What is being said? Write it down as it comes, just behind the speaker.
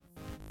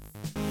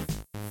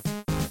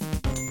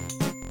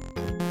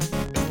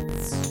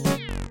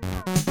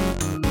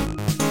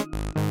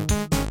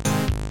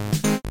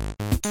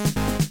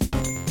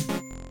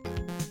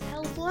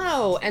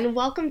and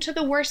welcome to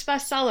the Worst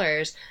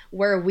Bestsellers,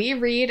 where we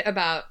read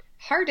about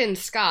Hardin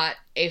Scott,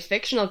 a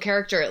fictional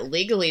character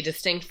legally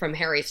distinct from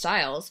Harry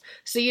Styles,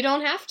 so you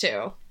don't have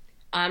to.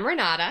 I'm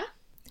Renata.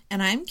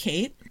 And I'm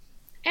Kate.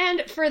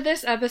 And for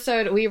this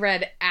episode, we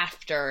read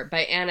After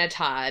by Anna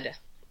Todd.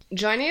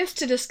 Joining us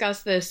to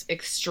discuss this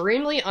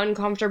extremely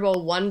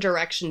uncomfortable One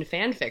Direction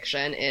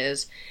fanfiction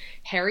is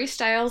Harry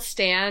Styles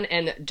Stan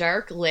and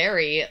Dark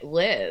Larry,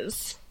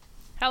 Liz.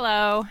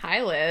 Hello.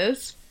 Hi,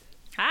 Liz.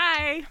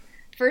 Hi.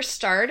 For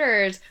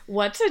starters,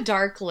 what's a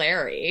Dark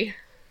Larry?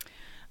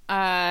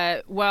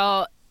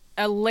 Well,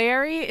 a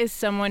Larry is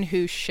someone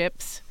who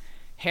ships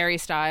Harry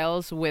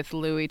Styles with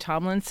Louis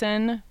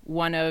Tomlinson,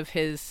 one of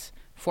his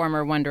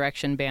former One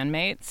Direction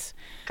bandmates.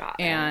 Got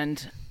it.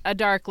 And a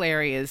Dark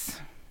Larry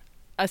is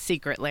a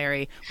secret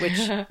Larry, which,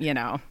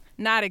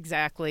 not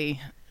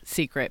exactly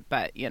secret,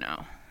 but,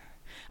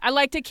 I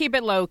like to keep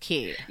it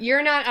low-key.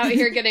 You're not out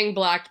here getting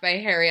blocked by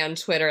Harry on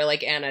Twitter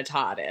like Anna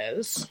Todd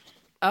is.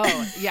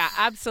 Oh, yeah,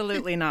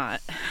 absolutely not.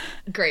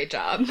 Great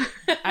job.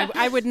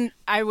 I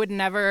would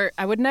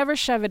never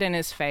shove it in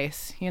his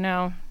face,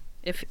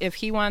 If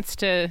he wants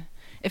to,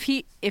 if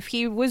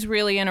he was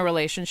really in a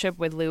relationship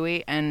with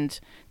Louis and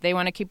they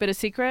want to keep it a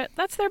secret,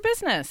 that's their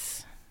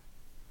business.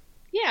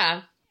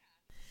 Yeah.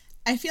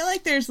 I feel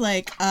like there's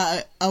like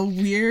a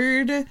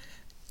weird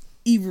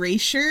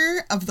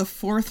erasure of the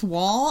fourth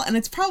wall, and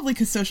it's probably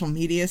because social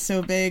media is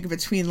so big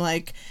between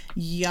like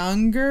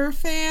younger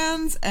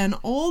fans and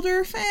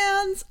older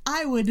fans.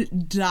 I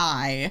would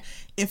die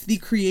if the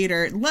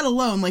creator, let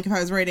alone like if I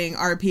was writing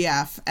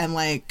RPF and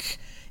like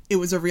it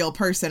was a real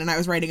person and I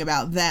was writing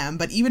about them,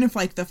 but even if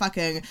like the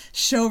fucking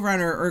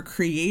showrunner or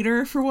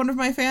creator for one of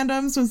my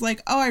fandoms was like,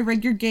 oh, I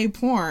read your gay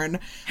porn,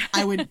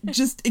 I would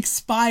just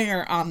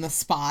expire on the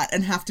spot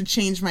and have to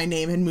change my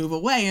name and move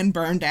away and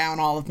burn down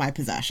all of my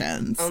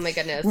possessions. Oh my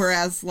goodness.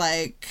 Whereas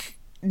like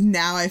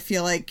now I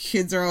feel like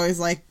kids are always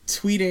like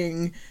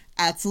tweeting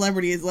at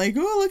celebrities like,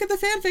 oh, look at the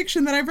fan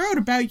fiction that I wrote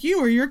about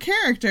you or your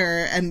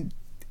character, and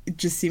it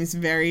just seems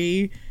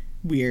very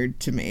weird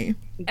to me.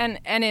 And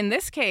in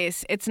this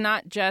case, it's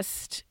not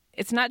just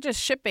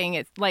shipping.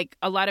 It's like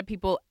a lot of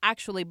people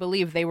actually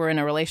believe they were in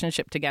a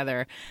relationship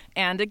together.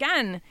 And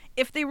again,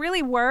 if they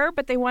really were,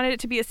 but they wanted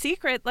it to be a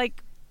secret,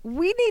 like,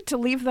 we need to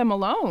leave them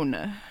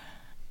alone.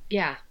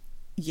 Yeah.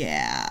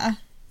 Yeah.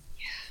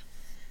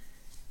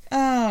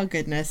 Oh,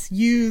 goodness.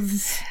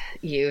 Youths.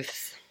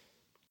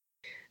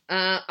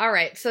 All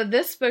right. So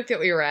this book that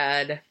we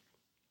read...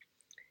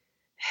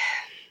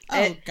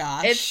 Oh,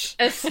 gosh. It's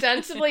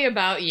ostensibly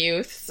about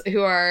youths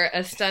who are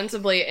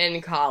ostensibly in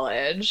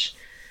college.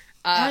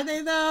 Are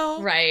they,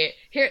 though? Right.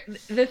 Here,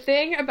 the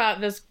thing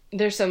about this,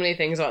 there's so many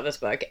things about this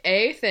book.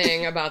 A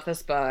thing about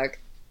this book,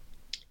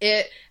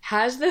 it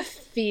has the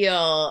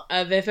feel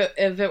of if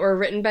it were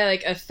written by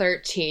like a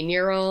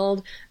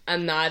 13-year-old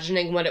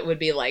imagining what it would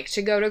be like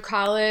to go to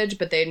college,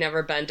 but they'd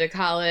never been to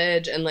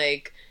college and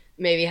like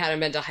maybe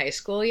hadn't been to high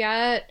school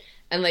yet,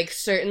 and like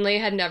certainly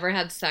had never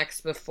had sex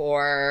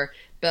before.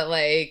 But,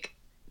 like...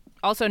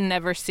 Also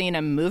never seen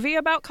a movie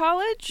about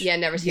college? Yeah,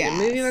 never seen a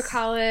movie about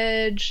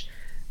college.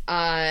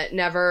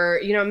 Never,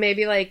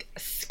 maybe, like,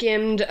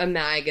 skimmed a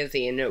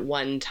magazine at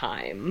one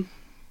time.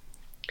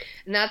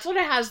 And that's what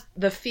it has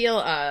the feel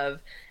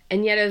of.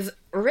 And yet is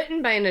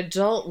written by an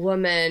adult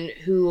woman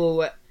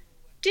who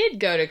did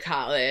go to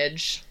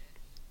college.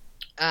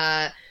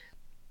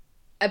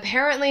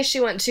 Apparently she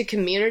went to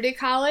community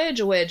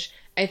college, which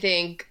I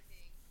think...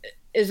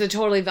 is a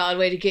totally valid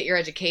way to get your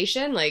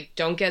education. Like,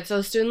 don't get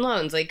those student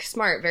loans. Like,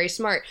 smart, very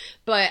smart.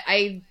 But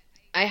I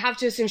have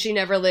to assume she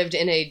never lived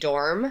in a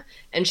dorm,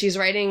 and she's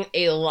writing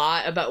a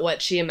lot about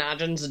what she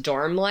imagines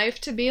dorm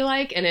life to be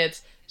like, and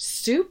it's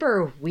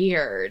super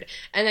weird.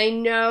 And I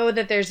know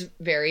that there's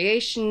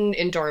variation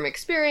in dorm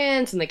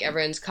experience, and, like,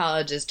 everyone's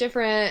college is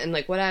different, and,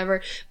 like,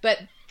 whatever.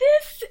 But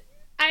this,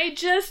 I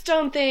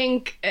don't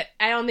think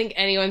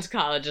anyone's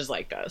college is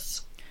like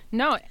this.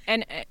 No,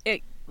 and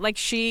it, like,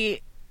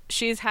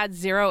 she's had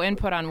zero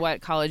input on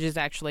what college is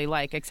actually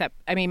like, except,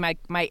 I mean, my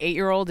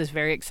 8-year-old is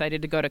very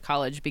excited to go to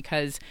college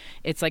because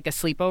it's like a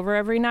sleepover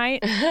every night.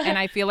 And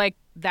I feel like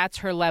that's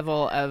her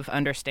level of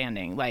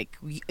understanding. Like,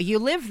 you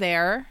live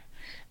there.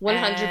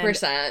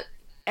 100%.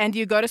 And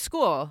you go to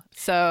school.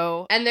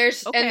 So. And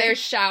there's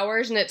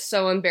showers, and it's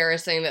so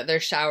embarrassing that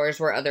there's showers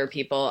where other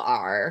people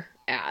are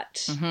at.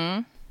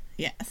 Mm-hmm.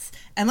 Yes.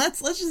 And let's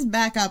just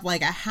back up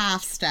like a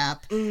half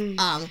step.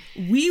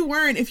 We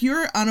weren't, if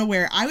you're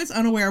unaware, I was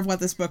unaware of what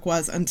this book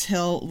was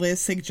until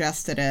Liz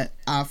suggested it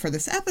for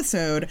this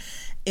episode.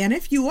 And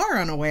if you are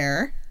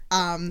unaware,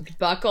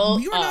 buckle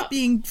we were up. not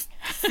being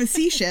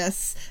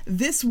facetious.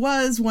 This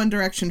was One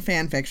Direction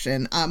fan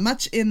fiction,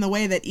 much in the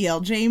way that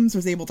E.L. James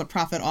was able to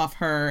profit off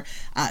her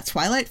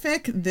Twilight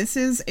fic. This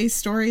is a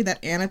story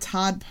that Anna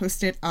Todd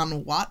posted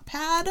on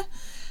Wattpad.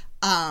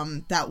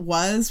 That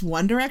was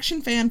One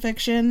Direction fan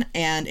fiction,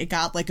 and it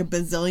got like a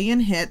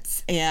bazillion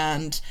hits,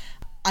 and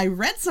I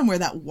read somewhere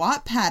that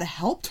Wattpad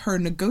helped her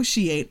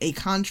negotiate a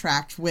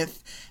contract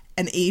with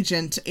an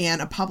agent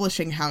and a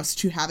publishing house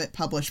to have it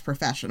published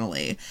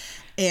professionally.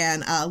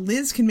 And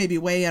Liz can maybe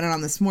weigh in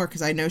on this more,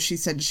 because I know she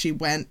said she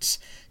went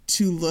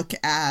to look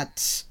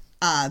at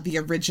the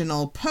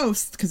original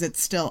post because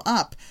it's still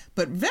up,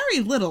 but very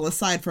little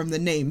aside from the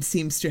name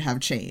seems to have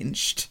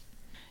changed.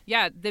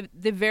 Yeah,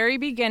 the very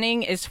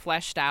beginning is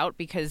fleshed out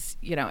because,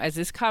 as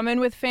is common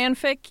with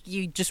fanfic,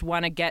 you just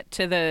want to get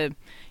to the,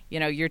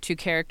 your two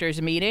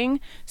characters meeting.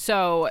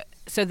 So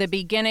the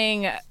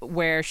beginning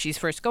where she's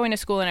first going to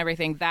school and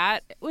everything,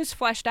 that was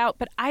fleshed out,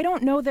 but I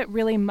don't know that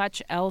really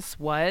much else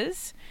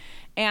was.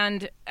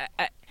 And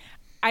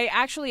I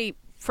actually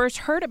first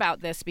heard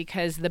about this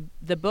because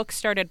the book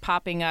started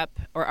popping up,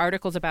 or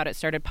articles about it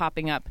started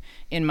popping up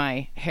in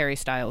my Harry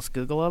Styles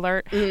Google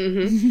alert.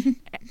 Mm-hmm.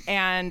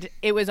 And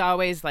it was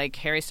always like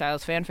Harry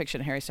Styles fan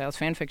fiction, Harry Styles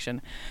fan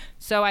fiction.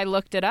 So I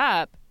looked it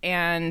up,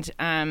 and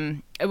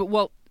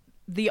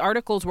the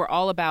articles were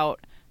all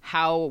about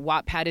how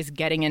Wattpad is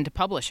getting into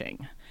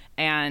publishing.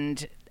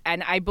 And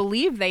I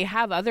believe they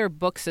have other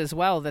books as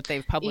well that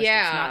they've published.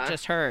 Yeah. It's not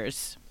just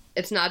hers.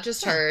 It's not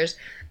just hers.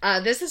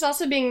 This is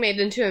also being made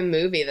into a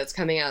movie that's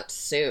coming out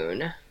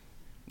soon.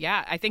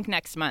 Yeah, I think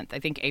next month. I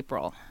think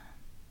April.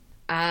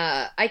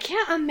 I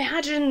can't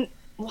imagine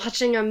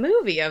watching a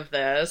movie of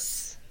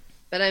this,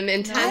 but I'm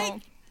intent.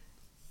 I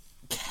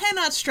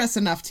cannot stress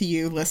enough to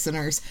you,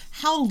 listeners,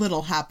 how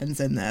little happens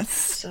in this.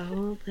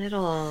 So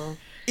little.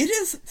 It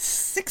is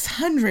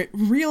 600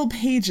 real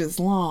pages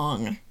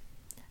long.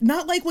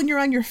 Not like when you're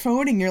on your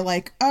phone and you're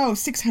like, oh,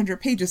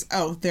 600 pages.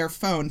 Oh, they're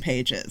phone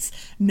pages.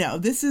 No,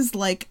 this is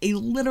like a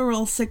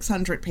literal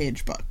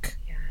 600-page book.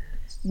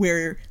 Yes.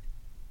 Where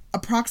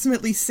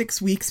approximately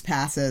 6 weeks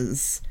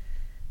passes.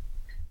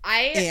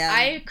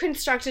 I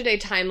constructed a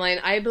timeline.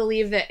 I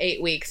believe that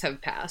 8 weeks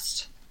have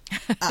passed.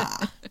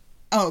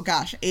 Oh,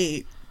 gosh,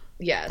 8.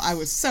 Yes. I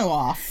was so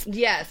off.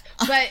 Yes,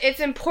 but it's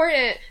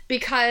important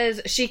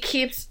because she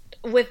keeps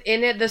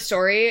within it the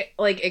story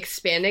like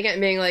expanding it and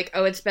being like,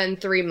 oh, it's been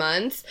 3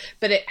 months,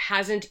 but it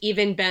hasn't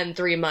even been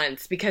 3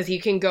 months, because you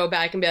can go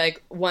back and be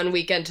like 1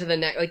 weekend to the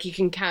next, like you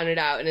can count it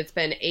out, and it's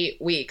been 8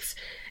 weeks.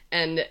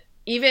 And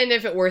even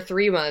if it were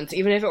 3 months,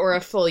 even if it were a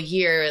full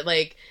year,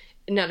 like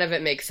none of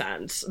it makes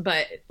sense.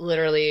 But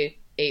literally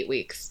 8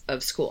 weeks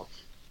of school.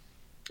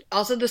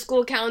 Also, the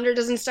school calendar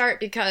doesn't start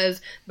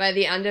because by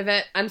the end of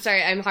it, I'm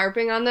sorry, I'm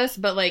harping on this,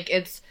 but like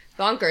it's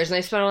bonkers, and I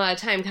spent a lot of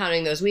time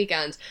counting those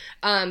weekends.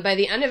 By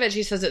the end of it,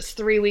 she says it's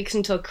 3 weeks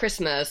until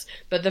Christmas,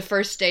 but the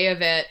first day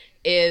of it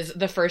is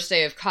the first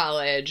day of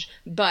college.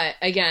 But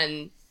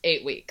again,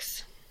 8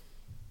 weeks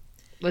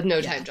with no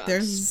time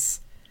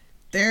jobs.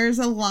 There's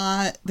a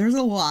lot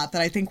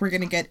that I think we're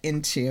going to get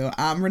into.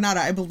 Renata,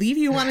 I believe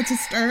you wanted to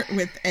start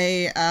with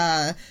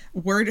a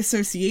word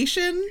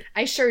association.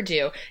 I sure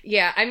do.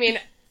 Yeah, I mean,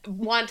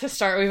 want to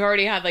start. We've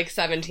already had like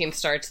 17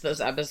 starts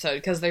this episode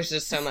because there's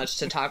just so much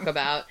to talk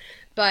about.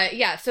 But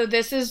yeah, so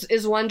this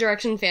is One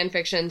Direction fan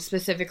fiction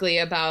specifically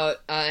about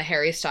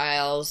Harry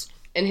Styles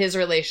and his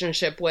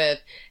relationship with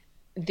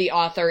the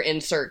author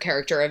insert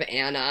character of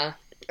Anna.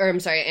 Or I'm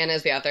sorry, Anna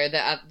is the author.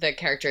 The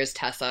character is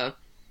Tessa.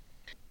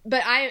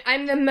 But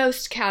I'm the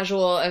most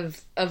casual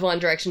of One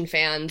Direction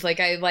fans. Like,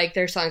 I like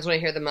their songs when I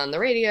hear them on the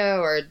radio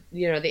or,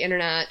 the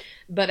internet.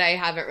 But I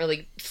haven't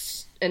really...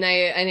 And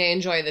I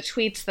enjoy the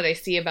tweets that I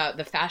see about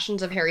the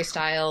fashions of Harry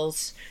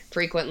Styles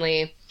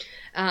frequently.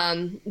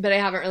 But I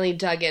haven't really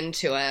dug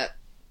into it.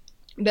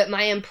 But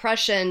my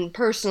impression,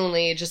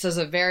 personally, just as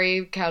a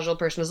very casual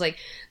person, was like,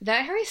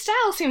 that Harry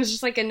Styles seems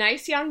just like a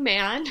nice young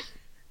man.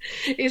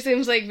 He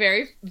seems like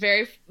very,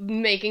 very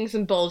making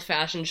some bold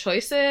fashion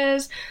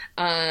choices,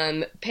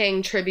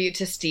 paying tribute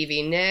to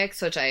Stevie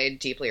Nicks, which I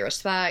deeply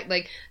respect.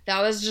 Like,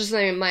 that was just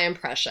my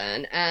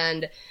impression.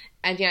 And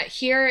yet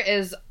here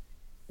is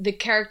the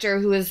character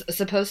who is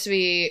supposed to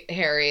be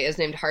Harry is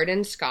named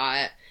Hardin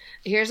Scott.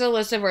 Here's a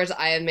list of words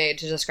I have made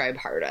to describe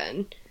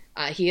Hardin.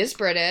 He is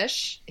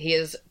British. He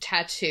is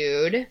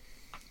tattooed.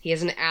 He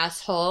is an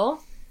asshole.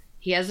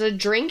 He has a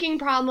drinking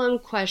problem, ?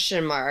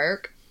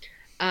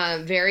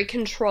 Very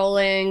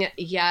controlling,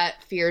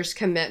 yet fierce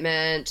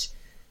commitment.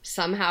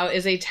 Somehow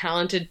is a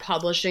talented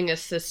publishing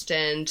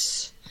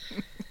assistant.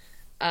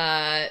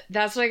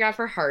 That's what I got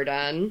for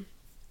Hardin.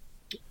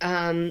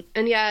 And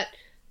yet,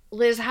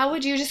 Liz, how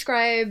would you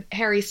describe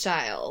Harry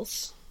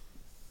Styles?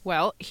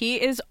 Well,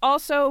 he is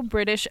also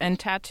British and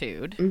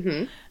tattooed.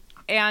 Mm-hmm.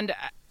 And,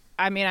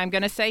 I mean, I'm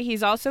going to say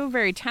he's also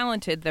very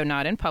talented, though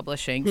not in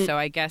publishing. So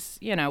I guess,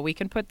 we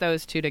can put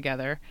those two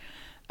together.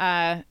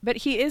 But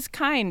he is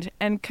kind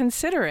and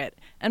considerate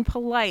and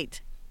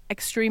polite,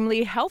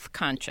 extremely health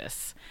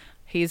conscious.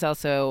 He's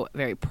also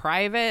very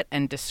private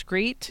and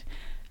discreet.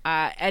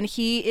 And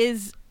he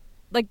is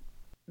like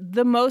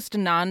the most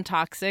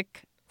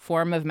non-toxic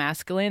form of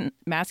masculine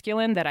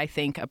that I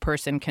think a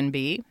person can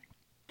be,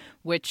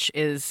 which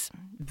is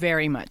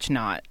very much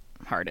not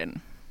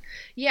Hardin.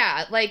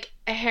 Yeah, like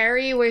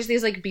Harry wears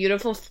these like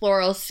beautiful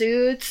floral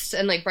suits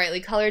and like brightly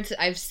colored.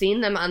 I've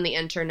seen them on the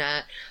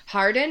internet.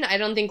 Hardin, I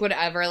don't think would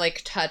ever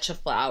like touch a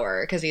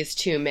flower because he's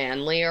too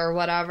manly or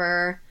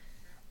whatever.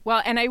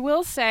 Well, and I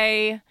will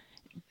say,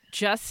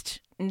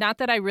 just not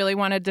that I really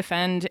want to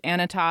defend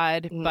Anna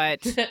Todd,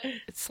 but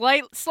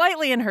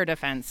slightly in her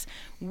defense,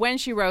 when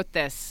she wrote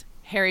this,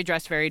 Harry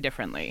dressed very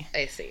differently.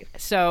 I see.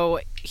 So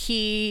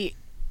he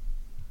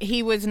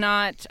was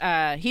not,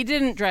 he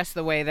didn't dress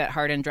the way that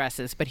Hardin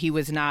dresses, but he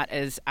was not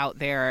as out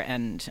there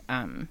and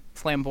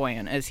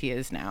flamboyant as he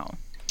is now.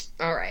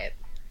 All right.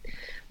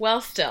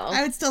 Well, still.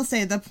 I would still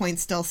say the point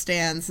still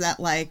stands that,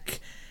 like,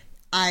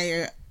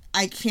 I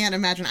can't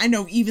imagine. I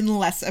know even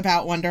less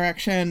about One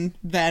Direction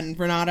than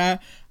Renata.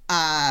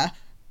 I,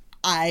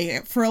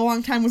 for a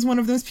long time, was one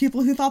of those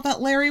people who thought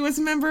that Larry was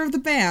a member of the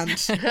band.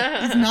 He's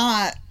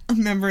not a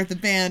member of the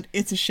band.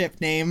 It's a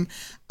ship name.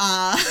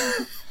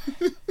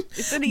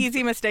 It's an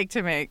easy mistake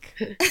to make.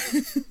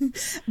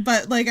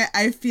 But, like,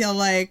 I feel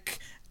like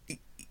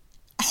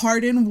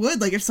Hardin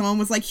would, like, if someone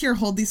was like, here,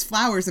 hold these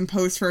flowers and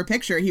pose for a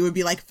picture, he would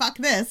be like, fuck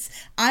this,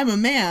 I'm a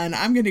man,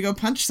 I'm gonna go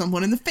punch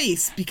someone in the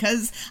face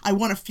because I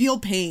want to feel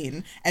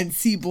pain and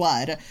see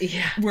blood.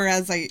 Yeah.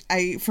 Whereas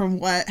I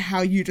from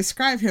how you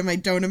describe him, I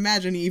don't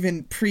imagine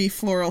even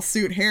pre-floral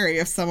suit Harry,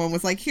 if someone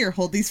was like, here,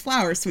 hold these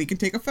flowers so we can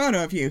take a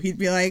photo of you, he'd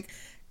be like,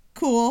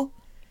 cool,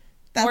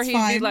 that's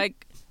fine.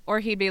 Or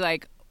he'd be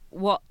like,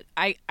 well,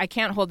 I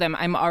can't hold them.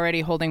 I'm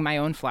already holding my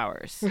own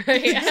flowers.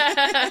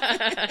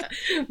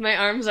 My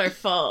arms are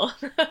full.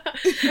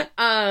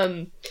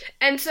 And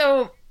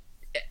so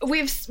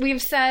we've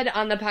said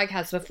on the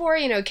podcast before,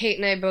 you know, Kate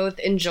and I both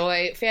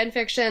enjoy fan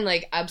fiction,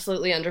 like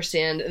absolutely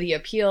understand the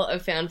appeal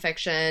of fan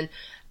fiction.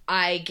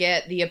 I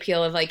get the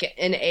appeal of like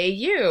an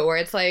AU where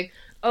it's like,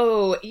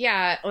 oh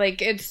yeah,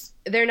 like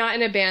they're not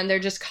in a band, they're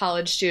just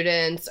college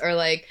students, or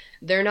like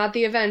they're not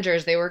the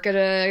Avengers, they work at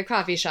a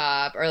coffee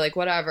shop, or like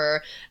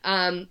whatever.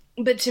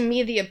 But to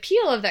me, the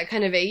appeal of that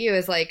kind of AU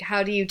is like,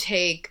 how do you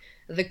take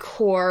the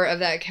core of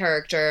that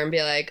character and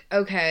be like,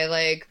 okay,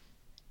 like,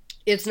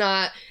 it's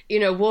not, you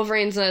know,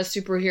 Wolverine's not a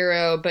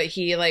superhero, but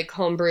he like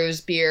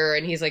homebrews beer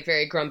and he's like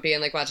very grumpy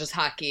and like watches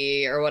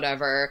hockey or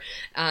whatever.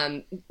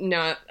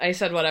 No, I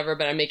said whatever,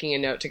 but I'm making a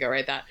note to go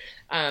write that.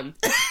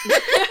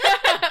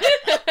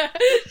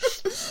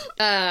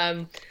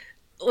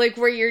 Like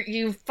where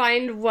you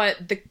find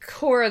what the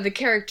core of the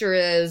character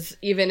is,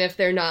 even if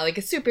they're not like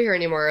a superhero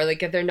anymore, or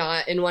like if they're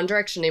not in One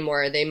Direction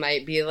anymore, they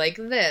might be like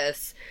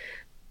this.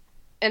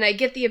 And I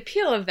get the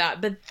appeal of that,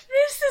 but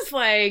this is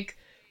like,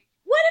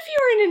 what if you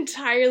were an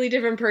entirely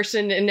different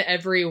person in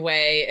every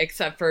way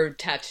except for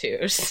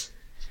tattoos?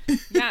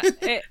 Yeah,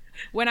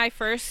 when I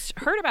first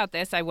heard about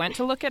this, I went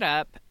to look it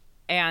up,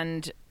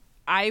 and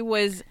I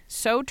was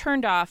so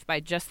turned off by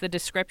just the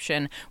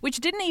description,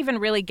 which didn't even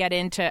really get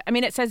into, I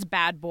mean, it says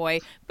bad boy,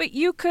 but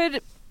you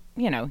could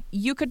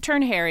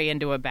turn Harry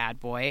into a bad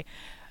boy.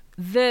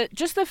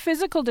 Just the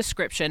physical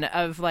description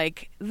of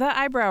like the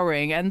eyebrow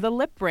ring and the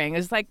lip ring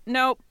is like,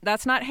 nope,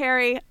 that's not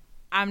Harry.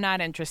 I'm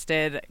not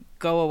interested.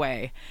 Go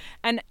away.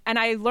 And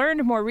I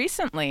learned more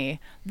recently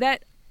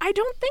that I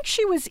don't think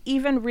she was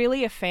even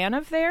really a fan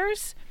of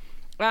theirs.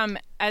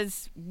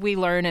 As we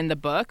learn in the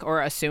book,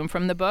 or assume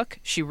from the book,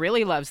 she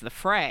really loves the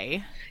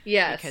Fray.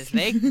 Yes. Because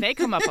they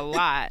come up a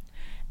lot.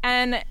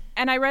 And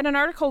I read an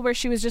article where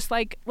she was just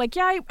like,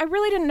 yeah, I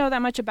really didn't know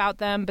that much about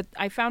them, but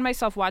I found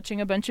myself watching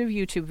a bunch of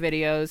YouTube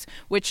videos,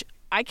 which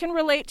I can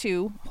relate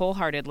to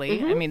wholeheartedly.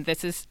 Mm-hmm. I mean,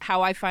 this is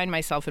how I find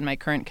myself in my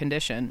current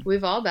condition.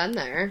 We've all been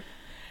there.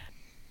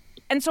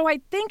 And so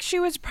I think she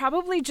was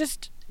probably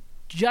just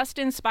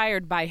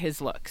inspired by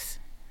his looks.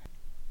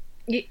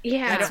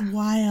 Yeah. That's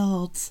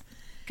wild.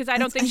 Because I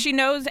don't think she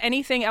knows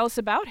anything else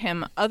about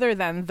him other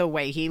than the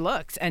way he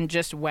looks, and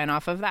just went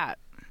off of that.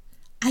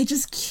 I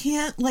just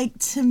can't, like,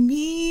 to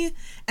me,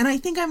 and I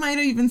think I might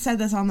have even said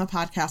this on the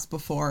podcast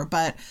before,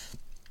 but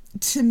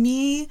to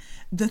me,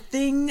 the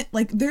thing,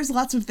 like, there's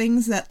lots of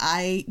things that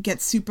I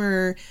get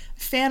super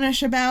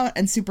fanish about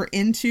and super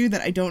into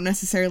that I don't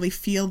necessarily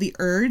feel the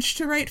urge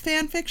to write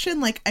fan fiction.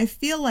 Like, I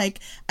feel like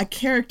a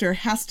character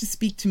has to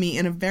speak to me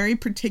in a very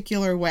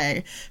particular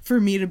way for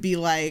me to be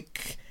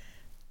like,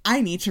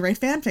 I need to write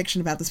fan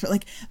fiction about this. But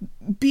like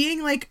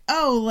being like,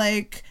 oh,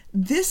 like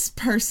this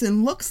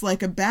person looks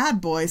like a bad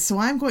boy, so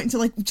I'm going to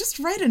like just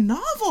write a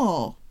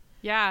novel.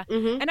 Yeah.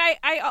 Mm-hmm. And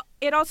I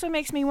it also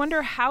makes me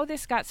wonder how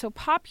this got so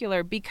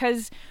popular,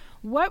 because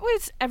what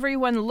was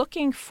everyone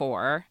looking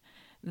for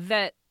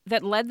that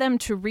led them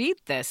to read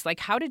this? Like,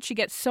 how did she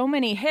get so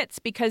many hits?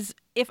 Because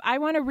if I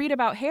want to read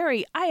about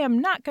Harry, I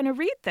am not going to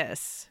read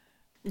this.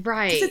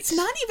 Right. Because it's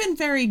not even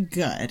very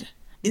good.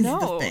 Is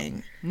the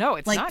thing. No,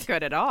 it's like, not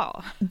good at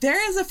all.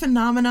 There is a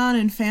phenomenon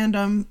in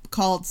fandom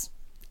called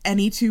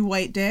any two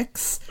white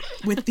dicks,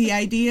 with the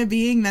idea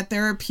being that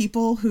there are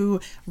people who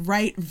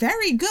write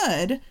very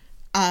good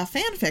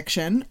fan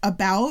fiction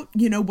about,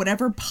 you know,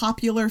 whatever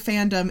popular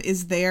fandom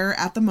is there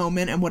at the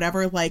moment, and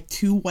whatever like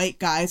two white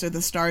guys are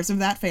the stars of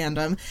that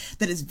fandom,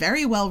 that is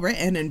very well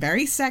written and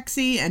very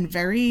sexy and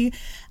very,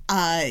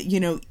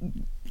 you know,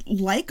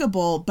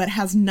 likable but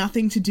has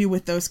nothing to do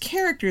with those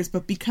characters,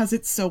 but because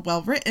it's so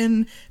well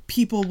written,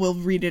 people will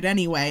read it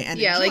anyway and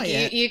yeah, enjoy like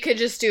it. you could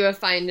just do a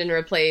find and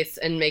replace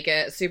and make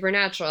it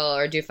Supernatural,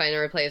 or do find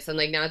and replace and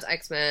like now it's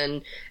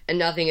X-Men and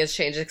nothing has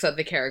changed except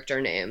the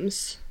character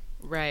names.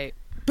 Right.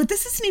 But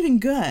this isn't even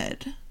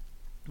good.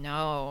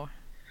 No.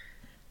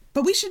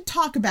 But we should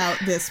talk about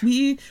this.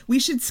 We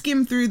should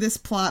skim through this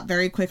plot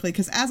very quickly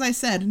because, as I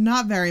said,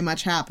 not very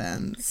much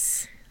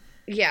happens.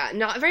 Yeah,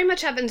 not very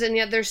much happens, and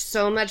yet there's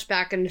so much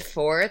back and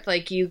forth.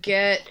 Like, you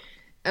get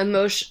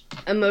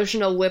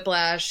emotional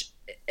whiplash,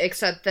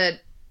 except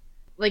that,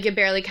 like, it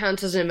barely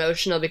counts as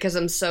emotional because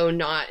I'm so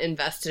not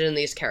invested in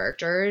these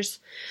characters.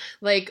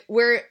 Like,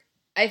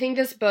 I think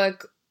this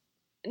book,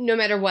 no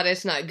matter what,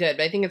 it's not good,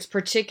 but I think it's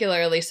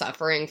particularly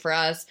suffering for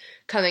us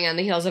coming on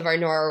the heels of our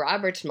Nora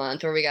Roberts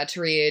month, where we got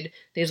to read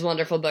these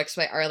wonderful books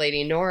by Our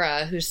Lady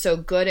Nora, who's so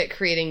good at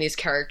creating these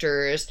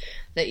characters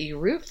that you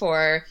root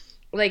for.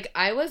 Like,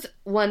 I was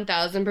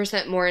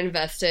 1000% more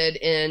invested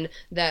in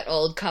that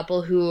old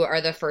couple who are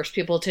the first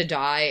people to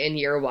die in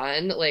year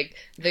one, like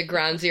the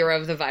ground zero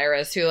of the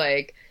virus, who,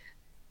 like,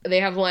 they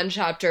have one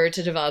chapter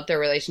to develop their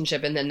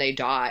relationship and then they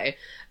die.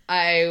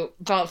 I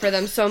felt for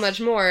them so much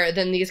more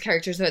than these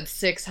characters who had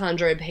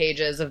 600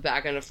 pages of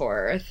back and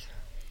forth.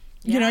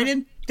 You know, I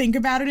didn't think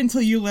about it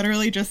until you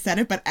literally just said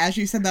it, but as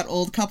you said that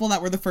old couple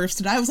that were the first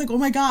to die, I was like, oh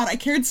my god, I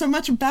cared so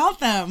much about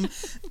them.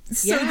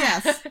 So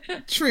yes,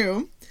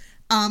 true.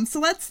 So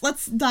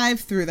let's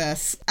dive through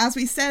this. As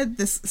we said,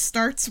 this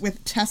starts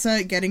with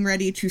Tessa getting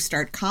ready to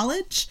start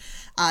college.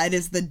 It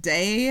is the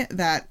day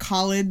that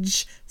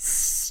college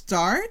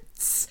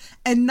starts,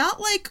 and not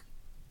like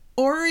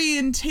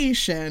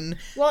orientation.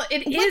 Well,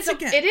 it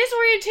is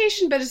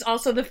orientation, but it's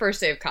also the first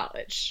day of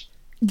college.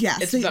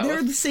 Yes,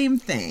 they're the same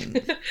thing.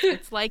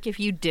 It's like if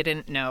you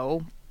didn't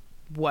know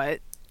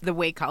the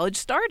way college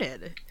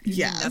started.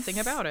 You knew nothing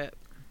about it.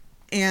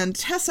 And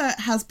Tessa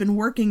has been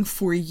working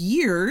for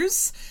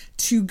years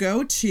to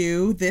go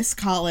to this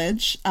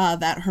college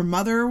that her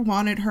mother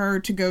wanted her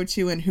to go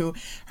to, and who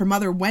her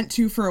mother went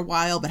to for a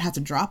while but had to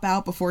drop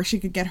out before she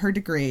could get her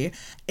degree.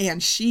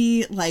 And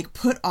she, like,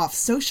 put off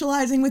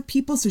socializing with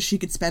people so she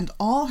could spend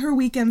all her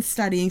weekends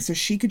studying so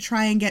she could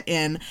try and get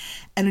in.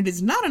 And it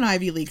is not an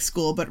Ivy League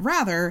school, but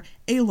rather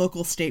a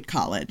local state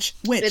college,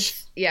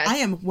 which I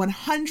am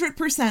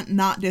 100%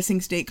 not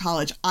dissing state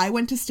college. I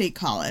went to state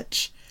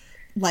college.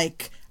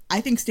 Like, I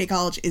think state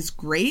college is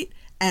great,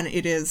 and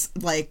it is,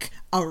 like,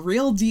 a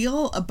real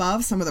deal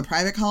above some of the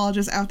private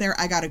colleges out there.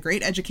 I got a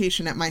great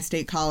education at my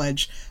state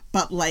college,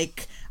 but,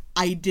 like,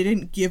 I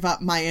didn't give up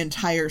my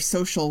entire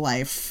social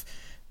life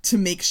to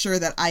make sure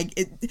that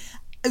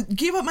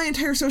gave up my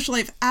entire social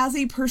life as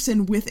a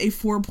person with a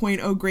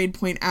 4.0 grade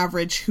point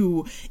average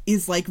who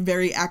is, like,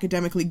 very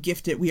academically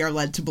gifted, we are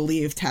led to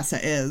believe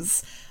Tessa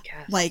is.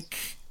 Yes. Like,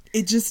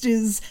 it just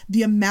is,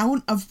 the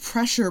amount of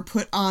pressure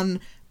put on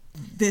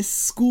this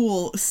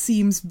school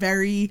seems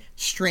very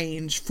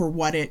strange for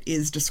what it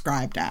is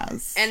described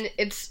as. And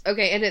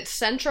it's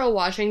Central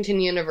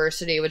Washington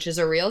University, which is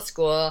a real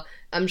school.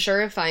 I'm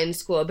sure a fine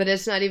school, but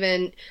it's not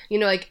even,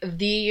 like,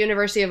 the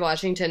University of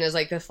Washington is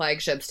like the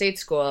flagship state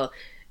school.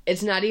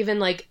 It's not even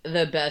like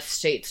the best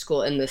state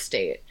school in the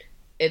state.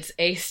 It's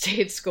a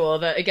state school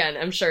that, again,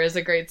 I'm sure is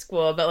a great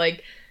school, but,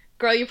 like,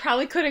 girl, you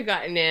probably could have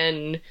gotten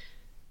in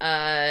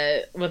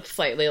with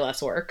slightly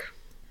less work.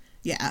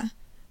 Yeah.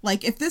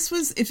 Like, if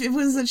it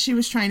was that she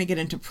was trying to get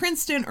into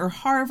Princeton or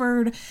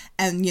Harvard,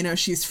 and,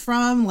 she's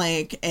from,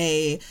 like,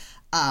 a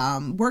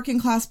working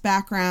class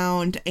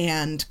background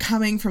and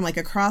coming from, like,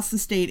 across the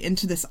state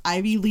into this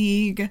Ivy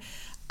League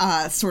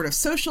sort of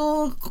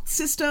social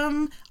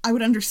system, I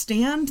would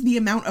understand the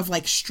amount of,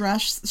 like,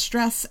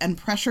 stress and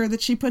pressure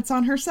that she puts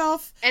on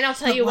herself. And I'll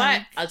tell you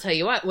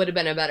what would have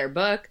been a better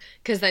book,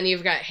 because then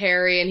you've got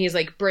Harry, and he's,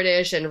 like,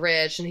 British and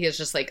rich, and he's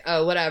just like,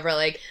 oh, whatever,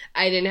 like,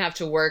 I didn't have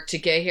to work to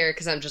get here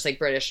because I'm just, like,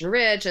 British and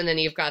rich. And then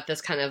you've got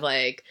this kind of,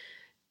 like,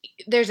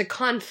 there's a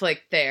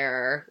conflict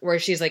there where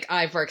she's like,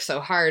 I've worked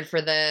so hard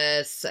for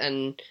this,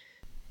 and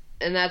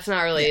that's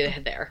not really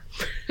there.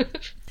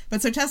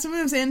 But so Tessa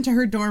moves into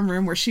her dorm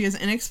room, where she is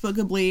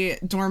inexplicably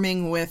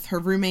dorming with her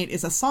roommate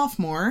is a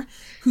sophomore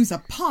who's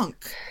a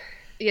punk.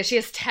 Yeah, she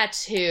has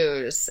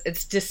tattoos.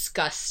 It's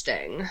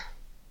disgusting.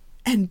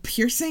 And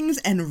piercings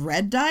and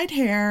red-dyed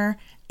hair,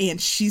 and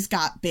she's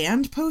got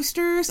band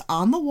posters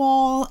on the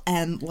wall,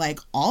 and, like,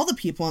 all the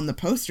people in the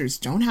posters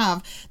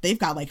they've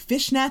got, like,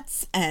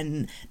 fishnets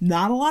and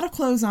not a lot of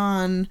clothes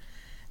on.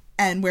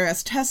 And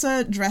whereas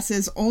Tessa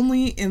dresses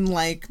only in,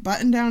 like,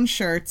 button-down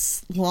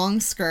shirts, long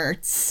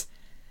skirts,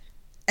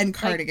 and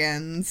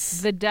cardigans.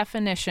 Like, the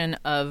definition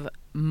of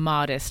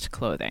modest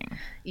clothing.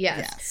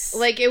 Yes.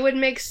 Like, it would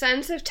make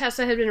sense if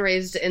Tessa had been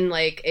raised in,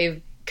 like,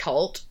 a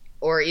cult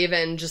or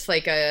even just,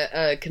 like,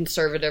 a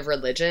conservative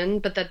religion,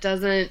 but that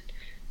doesn't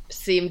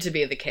seem to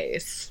be the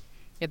case.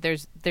 Yeah,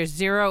 there's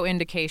zero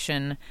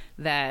indication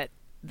that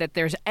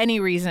there's any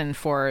reason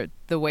for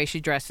the way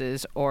she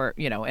dresses or,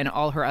 in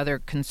all her other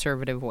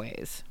conservative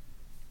ways.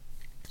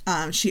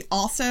 She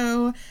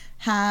also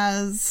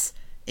has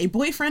a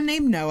boyfriend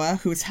named Noah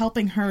who is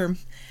helping her,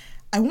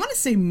 I want to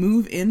say,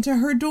 move into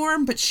her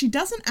dorm, but she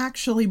doesn't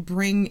actually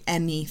bring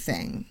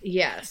anything.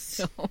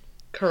 Yes.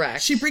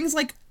 Correct. She brings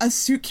like a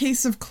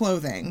suitcase of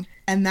clothing,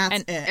 and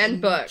that's it.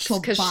 And books.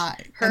 She'll buy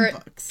and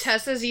books.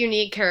 Tessa's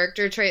unique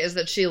character trait is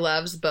that she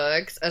loves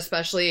books,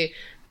 especially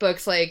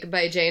books like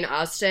by Jane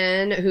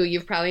Austen, who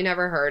you've probably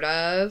never heard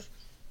of.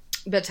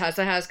 But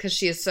Tessa has, because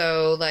she's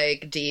so,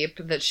 like, deep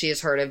that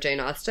she's heard of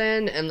Jane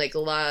Austen and, like,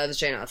 loves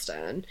Jane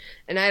Austen.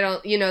 And I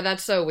don't,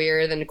 that's so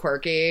weird and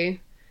quirky,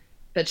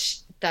 but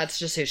that's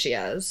just who she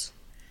is.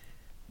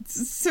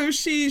 So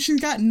she's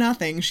got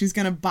nothing. She's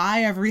gonna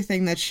buy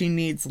everything that she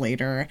needs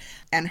later.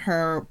 And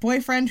her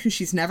boyfriend, who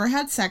she's never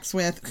had sex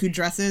with, who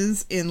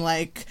dresses in,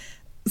 like,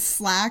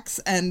 slacks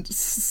and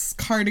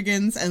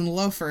cardigans and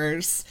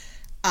loafers,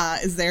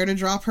 is there to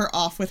drop her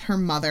off with her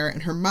mother,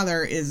 and her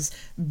mother is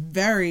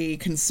very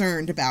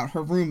concerned about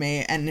her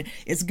roommate and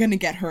is gonna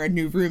get her a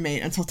new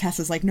roommate until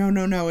Tessa's like,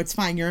 no, it's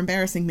fine, you're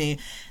embarrassing me,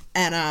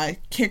 and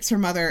kicks her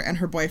mother and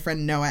her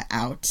boyfriend Noah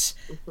out.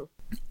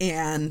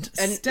 And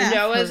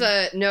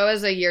Steph,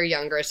 Noah's a year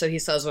younger, so he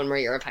still has one more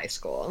year of high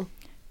school.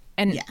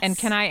 And yes. And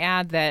can I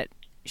add that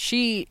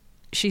she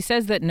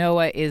says that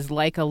Noah is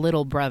like a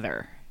little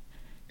brother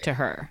to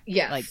her.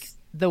 Yes. Like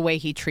the way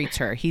he treats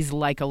her, he's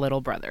like a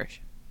little brother.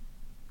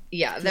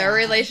 Yeah, their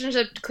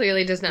relationship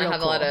clearly does not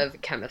have a lot cool.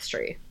 of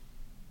chemistry.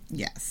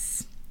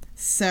 Yes.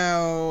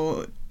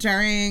 So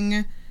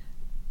during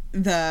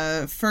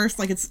the first,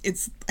 like,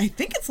 it's I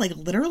think it's like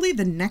literally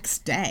the next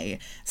day,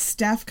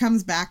 Steph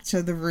comes back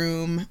to the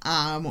room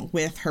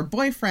with her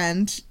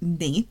boyfriend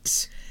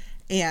Nate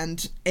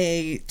and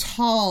a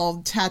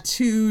tall,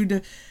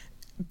 tattooed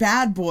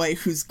bad boy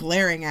who's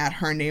glaring at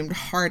her named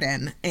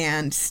Hardin,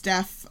 and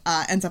Steph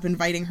ends up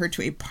inviting her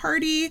to a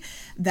party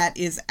that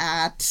is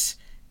at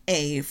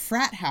a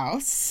frat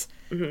house.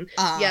 Mm-hmm.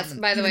 Yes,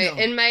 by the way,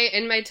 in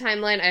my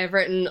timeline, I have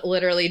written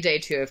literally day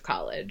 2 of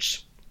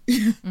college.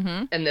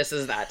 Mm-hmm. And this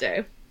is that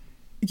day.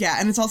 Yeah,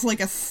 and it's also like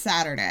a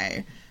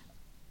Saturday.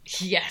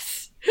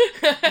 Yes.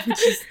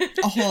 Which is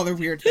a whole other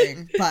weird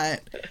thing.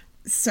 But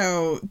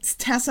so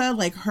Tessa,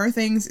 like, her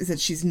things is that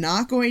she's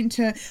not going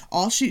to,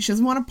 she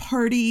doesn't want to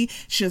party,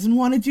 she doesn't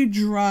want to do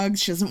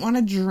drugs, she doesn't want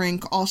to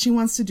drink, all she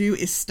wants to do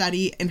is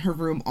study in her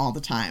room all the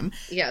time.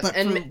 Yes, but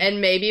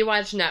and maybe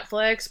watch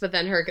Netflix, but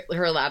then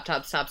her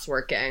laptop stops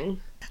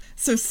working.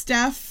 So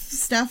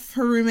Steph,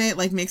 her roommate,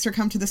 like, makes her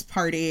come to this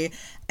party,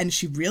 and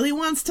she really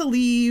wants to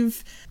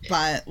leave,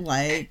 but,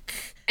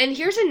 like... And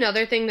here's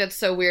another thing that's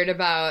so weird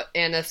about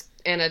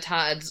Anna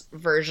Todd's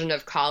version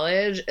of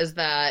college, is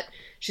that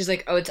she's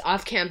like, oh, it's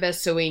off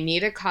campus, so we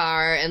need a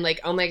car, and, like,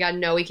 oh my god,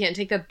 no, we can't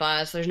take the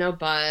bus, there's no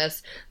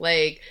bus,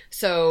 like,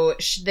 so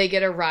they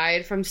get a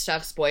ride from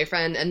Steph's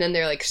boyfriend, and then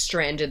they're, like,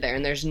 stranded there,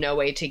 and there's no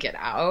way to get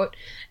out,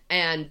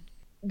 and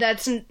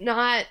that's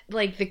not,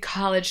 like, the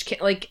college,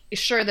 like,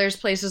 sure, there's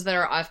places that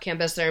are off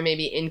campus that are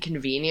maybe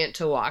inconvenient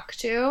to walk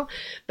to,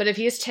 but if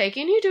he's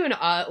taking you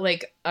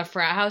to a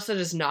frat house that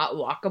is not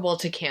walkable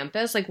to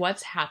campus, like,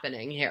 what's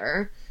happening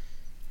here?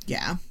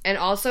 Yeah. And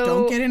also...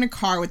 Don't get in a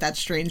car with that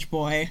strange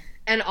boy.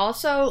 And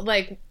also,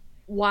 like,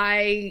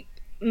 why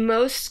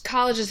most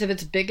colleges, if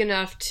it's big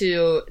enough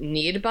to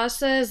need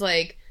buses,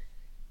 like,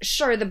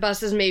 sure, the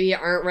buses maybe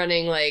aren't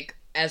running, like,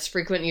 as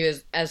frequent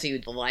as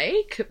you'd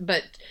like,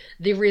 but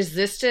the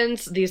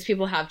resistance these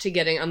people have to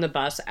getting on the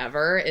bus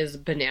ever is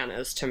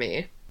bananas to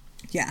me.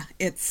 Yeah,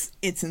 it's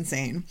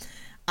insane.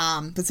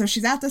 But so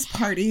she's at this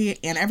party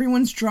and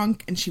everyone's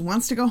drunk and she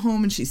wants to go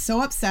home and she's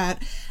so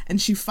upset,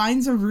 and she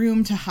finds a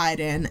room to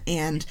hide in,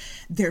 and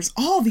there's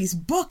all these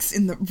books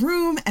in the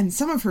room and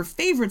some of her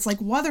favorites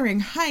like Wuthering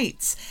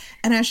Heights.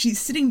 And as she's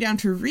sitting down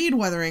to read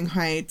Wuthering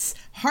Heights,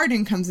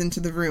 Hardin comes into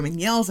the room and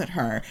yells at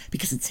her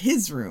because it's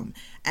his room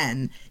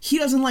and he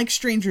doesn't like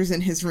strangers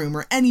in his room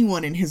or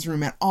anyone in his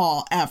room at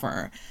all,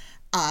 ever.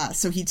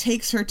 So he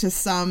takes her to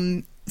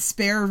some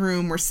spare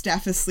room where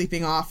Steph is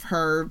sleeping off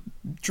her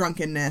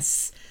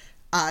drunkenness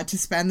to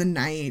spend the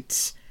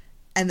night,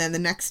 and then the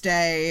next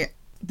day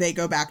they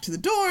go back to the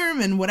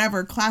dorm, and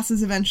whatever,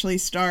 classes eventually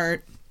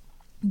start.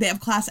 They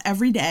have class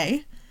every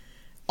day.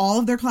 All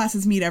of their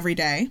classes meet every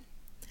day,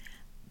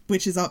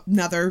 which is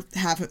another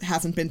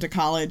hasn't been to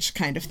college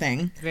kind of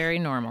thing. Very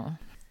normal.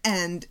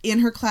 And in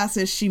her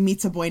classes she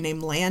meets a boy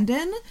named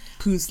Landon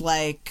who's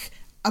like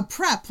a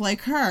prep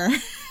like her.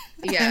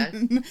 Yeah.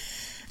 And,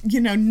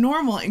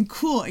 normal and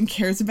cool and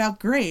cares about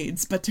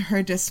grades, but to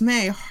her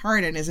dismay,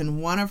 Hardin is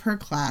in one of her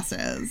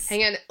classes.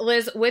 Hang on,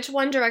 Liz, which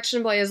One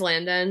Direction boy is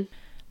Landon?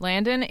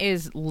 Landon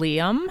is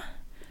Liam.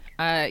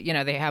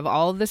 They have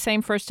all the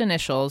same first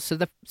initials.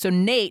 So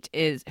Nate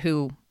is,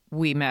 who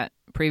we met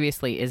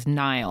previously, is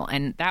Niall,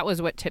 and that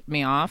was what tipped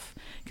me off,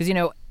 because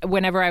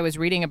whenever I was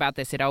reading about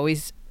this, it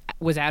always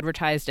was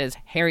advertised as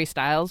Harry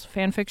Styles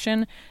fan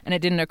fiction, and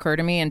it didn't occur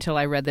to me until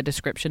I read the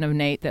description of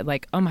Nate that,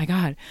 like, oh my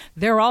god,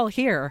 they're all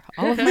here,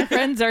 all of my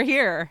friends are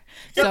here.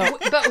 So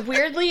but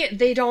weirdly,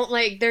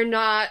 they're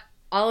not,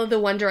 all of the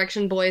One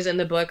Direction boys in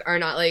the book are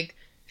not like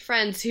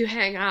friends who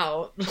hang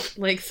out.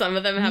 Like, some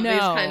of them have these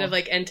kind of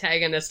like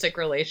antagonistic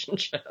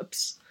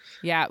relationships.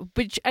 Yeah,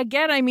 but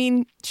again, I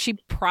mean, she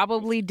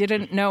probably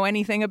didn't know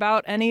anything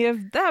about any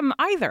of them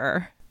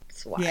either.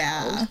 It's wild.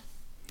 Yeah.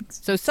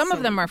 So some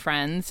of them are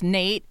friends.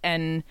 Nate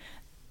and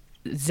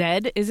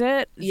Zed, is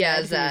it? Yeah,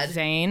 who is Zed.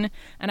 Zane.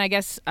 And I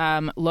guess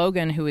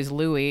Logan, who is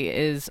Louie,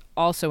 is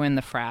also in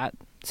the frat.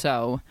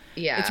 So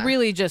Yeah. it's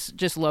really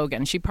just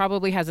Logan. She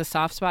probably has a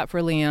soft spot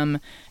for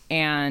Liam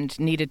and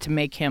needed to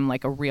make him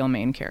like a real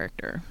main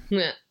character.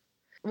 Yeah.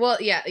 Well,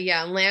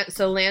 yeah.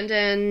 So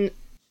Landon,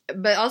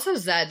 but also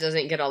Zed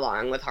doesn't get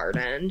along with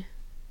Hardin.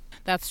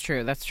 That's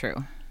true.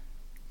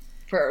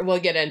 We'll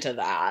get into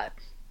that.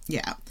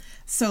 Yeah.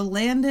 So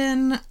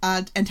Landon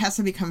and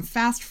Tessa become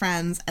fast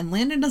friends, and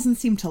Landon doesn't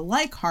seem to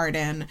like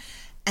Hardin,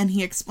 and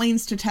he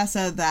explains to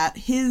Tessa that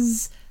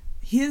his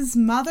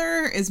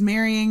mother is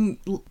marrying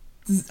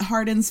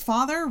Hardin's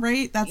father,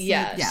 right? That's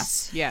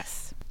Yes.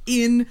 Yes.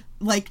 In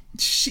like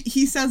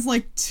he says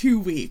like 2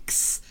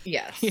 weeks.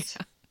 Yes. Yeah.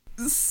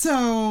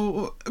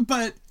 So,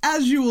 but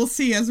as you will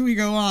see as we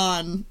go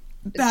on,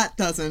 that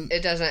doesn't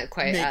It doesn't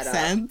quite make add up.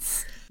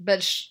 sense.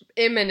 But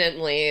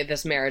imminently,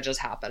 this marriage is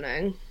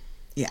happening.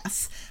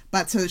 Yes.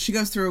 But so she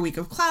goes through a week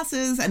of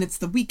classes, and it's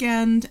the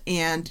weekend,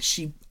 and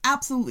she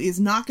absolutely is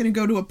not going to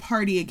go to a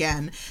party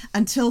again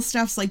until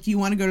Steph's like, do you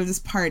want to go to this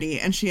party?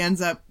 And she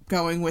ends up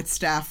going with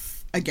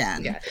Steph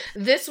again. Yeah.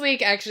 This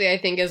week, actually, I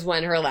think is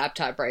when her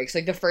laptop breaks.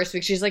 Like, the first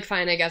week, she's like,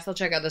 fine, I guess I'll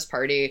check out this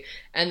party.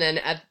 And then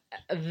at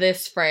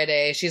this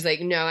Friday, she's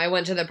like, no, I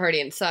went to the party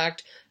and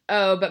sucked.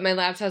 Oh, but my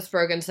laptop's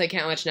broken, so I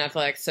can't watch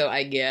Netflix, so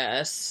I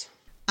guess.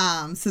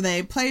 So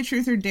they play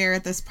Truth or Dare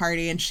at this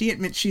party, and she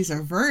admits she's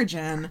a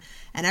virgin,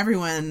 and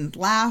everyone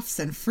laughs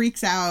and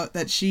freaks out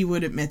that she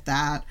would admit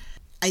that.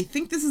 I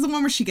think this is the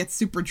one where she gets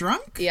super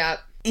drunk. Yeah.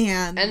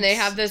 And they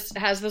has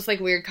this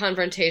like weird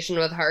confrontation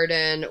with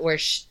Hardin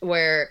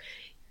where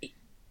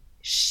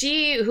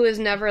she who has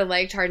never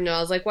liked Hardin at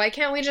all is like, why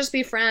can't we just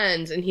be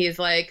friends? And he's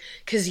like,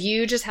 because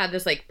you just had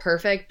this like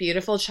perfect,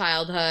 beautiful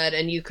childhood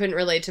and you couldn't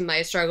relate to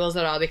my struggles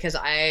at all because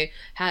I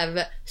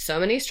have so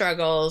many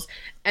struggles.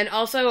 And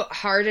also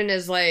Hardin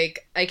is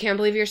like, I can't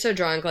believe you're so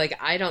drunk. Like,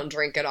 I don't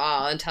drink at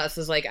all. And Tess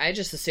is like, I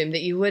just assumed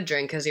that you would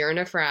drink because you're in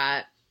a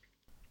frat.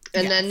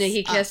 And then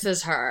he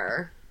kisses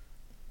her.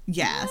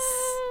 Yes.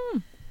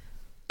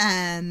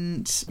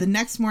 And the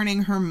next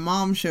morning, her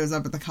mom shows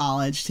up at the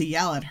college to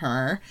yell at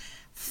her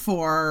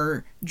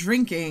for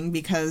drinking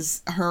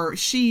because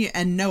she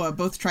and Noah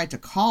both tried to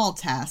call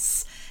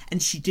Tess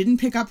and she didn't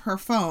pick up her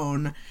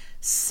phone.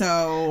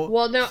 So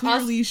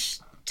clearly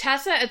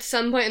Tessa at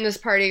some point in this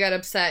party got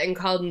upset and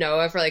called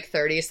Noah for like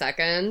 30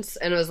 seconds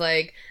and was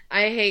like,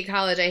 I hate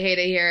college, I hate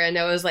it here. And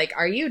Noah was like,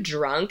 are you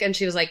drunk? And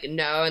she was like,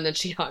 no. And then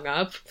she hung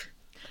up.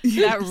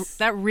 Yes.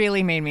 That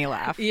really made me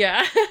laugh.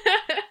 Yeah.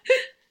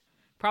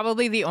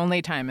 Probably the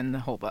only time in the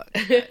whole book.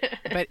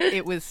 But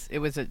it was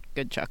a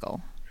good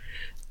chuckle.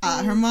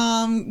 Her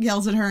mom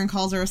yells at her and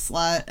calls her a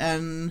slut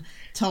and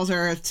tells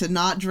her to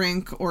not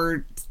drink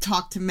or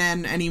talk to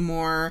men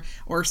anymore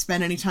or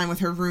spend any time with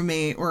her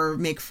roommate or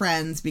make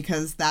friends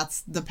because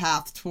that's the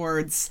path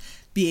towards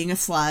being a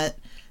slut,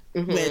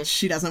 which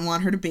she doesn't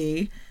want her to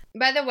be.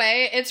 By the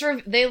way,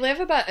 they live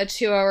about a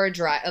 2-hour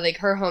drive. Like,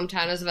 her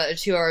hometown is about a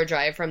 2-hour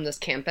drive from this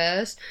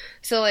campus.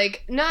 So,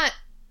 like, not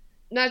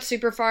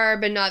super far,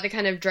 but not the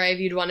kind of drive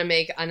you'd want to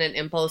make on an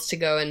impulse to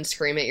go and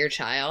scream at your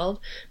child.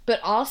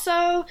 But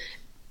also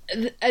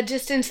a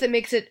distance that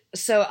makes it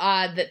so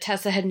odd that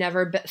Tessa had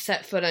never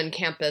set foot on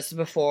campus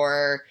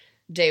before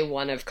day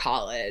one of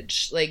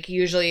college. Like,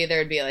 usually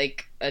there'd be,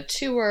 like, a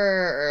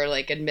tour or,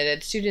 like,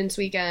 admitted students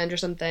weekend or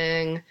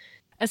something.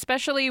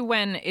 Especially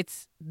when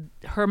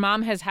her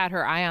mom has had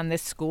her eye on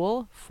this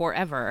school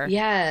forever.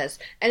 Yes.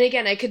 And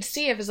again, I could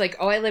see if it's like,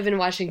 oh, I live in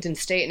Washington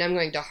State and I'm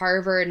going to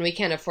Harvard and we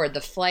can't afford the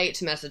flight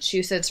to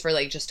Massachusetts for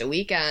like just a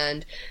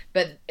weekend.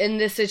 But in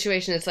this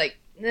situation, it's like,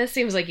 this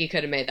seems like you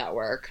could have made that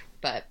work.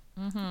 But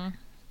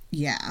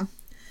yeah.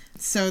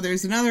 So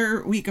there's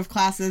another week of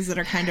classes that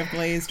are kind of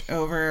glazed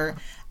over.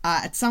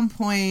 At some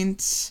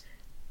point,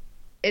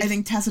 I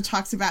think Tessa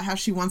talks about how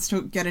she wants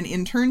to get an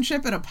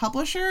internship at a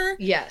publisher.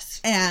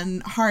 Yes.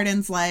 And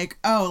Hardin's like,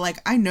 oh, like,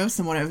 I know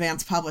someone at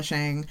Advanced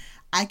Publishing.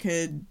 I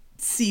could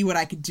see what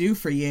I could do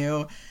for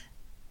you.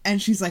 And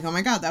she's like, oh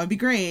my God, that would be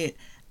great.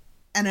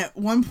 And at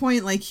one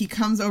point, like, he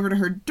comes over to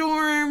her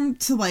dorm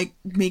to, like,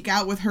 make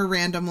out with her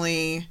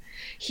randomly.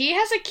 He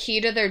has a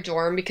key to their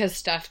dorm because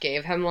Steph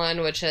gave him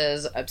one, which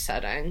is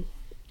upsetting.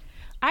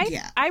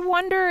 I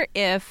wonder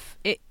if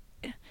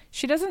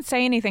she doesn't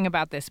say anything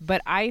about this,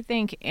 but I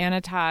think Anna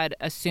Todd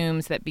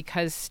assumes that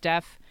because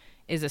Steph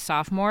is a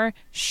sophomore,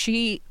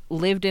 she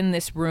lived in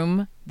this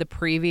room the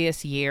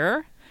previous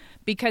year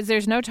because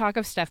there's no talk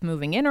of Steph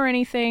moving in or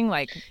anything.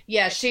 Like,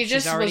 yeah, she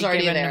just was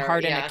already given there.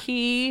 Hardin yeah. a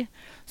key.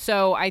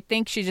 So I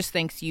think she just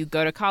thinks you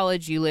go to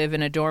college, you live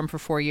in a dorm for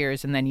 4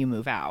 years, and then you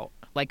move out,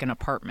 like an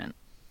apartment.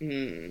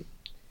 Mm.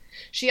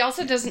 She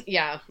also doesn't,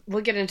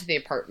 we'll get into the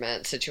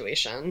apartment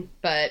situation,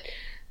 but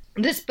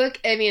this book,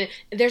 I mean,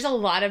 there's a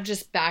lot of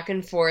just back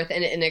and forth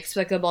and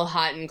inexplicable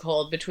hot and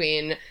cold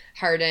between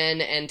Hardin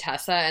and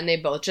Tessa, and they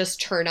both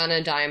just turn on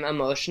a dime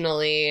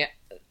emotionally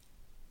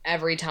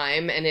every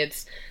time, and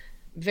it's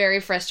very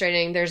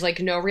frustrating. There's like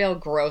no real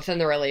growth in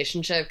the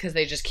relationship because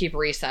they just keep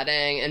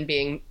resetting and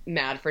being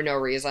mad for no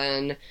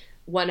reason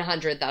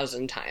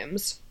 100,000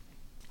 times.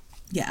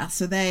 Yeah,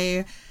 so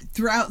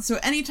so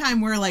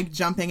anytime we're like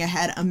jumping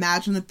ahead,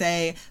 imagine that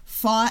they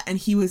fought and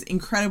he was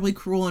incredibly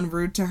cruel and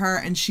rude to her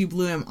and she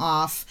blew him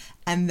off,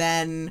 and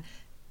then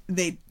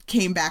they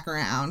came back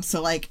around.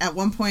 So like at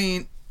one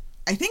point,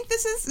 I think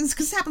this because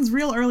this happens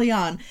real early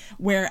on,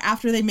 where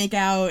after they make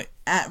out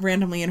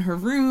randomly in her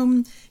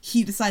room,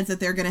 he decides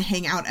that they're going to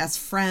hang out as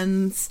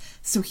friends.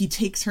 So he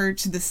takes her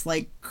to this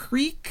like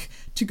creek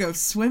to go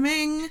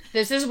swimming.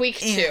 This is week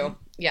 2.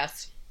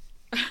 Yes.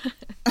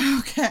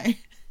 Okay.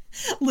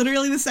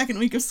 Literally the second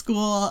week of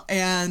school,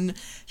 and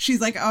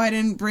she's like, oh, I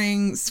didn't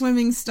bring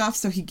swimming stuff,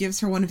 so he gives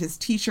her one of his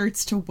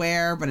t-shirts to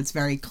wear, but it's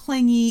very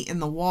clingy in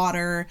the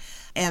water.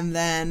 And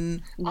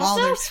then while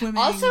they're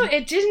swimming... Also,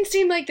 it didn't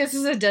seem like this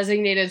is a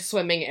designated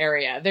swimming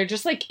area. They're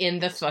just like in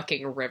the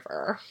fucking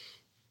river.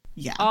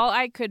 Yeah. All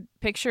I could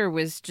picture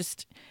was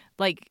just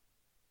like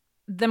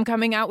them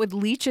coming out with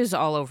leeches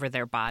all over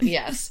their body.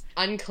 Yes.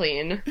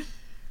 Unclean.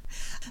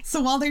 So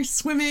while they're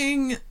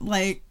swimming,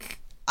 like...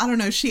 I don't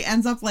know, she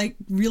ends up like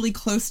really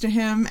close to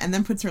him and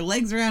then puts her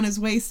legs around his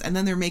waist, and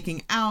then they're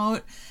making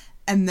out,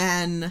 and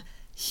then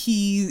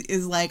he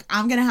is like,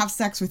 I'm gonna have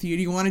sex with you.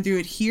 Do you want to do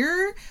it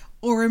here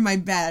or in my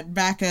bed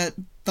back at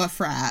the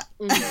frat?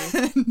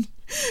 Mm-hmm. And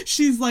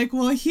she's like,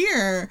 well,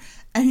 here.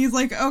 And he's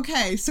like,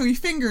 okay. So he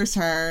fingers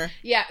her.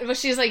 Yeah, well,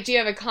 she's like, do you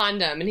have a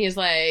condom? And he's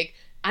like,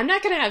 I'm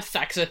not gonna have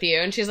sex with you.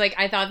 And she's like,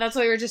 I thought that's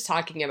what we were just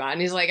talking about.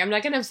 And he's like, I'm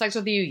not gonna have sex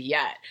with you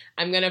yet.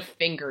 I'm gonna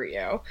finger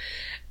you.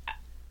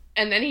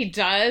 And then he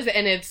does,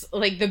 and it's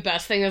like the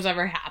best thing that's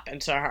ever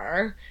happened to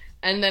her.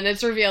 And then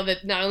it's revealed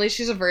that not only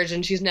she's a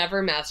virgin, she's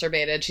never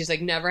masturbated. She's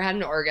like never had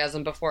an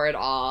orgasm before at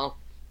all.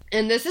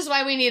 And this is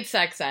why we need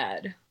sex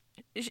ed.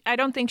 I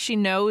don't think she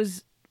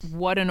knows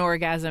what an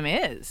orgasm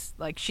is.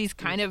 Like, she's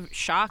kind of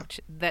shocked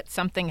that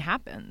something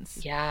happens.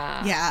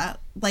 Yeah. Yeah.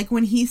 Like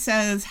when he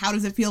says, how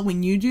does it feel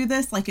when you do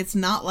this? Like, it's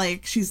not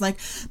like she's like,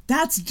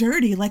 that's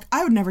dirty. Like,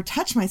 I would never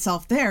touch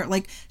myself there.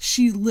 Like,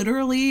 she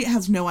literally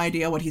has no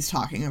idea what he's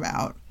talking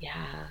about. Yeah.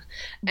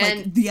 Like,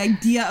 And the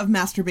idea of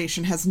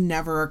masturbation has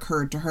never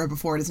occurred to her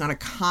before. It is not a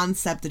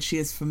concept that she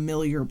is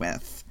familiar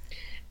with.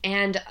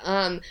 And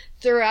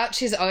throughout,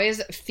 she's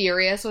always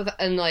furious with,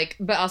 and like,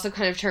 but also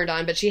kind of turned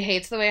on. But she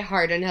hates the way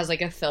Hardin has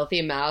like a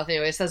filthy mouth, and he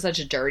always says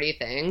such dirty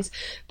things.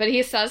 But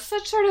he says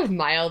such sort of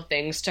mild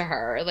things to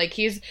her. Like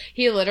he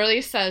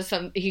literally says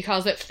he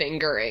calls it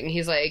fingering.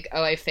 He's like,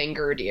 oh, I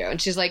fingered you, and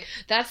she's like,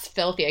 that's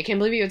filthy. I can't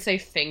believe you would say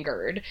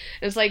fingered.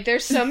 And it's like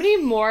there's so many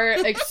more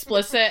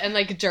explicit and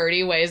like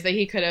dirty ways that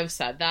he could have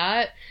said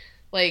that.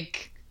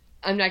 Like,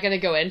 I'm not gonna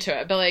go into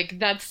it, but like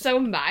that's so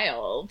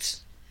mild.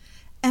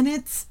 And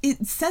it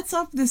sets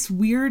up this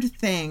weird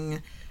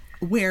thing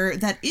where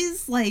that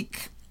is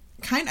like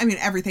I mean,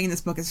 everything in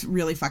this book is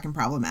really fucking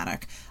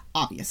problematic,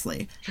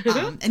 obviously.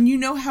 And you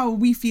know how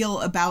we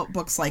feel about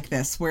books like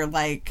this, where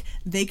like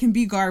they can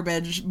be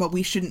garbage, but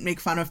we shouldn't make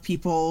fun of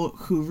people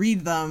who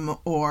read them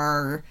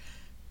or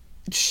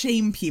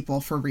shame people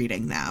for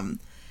reading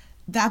them.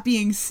 That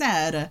being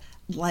said,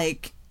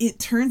 like, it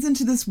turns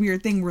into this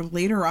weird thing where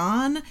later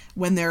on,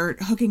 when they're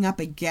hooking up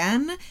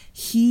again,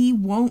 he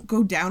won't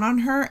go down on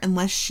her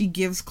unless she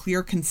gives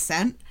clear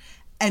consent.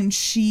 And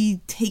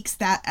she takes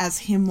that as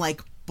him,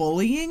 like,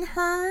 bullying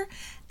her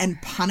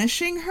and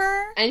punishing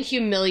her. And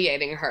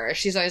humiliating her.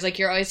 She's always like,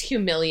 you're always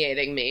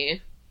humiliating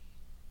me.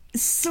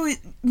 So it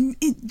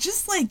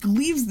just, like,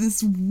 leaves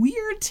this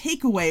weird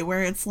takeaway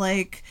where it's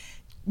like,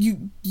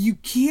 you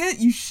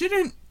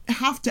shouldn't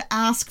have to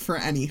ask for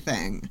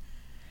anything.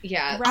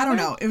 Yeah. I don't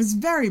know. It was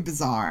very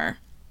bizarre.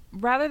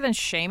 Rather than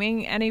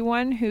shaming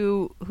anyone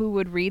who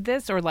would read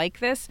this or like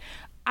this,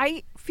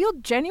 I feel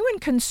genuine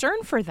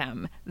concern for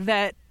them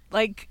that,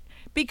 like,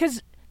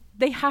 because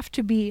they have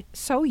to be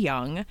so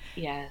young.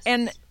 Yes.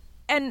 And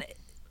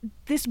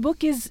this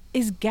book is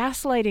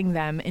gaslighting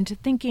them into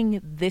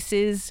thinking this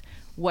is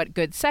what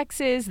good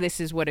sex is, this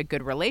is what a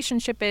good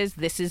relationship is,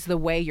 this is the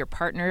way your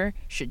partner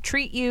should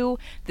treat you,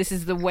 this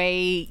is the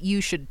way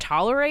you should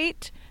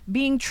tolerate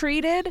being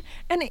treated,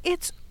 and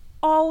it's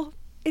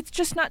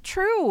just not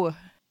true.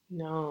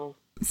 No.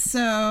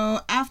 So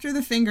after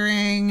the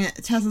fingering,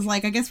 Tessa's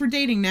like, I guess we're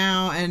dating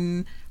now,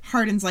 and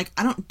Hardin's like,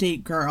 I don't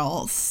date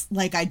girls,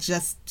 like, I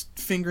just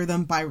finger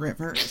them by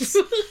rivers.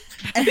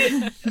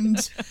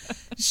 And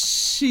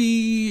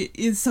she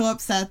is so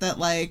upset that,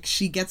 like,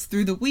 she gets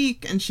through the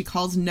week and she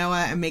calls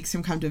Noah and makes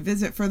him come to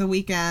visit for the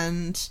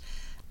weekend.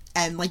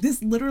 And, like,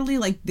 this literally,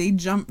 like, they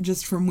jump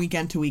just from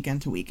weekend to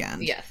weekend to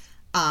weekend. Yes.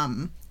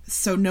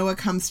 So Noah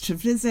comes to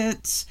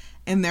visit,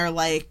 and they're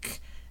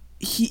like,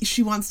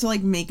 she wants to,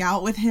 like, make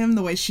out with him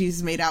the way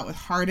she's made out with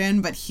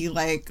Hardin, but he,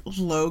 like,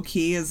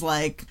 low-key is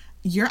like,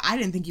 I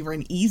didn't think you were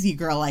an easy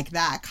girl like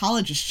that.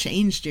 College has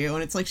changed you.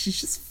 And it's like,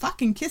 she's just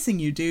fucking kissing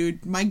you,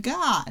 dude. My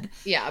God.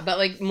 Yeah, but,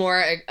 like,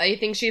 more, I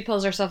think she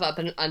pulls herself up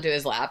onto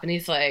his lap, and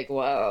he's like,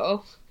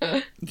 whoa.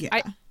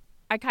 Yeah.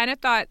 I kind of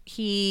thought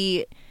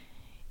he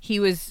he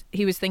was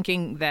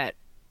thinking that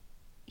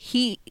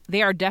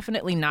they are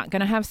definitely not going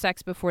to have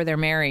sex before they're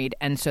married,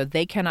 and so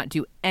they cannot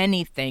do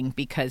anything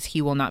because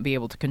he will not be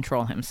able to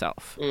control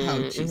himself.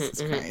 Oh, Jesus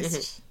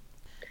Christ.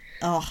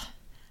 Oh.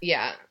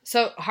 Yeah.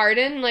 So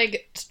Hardin,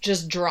 like,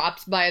 just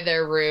drops by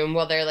their room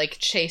while they're, like,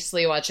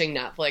 chastely watching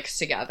Netflix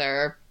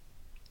together.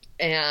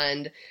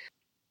 And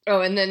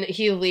then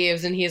he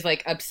leaves and he's,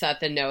 like, upset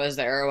that Noah's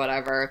there or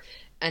whatever.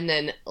 And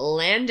then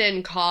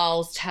Landon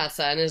calls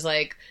Tessa and is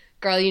like,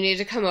 girl, you need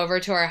to come over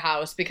to our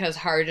house because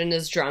Hardin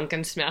is drunk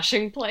and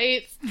smashing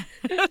plates.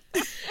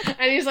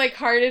 And he's like,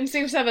 Hardin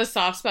seems to have a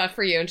soft spot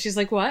for you. And she's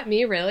like, what?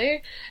 Me,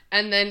 really?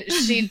 And then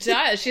she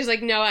does. She's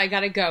like, no, I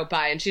gotta go.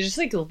 Bye. And she just,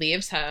 like,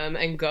 leaves him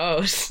and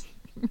goes.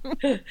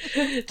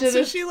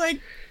 She, like,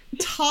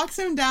 talks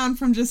him down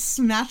from just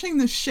smashing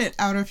the shit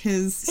out of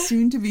his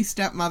soon-to-be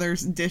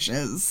stepmother's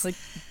dishes. Like,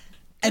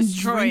 and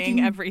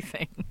destroying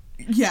everything.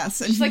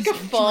 Yes. And it's like a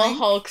full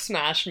Hulk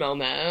smash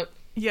moment.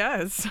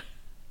 Yes.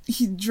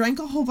 He drank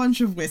a whole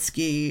bunch of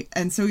whiskey,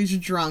 and so he's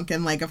drunk,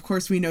 and, like, of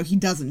course we know he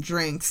doesn't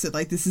drink, so,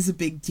 like, this is a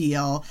big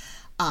deal.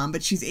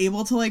 But she's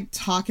able to, like,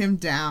 talk him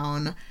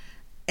down,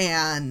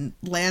 and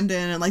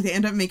Landon, and, like, they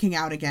end up making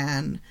out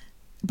again.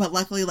 But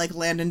luckily, like,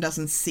 Landon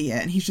doesn't see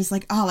it, and he's just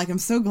like, oh, like, I'm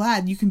so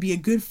glad you can be a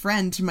good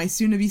friend to my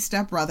soon-to-be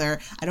stepbrother.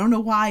 I don't know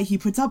why he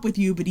puts up with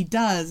you, but he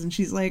does. And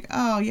she's like,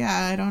 oh,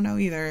 yeah, I don't know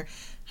either.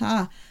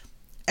 Huh.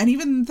 And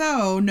even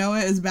though Noah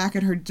is back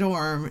at her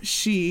dorm,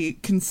 she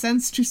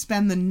consents to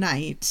spend the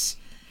night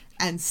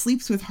and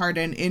sleeps with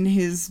Hardin in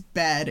his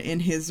bed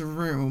in his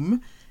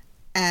room.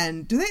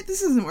 And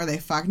this isn't where they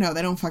fuck. No,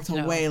 they don't fuck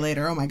till way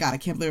later. Oh my God, I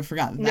can't believe I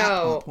forgot that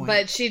No, point.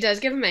 but she does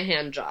give him a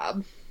hand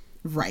job.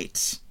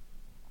 Right.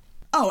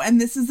 Oh,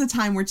 and this is the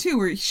time where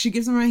she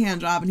gives him a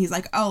hand job and he's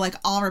like, oh, like,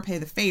 I'll repay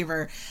the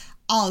favor.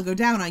 I'll go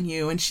down on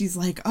you. And she's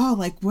like, oh,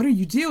 like, what are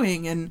you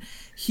doing? And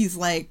he's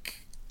like,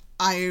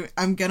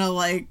 I'm gonna,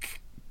 like,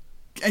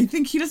 I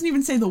think he doesn't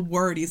even say the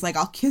word. He's like,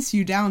 I'll kiss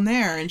you down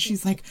there. And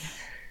she's like,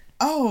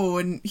 oh,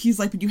 and he's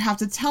like, but you have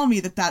to tell me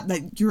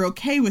that you're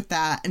okay with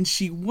that. And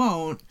she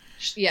won't.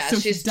 Yeah, so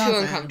she's too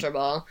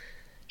uncomfortable.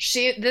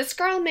 This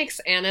girl makes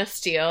Anna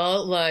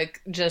Steele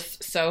look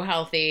just so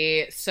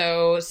healthy,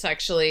 so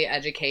sexually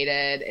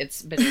educated.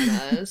 It's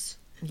bananas.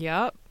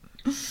 Yep.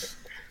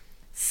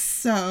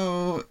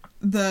 So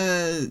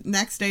the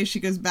next day she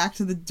goes back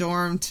to the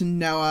dorm to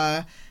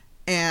Noah,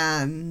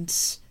 and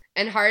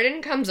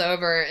Hardin comes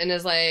over and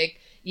is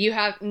like, you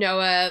have,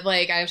 Noah,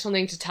 like, I have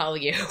something to tell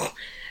you.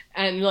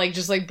 And, like,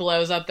 just, like,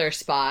 blows up their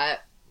spot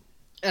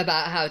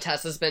about how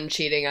Tessa's been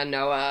cheating on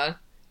Noah.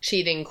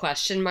 Cheating, ?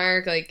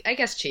 Like, I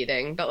guess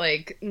cheating, but,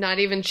 like, not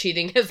even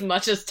cheating as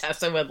much as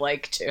Tessa would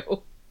like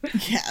to.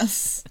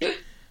 Yes.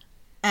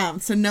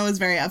 So Noah's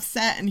very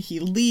upset and he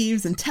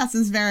leaves, and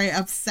Tessa's very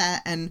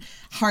upset, and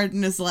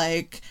Hardin is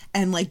like,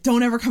 and, like,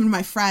 don't ever come to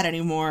my frat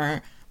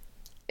anymore.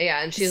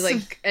 Yeah, and she's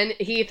like, and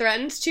he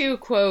threatens to,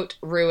 quote,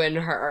 ruin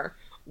her.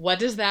 What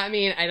does that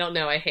mean? I don't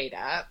know. I hate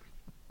it.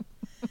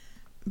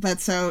 But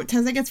so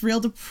Tessa gets real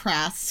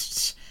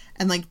depressed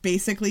and, like,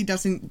 basically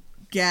doesn't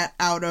get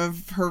out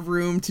of her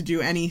room to do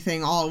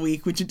anything all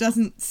week, which it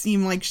doesn't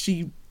seem like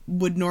she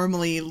would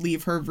normally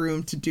leave her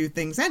room to do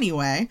things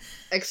anyway.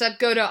 Except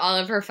go to all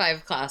of her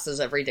 5 classes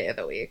every day of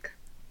the week.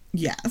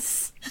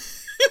 Yes.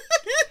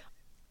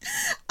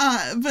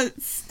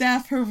 But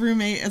Steph, her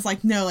roommate, is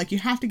like, no, like, you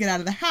have to get out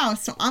of the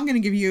house, so I'm going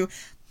to give you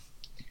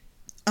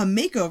a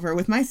makeover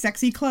with my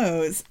sexy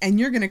clothes, and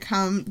you're going to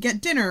come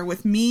get dinner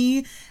with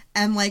me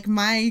and, like,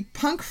 my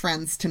punk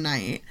friends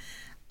tonight.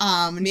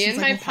 Me and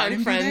my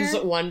punk friends,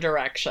 One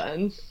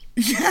Direction.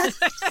 Yes.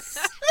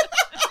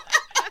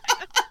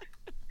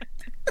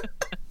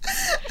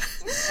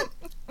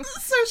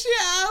 So she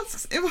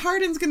asks if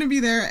Hardin's going to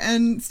be there,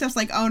 and Steph's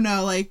like, oh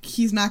no, like,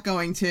 he's not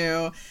going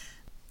to.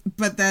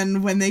 But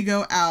then when they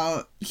go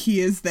out,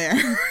 he is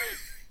there.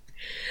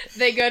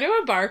 They go to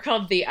a bar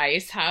called the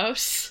Ice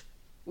House.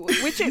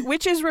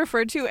 Which is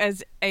referred to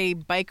as a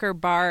biker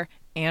bar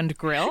and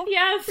grill.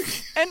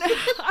 Yes. And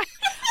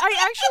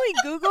I actually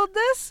Googled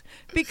this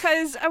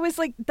because I was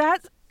like,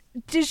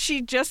 did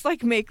she just,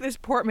 like, make this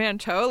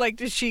portmanteau? Like,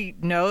 does she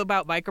know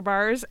about biker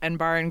bars and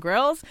bar and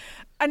grills?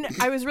 And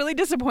I was really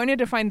disappointed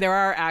to find there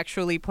are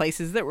actually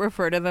places that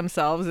refer to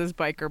themselves as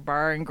biker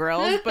bar and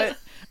grills, but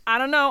I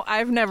don't know.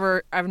 I've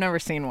never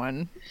seen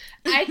one.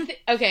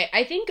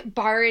 I think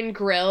bar and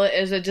grill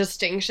is a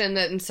distinction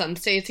that in some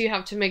states you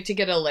have to make to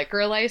get a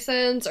liquor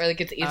license, or, like,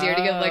 it's easier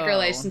to get a liquor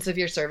license if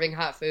you're serving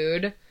hot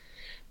food.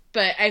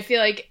 But I feel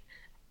like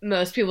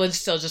most people would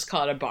still just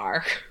call it a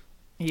bar.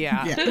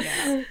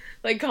 Yeah.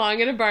 Like,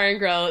 calling it a bar and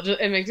grill,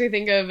 it makes me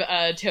think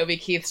of Toby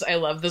Keith's I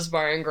Love This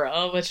Bar and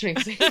Grill, which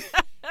makes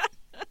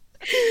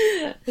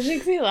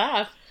me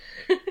laugh.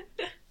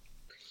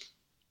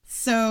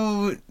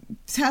 So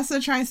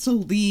Tessa tries to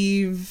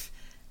leave,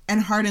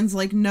 and Hardin's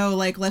like, no,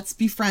 like, let's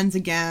be friends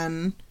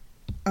again.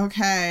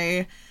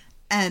 Okay.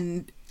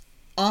 And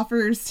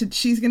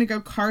she's gonna go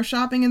car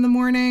shopping in the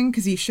morning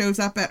because he shows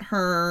up at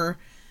her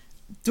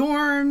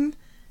dorm,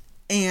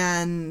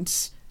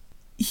 and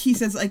he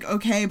says, like,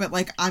 okay, but,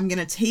 like, I'm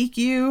gonna take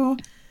you.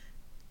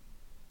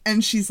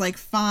 And she's like,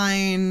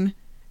 fine.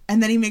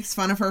 And then he makes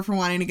fun of her for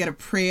wanting to get a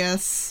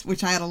Prius,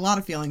 which I had a lot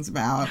of feelings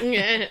about.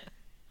 Yeah.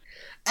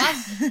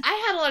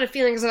 I had a lot of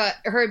feelings about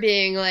her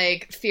being,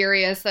 like,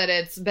 furious that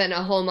it's been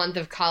a whole month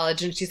of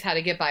college and she's had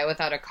to get by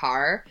without a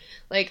car.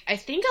 Like, I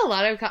think a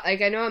lot of,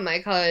 like, I know at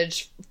my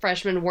college,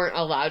 freshmen weren't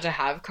allowed to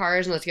have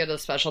cars unless you had a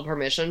special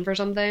permission for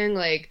something.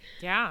 Like,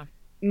 Yeah.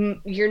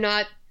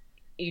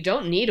 You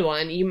don't need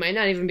one. You might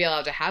not even be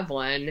allowed to have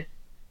one.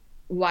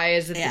 Why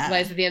is it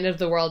the end of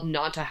the world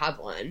not to have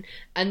one?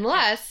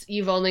 Unless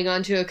you've only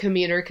gone to a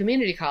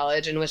community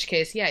college, in which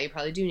case, yeah, you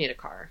probably do need a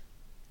car.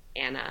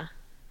 Anna.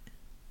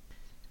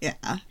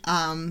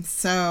 Yeah.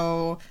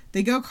 So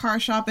they go car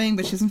shopping,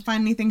 but she doesn't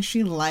find anything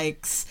she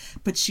likes.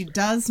 But she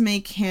does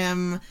make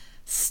him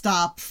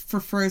stop for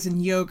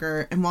frozen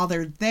yogurt. And while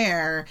they're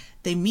there,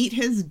 they meet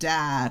his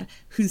dad,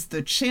 who's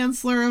the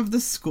chancellor of the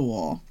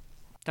school.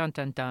 Dun,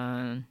 dun,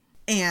 dun.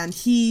 And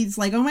he's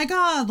like, oh my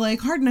God,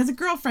 like, Hardin has a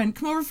girlfriend.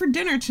 Come over for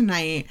dinner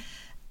tonight.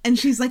 And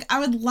she's like, I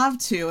would love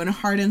to. And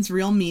Hardin's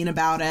real mean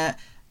about it.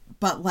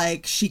 But,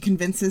 like, she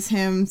convinces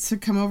him to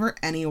come over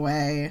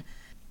anyway.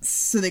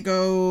 So they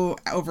go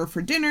over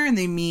for dinner and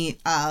they meet,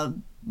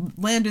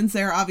 Landon's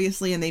there,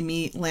 obviously, and they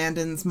meet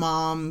Landon's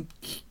mom,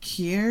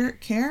 Karen,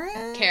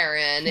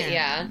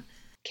 yeah.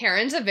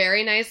 Karen's a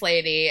very nice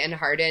lady, and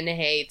Hardin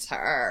hates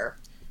her.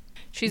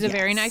 She's a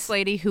very nice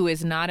lady who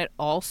is not at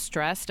all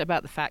stressed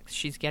about the fact that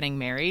she's getting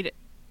married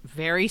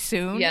very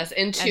soon. Yes,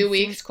 in 2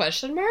 weeks,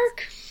 question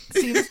mark?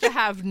 Seems to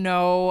have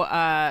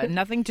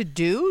nothing to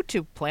do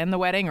to plan the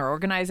wedding or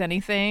organize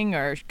anything,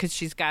 or because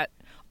she's got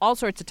all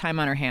sorts of time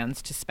on her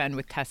hands to spend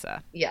with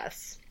Tessa.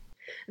 Yes.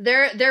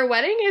 Their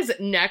wedding is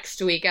next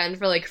weekend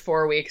for like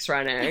 4 weeks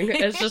running.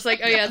 It's just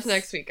like, oh yeah, it's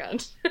next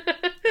weekend.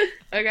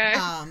 Okay.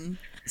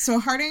 So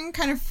Hardin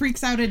kind of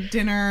freaks out at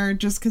dinner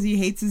just because he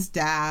hates his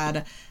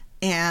dad.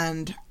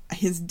 And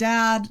his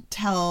dad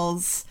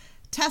tells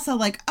Tessa,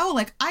 like, oh,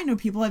 like, I know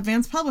people at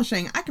Vance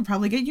Publishing. I could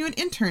probably get you an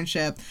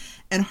internship.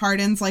 And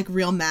Hardin's, like,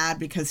 real mad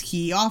because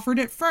he offered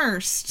it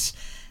first.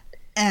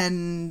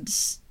 And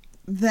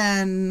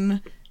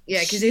then... Yeah,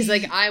 because he's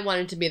like, I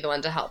wanted to be the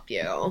one to help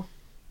you.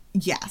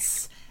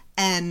 Yes.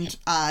 And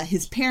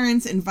his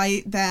parents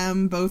invite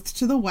them both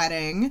to the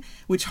wedding,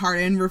 which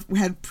Hardin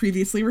had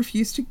previously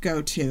refused to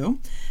go to.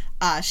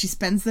 She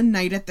spends the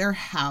night at their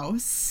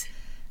house.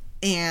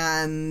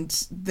 And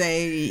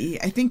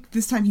I think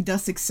this time he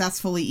does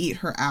successfully eat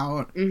her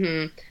out.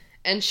 Mm-hmm.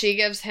 And she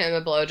gives him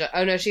a blowjob.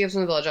 Oh, no, she gives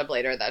him a blowjob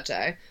later that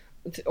day.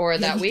 Or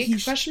that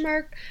week, question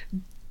mark?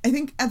 I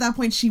think at that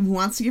point she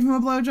wants to give him a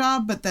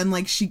blowjob, but then,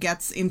 like, she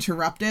gets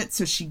interrupted,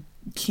 so she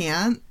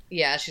can't.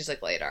 Yeah, she's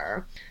like,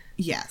 later.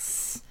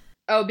 Yes.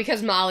 Oh,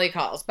 because Molly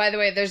calls. By the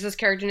way, there's this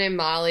character named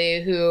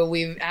Molly who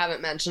we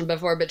haven't mentioned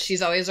before, but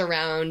she's always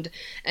around,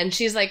 and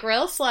she's, like,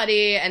 real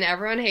slutty, and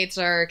everyone hates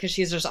her because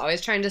she's just always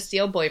trying to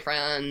steal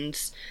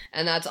boyfriends,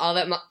 and that's all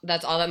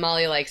that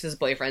Molly likes is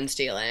boyfriend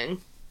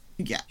stealing.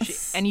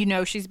 Yes. And you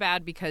know she's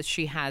bad because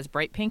she has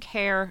bright pink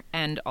hair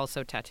and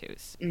also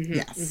tattoos. Mm-hmm,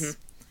 yes. Mm-hmm.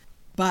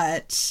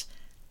 But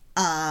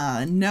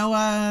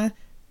Noah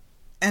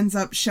ends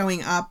up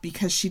showing up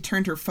because she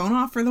turned her phone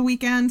off for the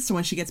weekend. So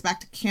when she gets back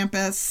to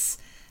campus,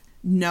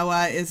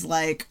 Noah is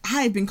like,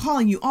 I've been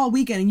calling you all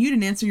weekend and you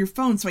didn't answer your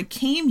phone. So I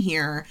came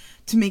here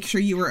to make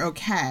sure you were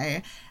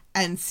okay.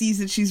 And sees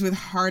that she's with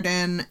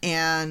Hardin,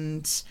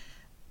 and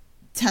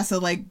Tessa,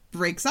 like,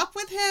 breaks up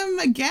with him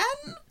again.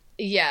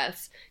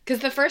 Yes.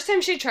 Because the first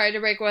time she tried to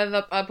break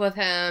up with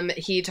him,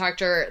 he talked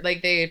to her,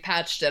 like, they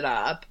patched it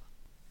up.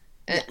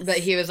 Yes. But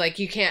he was like,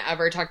 you can't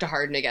ever talk to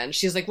Hardin again.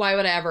 She's like, why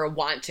would I ever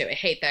want to? I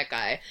hate that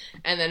guy.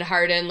 And then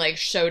Hardin, like,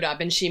 showed up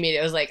and she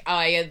immediately was like, oh,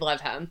 I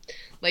love him.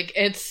 Like,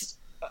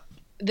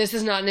 this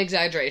is not an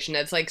exaggeration.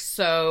 It's, like,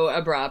 so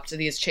abrupt,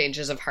 these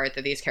changes of heart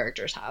that these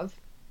characters have.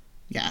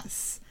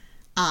 Yes.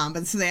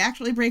 But so they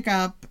actually break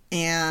up,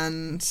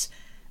 and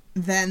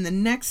then the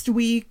next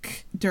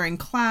week during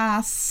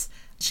class,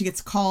 she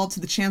gets called to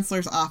the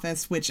chancellor's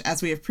office, which,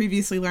 as we have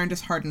previously learned, is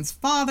Hardin's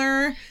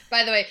father.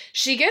 By the way,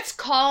 she gets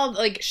called,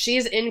 like,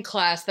 she's in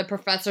class. The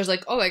professor's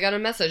like, oh, I got a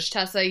message.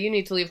 Tessa, you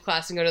need to leave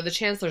class and go to the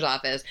chancellor's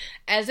office.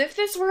 As if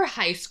this were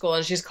high school,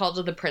 and she's called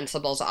to the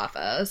principal's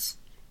office.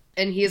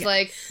 And he's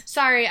like,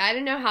 sorry, I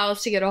didn't know how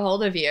else to get a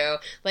hold of you.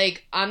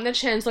 Like, I'm the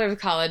chancellor of the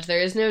college.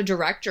 There is no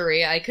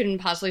directory. I couldn't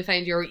possibly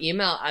find your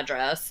email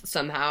address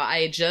somehow.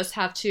 I just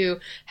have to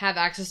have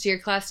access to your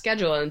class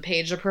schedule and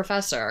page a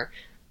professor.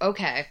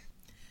 Okay.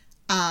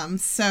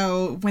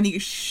 So when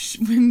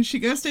she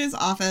goes to his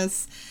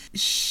office,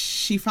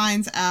 she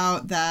finds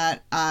out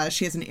that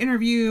she has an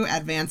interview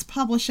at Vance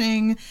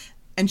Publishing,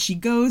 and she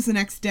goes the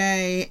next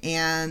day,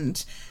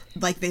 and,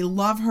 like, they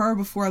love her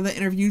before the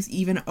interview's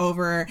even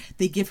over.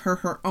 They give her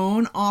her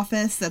own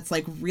office that's,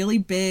 like, really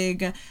big.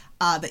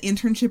 The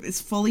internship is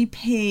fully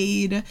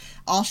paid.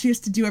 All she has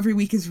to do every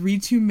week is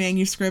read 2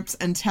 manuscripts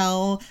and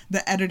tell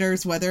the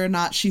editors whether or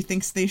not she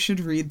thinks they should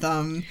read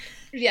them.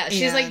 Yeah,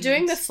 she's, like,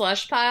 doing the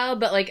slush pile,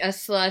 but, like, a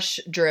slush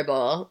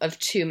dribble of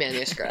 2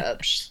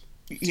 manuscripts.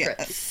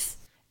 Yes.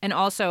 And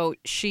also,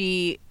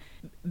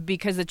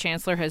 because the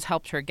chancellor has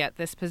helped her get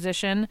this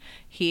position,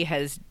 he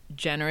has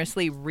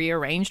generously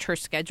rearranged her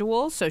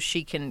schedule so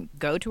she can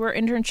go to her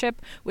internship,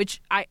 which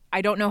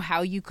I don't know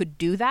how you could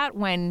do that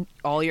when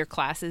all your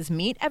classes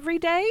meet every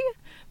day,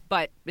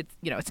 but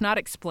it's not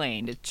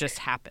explained. It just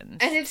happens.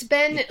 And it's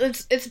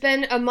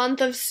been a month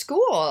of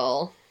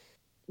school.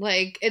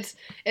 Like, it's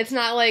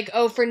not like,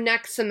 oh, for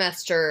next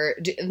semester.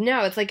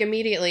 No, it's like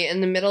immediately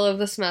in the middle of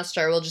the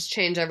semester, we'll just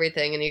change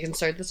everything and you can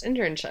start this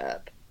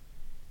internship.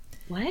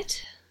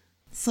 What?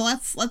 So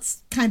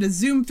let's kind of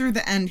zoom through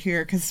the end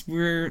here, because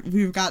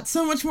we've got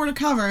so much more to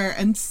cover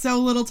and so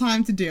little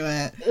time to do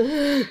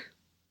it.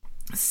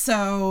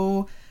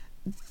 So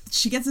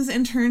she gets this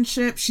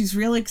internship. She's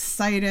really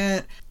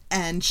excited.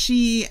 And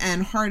she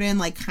and Hardin,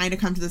 like, kind of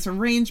come to this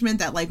arrangement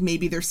that, like,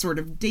 maybe they're sort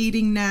of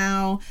dating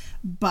now.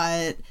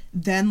 But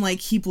then,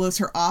 like, he blows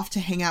her off to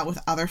hang out with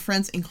other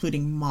friends,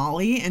 including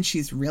Molly. And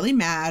she's really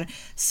mad.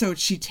 So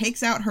she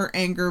takes out her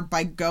anger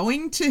by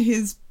going to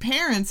his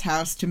parents'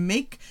 house to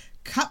make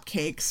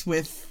cupcakes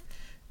with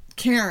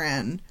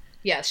Karen.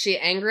 Yes, she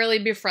angrily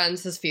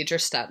befriends his future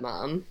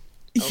stepmom.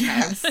 Okay.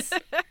 Yes.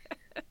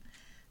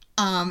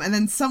 And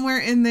then somewhere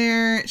in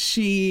there,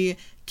 she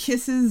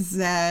kisses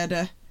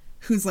Zed,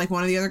 who's like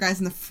one of the other guys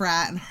in the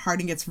frat, and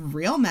Hardin gets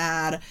real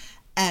mad.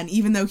 And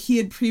even though he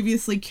had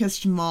previously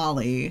kissed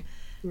Molly,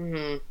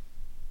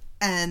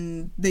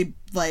 and they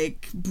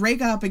like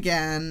break up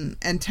again,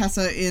 and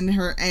Tessa, in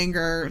her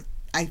anger,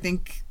 I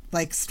think,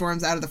 like,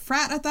 storms out of the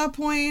frat at that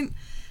point,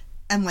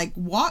 and like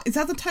is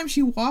that the time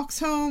she walks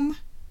home?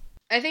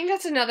 I think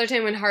that's another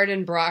time when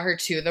Hardin brought her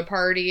to the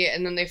party,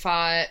 and then they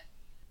fought.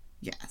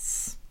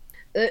 Yes.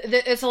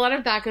 It's a lot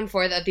of back and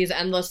forth at these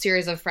endless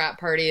series of frat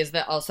parties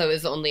that also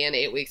is only an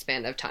 8-week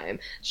span of time.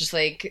 It's just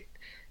like,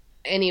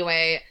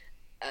 anyway,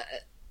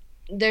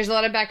 there's a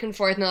lot of back and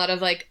forth and a lot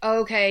of like, oh,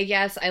 okay,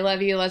 yes, I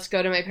love you, let's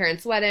go to my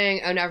parents'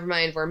 wedding. Oh, never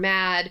mind, we're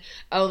mad.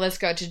 Oh, let's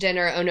go to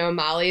dinner. Oh no,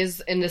 Molly's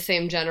in the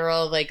same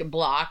general, like,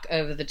 block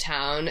of the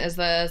town as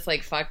this.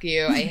 Like, fuck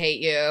you, I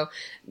hate you.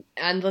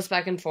 Endless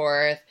back and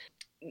forth.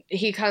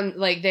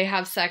 They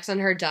have sex on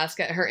her desk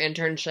at her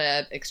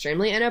internship.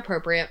 Extremely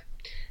inappropriate.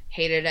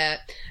 Hated it.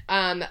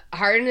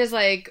 Hardin is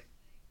like,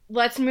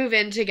 let's move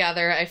in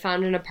together. I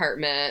found an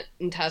apartment.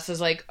 And Tessa's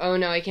like, oh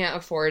no, I can't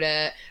afford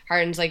it.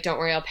 Hardin's like, don't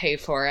worry, I'll pay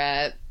for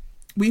it.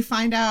 We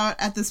find out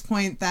at this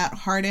point that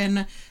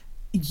Hardin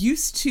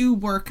used to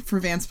work for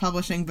Vance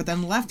Publishing, but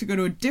then left to go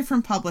to a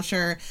different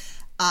publisher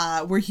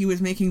where he was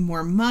making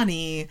more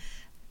money.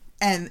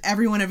 And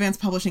everyone at Vance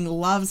Publishing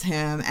loves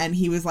him. And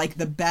he was like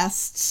the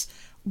best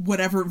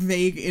whatever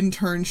vague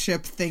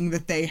internship thing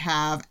that they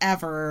have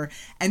ever,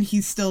 and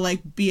he's still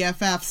like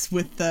BFFs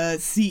with the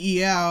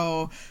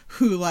CEO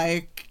who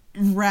like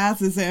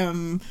razzes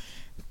him.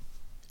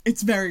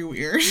 It's very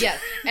weird. Yeah,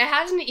 it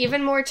has an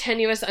even more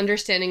tenuous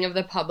understanding of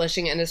the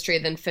publishing industry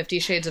than 50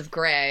 Shades of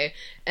Grey,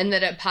 and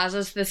that it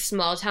posits this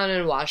small town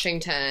in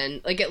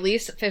Washington. Like, at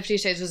least 50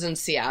 Shades was in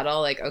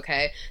Seattle. Like,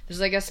 okay, there's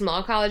like a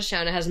small college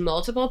town. It has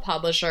multiple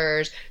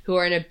publishers who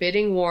are in a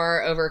bidding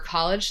war over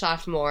college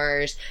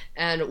sophomores,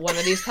 and one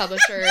of these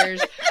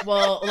publishers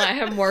will let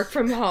him work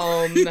from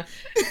home.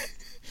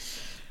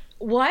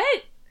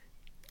 What?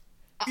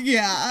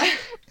 Yeah.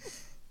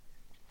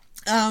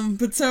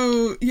 But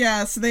so,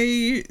 yeah, so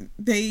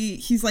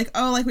he's like,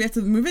 oh, like, we have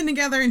to move in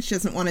together, and she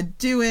doesn't want to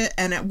do it,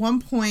 and at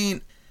one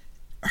point,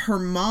 her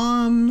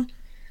mom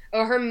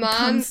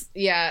threatens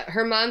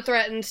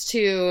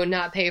to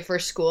not pay for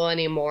school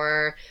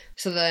anymore,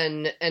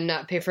 and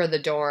not pay for the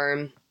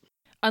dorm.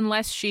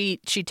 Unless she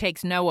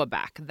takes Noah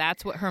back.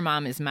 That's what her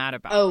mom is mad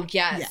about. Oh,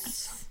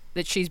 yes.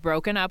 That she's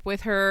broken up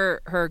with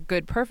her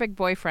good, perfect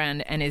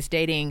boyfriend and is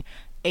dating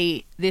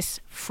this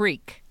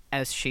freak,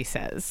 as she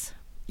says.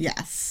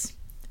 Yes.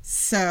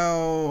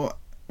 So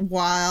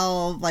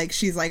while like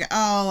she's like,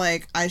 oh,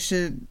 like I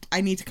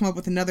need to come up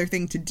with another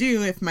thing to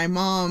do if my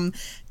mom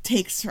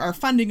takes our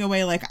funding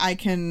away, like I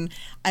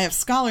have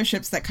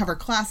scholarships that cover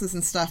classes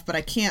and stuff, but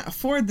I can't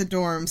afford the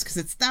dorms because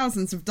it's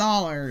thousands of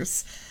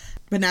dollars.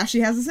 But now she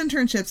has this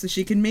internship, so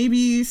she can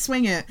maybe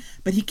swing it.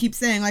 But he keeps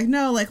saying like,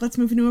 no, like let's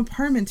move into an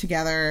apartment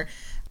together.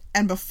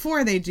 And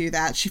before they do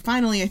that, she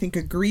finally, I think,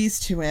 agrees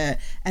to it,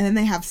 and then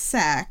they have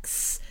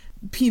sex,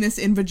 penis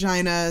in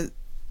vagina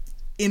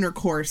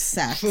intercourse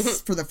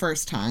sex for the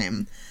first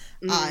time.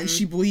 And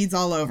she bleeds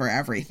all over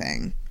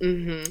everything,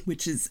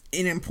 which is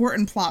an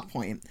important plot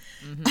point.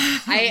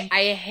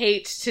 I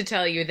hate to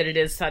tell you that it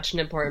is such an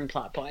important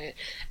plot point.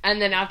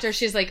 And then after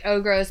she's like, oh,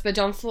 gross, but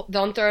don't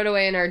throw it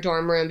away in our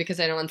dorm room because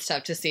I don't want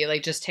Steph to see.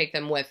 Like, just take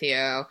them with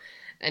you.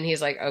 And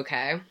he's like,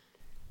 okay.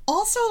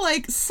 Also,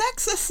 like,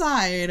 sex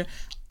aside,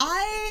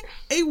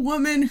 a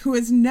woman who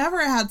has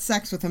never had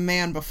sex with a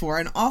man before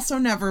and also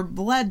never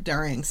bled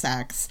during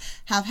sex,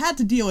 have had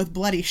to deal with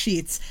bloody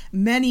sheets a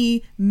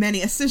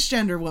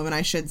cisgender woman,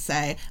 I should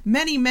say,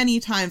 many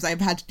times I've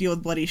had to deal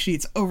with bloody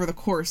sheets over the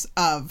course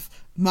of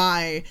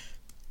my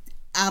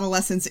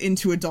adolescence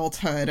into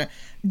adulthood.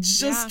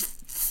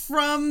 Just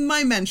from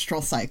my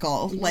menstrual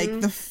cycle. Mm-hmm.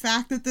 Like, the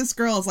fact that this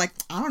girl is like,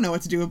 I don't know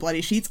what to do with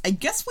bloody sheets. I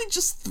guess we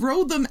just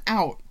throw them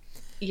out.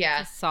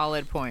 Yeah.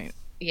 Solid point.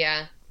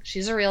 Yeah.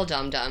 She's a real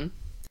dum-dum.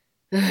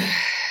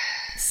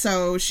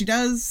 So she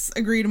does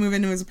agree to move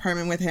into his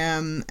apartment with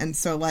him. And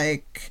so,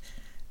 like,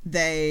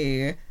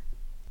 they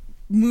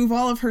move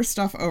all of her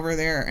stuff over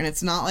there. And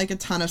it's not, like, a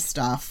ton of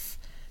stuff.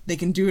 They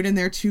can do it in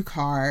their 2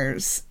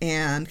 cars.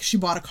 And she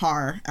bought a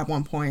car at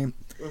one point.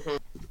 Mm-hmm.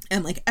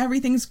 And, like,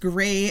 everything's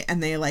great.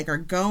 And they, like, are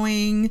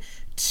going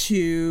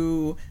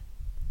to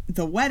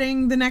the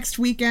wedding the next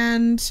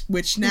weekend,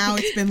 which now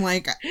it's been,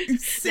 like,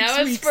 6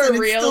 now weeks. It's for and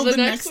real it's still the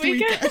next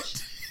weekend.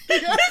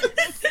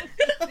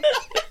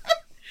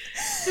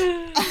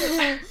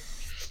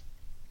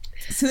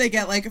 So they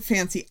get, like, a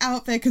fancy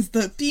outfit because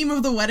the theme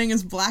of the wedding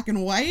is black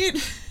and white.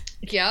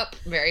 Yep,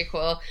 very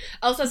cool.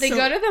 Also, they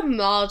go to the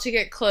mall to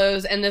get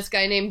clothes, and this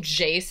guy named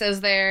Jace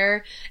is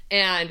there.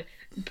 And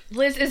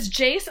Liz, is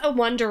Jace a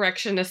One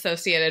Direction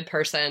associated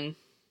person?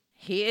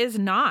 He is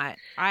not.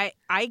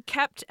 I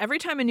kept, every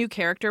time a new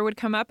character would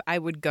come up, I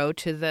would go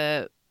to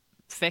the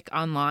fic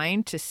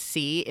online to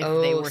see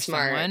if they were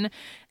smart. someone.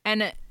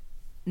 And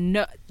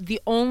no, the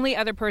only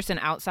other person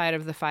outside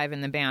of the 5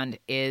 in the band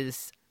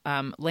is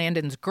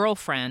Landon's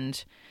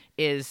girlfriend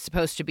is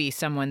supposed to be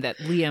someone that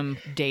Liam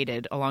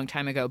dated a long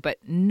time ago, but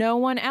no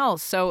one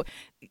else. So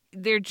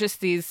they're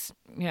just these,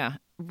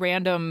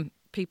 random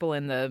people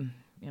in the,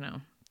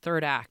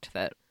 third act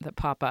that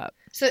pop up.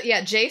 So,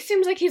 yeah, Jace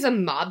seems like he's a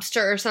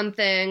mobster or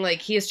something. Like,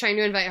 he is trying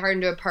to invite Hardin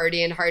to a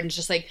party, and Hardin's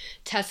just like,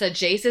 Tessa,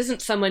 Jace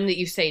isn't someone that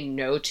you say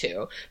no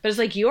to. But it's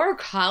like, you're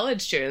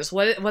college students.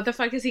 What the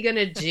fuck is he going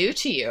to do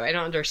to you? I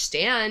don't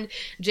understand.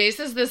 Jace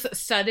is this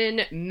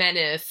sudden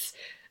menace,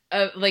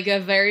 like a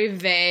very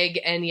vague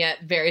and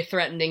yet very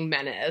threatening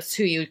menace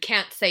who you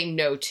can't say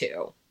no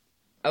to.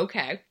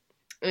 Okay.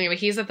 Anyway,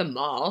 he's at the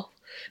mall.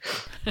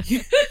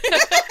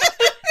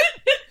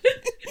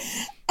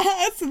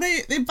 So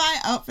they buy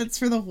outfits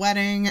for the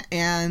wedding,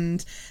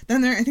 and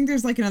then I think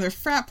there's, like, another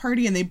frat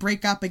party, and they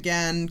break up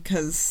again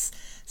because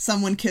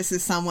someone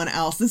kisses someone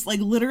else. This, like,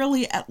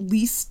 literally at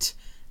least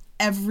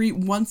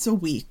once a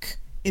week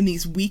in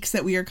these weeks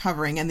that we are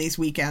covering and these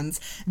weekends,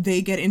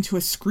 they get into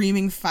a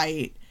screaming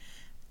fight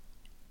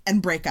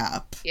and break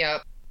up.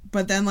 Yep.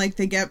 But then, like,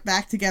 they get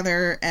back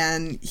together,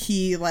 and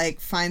he, like,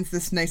 finds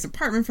this nice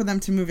apartment for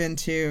them to move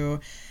into,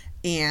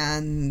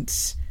 and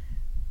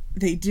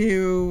they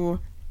do,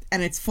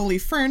 and it's fully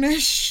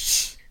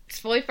furnished. It's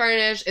fully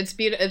furnished. It's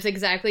beautiful. It's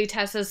exactly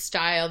Tessa's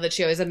style that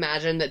she always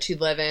imagined that she'd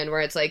live in,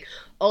 where it's, like,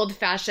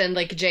 old-fashioned,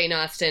 like Jane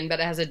Austen,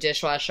 but it has a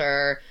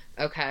dishwasher.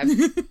 Okay.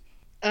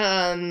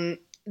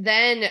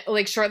 Then,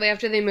 like, shortly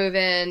after they move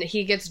in,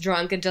 he gets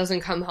drunk and doesn't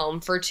come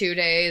home for 2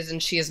 days,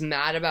 and she's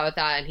mad about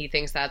that, and he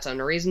thinks that's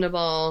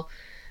unreasonable.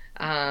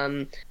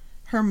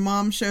 Her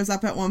mom shows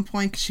up at one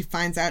point because she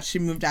finds out she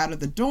moved out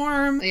of the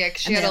dorm. Yeah,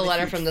 she had a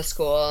letter from the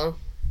school.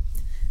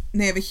 And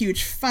they have a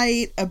huge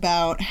fight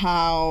about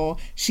how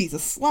she's a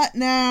slut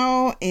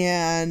now,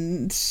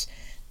 and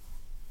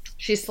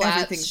she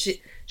slaps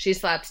she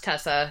slaps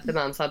Tessa. The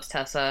mom slaps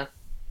Tessa.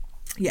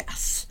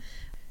 Yes.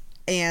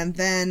 And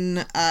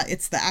then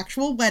it's the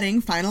actual wedding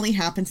finally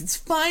happens. It's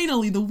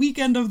finally the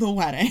weekend of the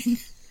wedding.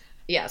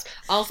 Yes.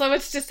 Also,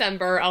 it's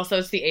December. Also,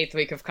 it's the 8th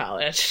week of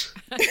college.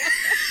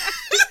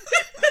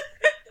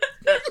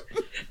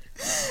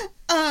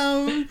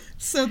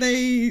 So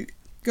they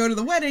go to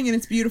the wedding, and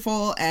it's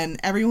beautiful, and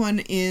everyone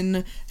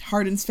in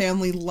Hardin's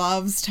family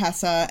loves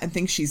Tessa and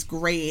thinks she's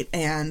great,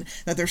 and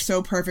that they're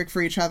so perfect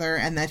for each other,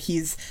 and that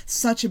he's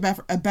such a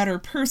better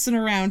person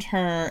around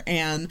her.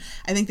 And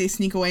I think they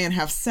sneak away and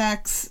have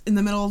sex in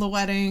the middle of the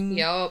wedding.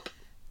 Yup.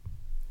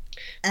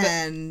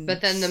 And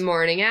but then the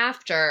morning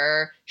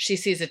after, she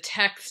sees a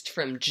text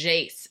from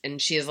Jace, and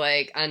she's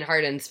like on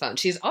Hardin's phone.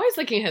 She's always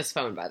looking at his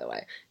phone, by the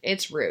way.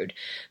 It's rude.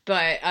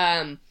 But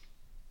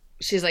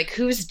she's like,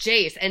 who's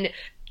Jace? And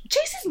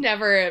Jace is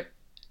never,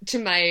 to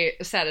my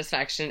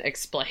satisfaction,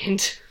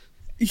 explained.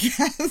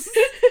 Yes.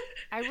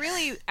 I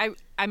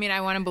mean,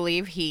 I want to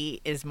believe he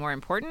is more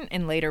important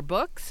in later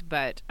books,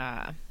 but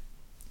I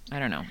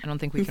don't know. I don't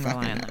think we can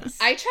rely on that.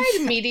 I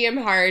tried medium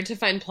hard to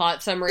find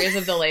plot summaries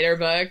of the later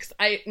books.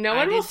 No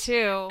one did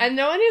too. And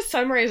no one is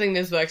summarizing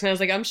these books. And I was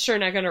like, I'm sure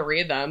not going to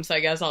read them, so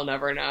I guess I'll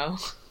never know.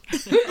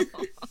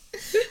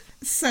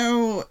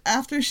 So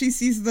after she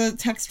sees the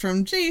text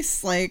from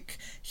Jace, like,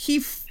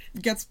 he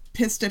gets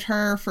pissed at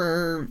her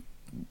for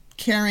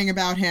caring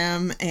about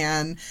him,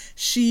 and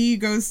she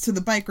goes to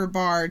the biker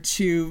bar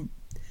to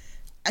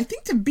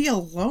be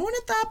alone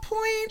at that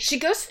point. She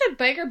goes to the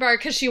biker bar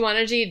because she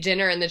wanted to eat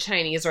dinner and the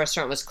Chinese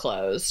restaurant was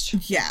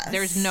closed. Yes.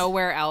 There's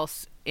nowhere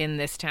else in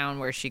this town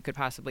where she could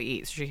possibly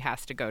eat, so she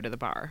has to go to the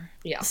bar.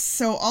 Yeah.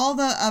 So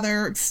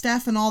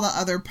Steph and all the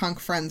other punk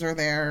friends are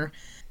there,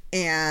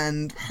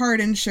 and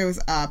Hardin shows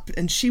up,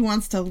 and she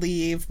wants to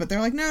leave, but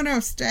they're like, no,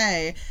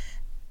 stay.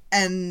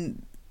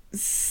 And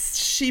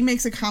she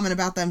makes a comment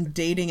about them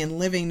dating and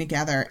living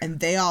together, and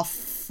they all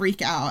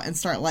freak out and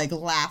start, like,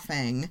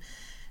 laughing.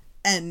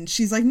 And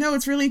she's like, no,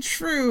 it's really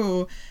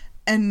true.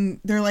 And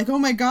they're like, oh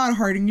my God,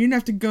 Hardin, you didn't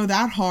have to go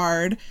that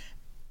hard.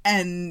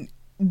 And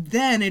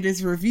then it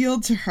is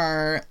revealed to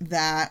her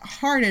that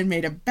Hardin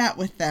made a bet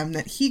with them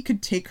that he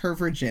could take her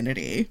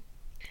virginity.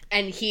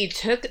 And he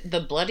took the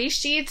bloody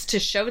sheets to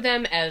show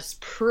them as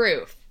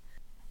proof.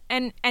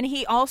 And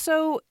he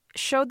also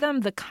showed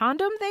them the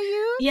condom they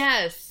used?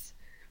 Yes.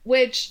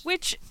 Which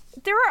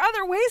there are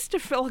other ways to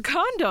fill a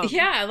condom.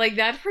 Yeah, like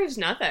that proves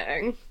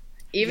nothing.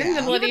 Even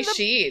the bloody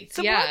sheets.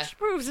 The blood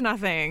proves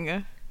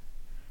nothing.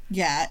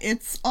 Yeah,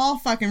 it's all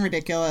fucking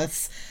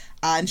ridiculous.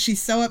 And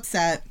she's so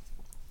upset.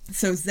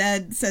 So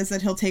Zed says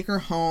that he'll take her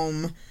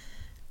home.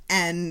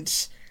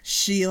 And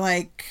she,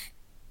 like,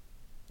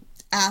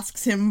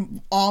 asks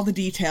him all the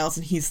details.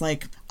 And he's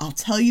like, I'll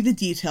tell you the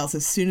details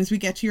as soon as we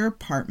get to your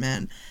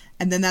apartment.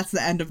 And then that's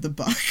the end of the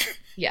book.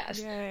 Yes.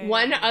 Yay.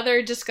 One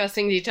other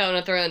disgusting detail I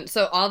want to throw in.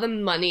 So all the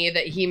money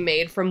that he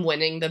made from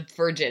winning the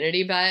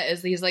virginity bet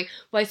is he's like,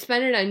 well, I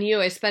spent it on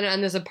you. I spent it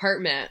on this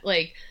apartment.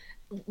 Like,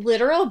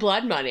 literal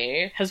blood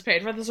money has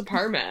paid for this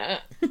apartment.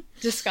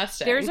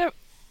 Disgusting.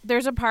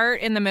 There's a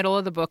part in the middle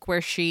of the book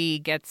where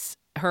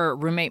her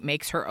roommate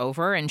makes her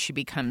over and she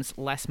becomes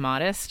less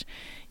modest.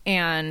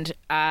 And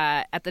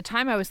at the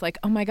time I was like,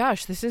 oh my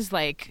gosh, this is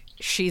like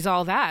She's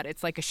All That.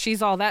 It's like a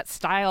She's All That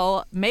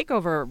style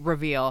makeover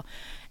reveal.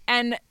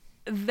 And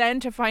then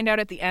to find out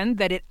at the end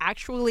that it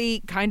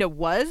actually kind of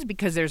was,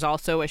 because there's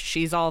also a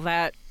She's All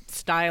That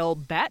style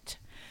bet.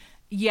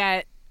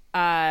 Yet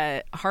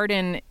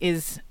Hardin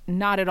is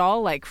not at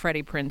all like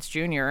Freddie Prinze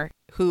Jr.,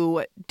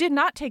 who did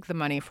not take the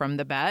money from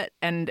the bet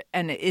and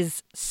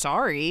is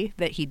sorry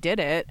that he did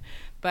it.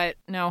 But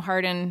no,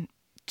 Hardin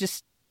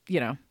just,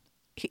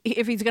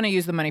 if he's going to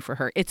use the money for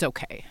her, it's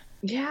okay.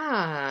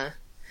 Yeah.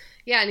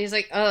 Yeah, and he's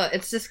like, oh,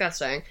 it's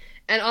disgusting.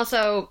 And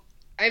also,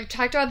 I've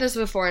talked about this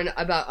before and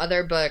about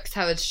other books,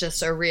 how it's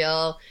just a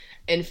real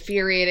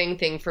infuriating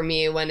thing for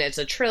me when it's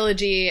a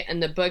trilogy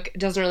and the book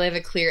doesn't really have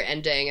a clear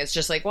ending. It's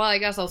just like, well, I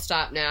guess I'll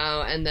stop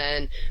now and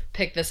then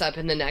pick this up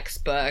in the next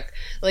book.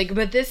 Like,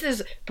 but this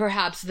is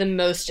perhaps the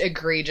most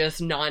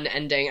egregious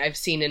non-ending I've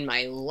seen in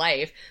my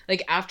life.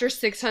 Like, after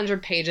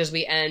 600 pages,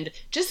 we end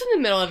just in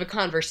the middle of a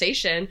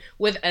conversation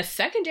with a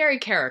secondary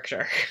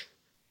character.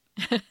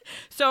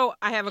 So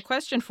I have a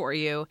question for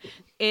you.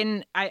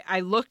 I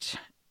looked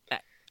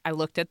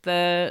at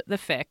the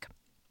fic.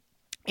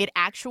 It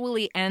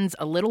actually ends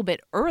a little bit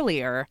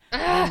earlier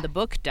than the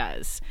book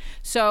does.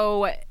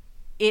 So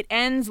it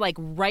ends like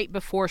right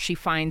before she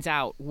finds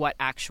out what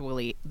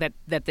actually that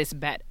this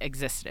bet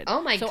existed.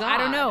 Oh my God. So I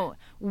don't know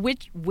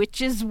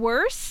which is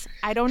worse.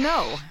 I don't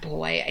know.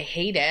 Boy, I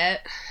hate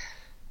it.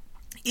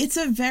 It's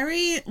a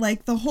very,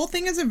 like, the whole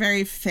thing is a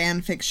very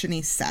fan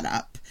fiction-y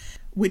setup.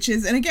 Which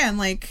is, and again,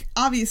 like,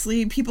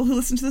 obviously, people who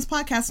listen to this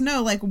podcast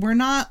know, like, we're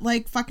not,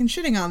 like, fucking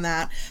shitting on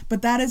that.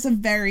 But that is a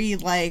very,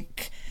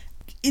 like,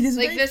 it is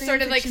like this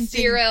sort of, like,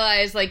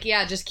 serialized, like,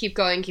 yeah, just keep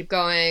going,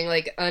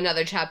 like,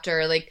 another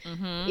chapter. Like,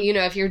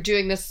 if you're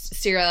doing this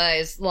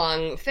serialized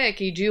long fic,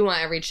 you do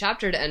want every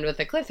chapter to end with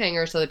a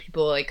cliffhanger so that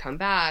people will, like, come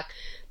back.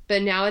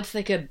 But now it's,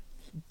 like, a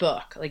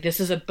book. Like, this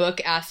is a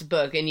book-ass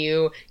book, and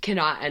you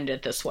cannot end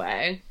it this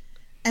way.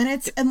 And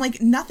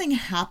like nothing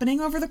happening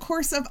over the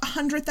course of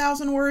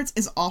 100,000 words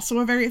is also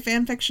a very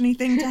fanfiction-y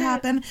thing to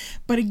happen.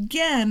 But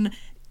again,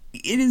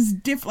 it is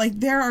like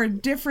there are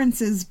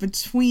differences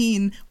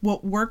between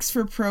what works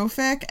for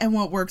profic and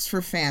what works for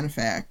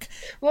fanfic.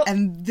 Well,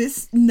 and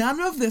none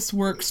of this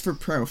works for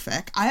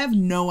profic. I have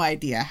no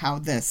idea how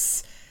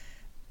this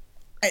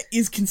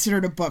is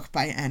considered a book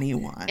by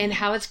anyone. And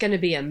how it's going to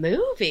be a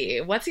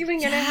movie. What's even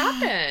going to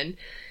happen?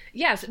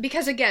 Yes,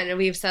 because again,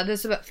 we've said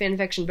this about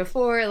fanfiction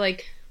before,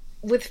 like,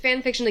 with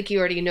fan fiction, like, you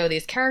already know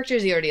these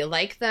characters, you already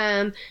like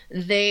them.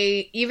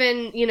 They,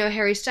 even,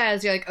 Harry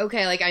Styles, you're like,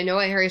 okay, like, I know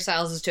what Harry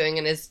Styles is doing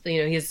and is,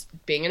 he's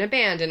being in a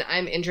band, and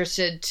I'm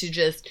interested to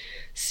just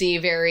see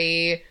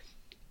very,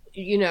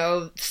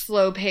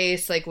 slow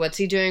pace, like, what's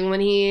he doing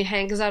when he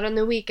hangs out on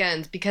the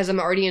weekends, because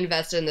I'm already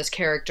invested in this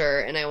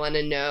character, and I want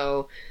to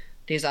know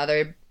these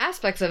other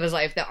aspects of his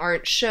life that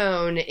aren't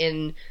shown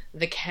in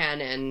the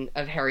canon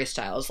of Harry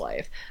Styles'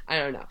 life. I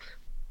don't know.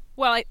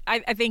 Well,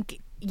 I think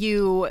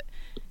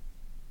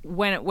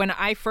When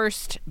I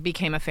first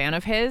became a fan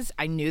of his,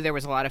 I knew there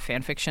was a lot of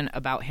fan fiction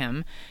about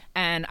him.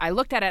 And I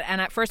looked at it, and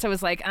at first I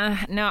was like,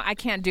 no, I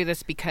can't do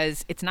this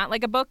because it's not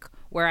like a book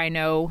where I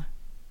know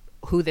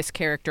who this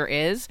character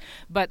is.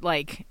 But,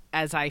 like,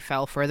 as I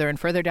fell further and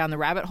further down the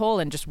rabbit hole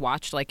and just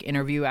watched, like,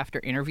 interview after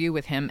interview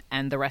with him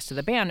and the rest of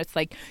the band, it's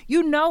like,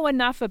 you know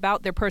enough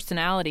about their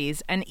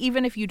personalities. And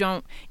even if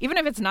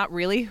it's not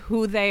really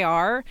who they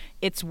are,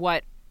 it's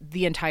what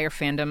the entire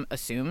fandom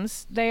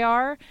assumes they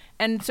are,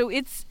 and so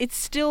it's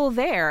still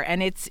there,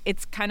 and it's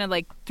kind of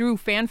like through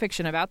fan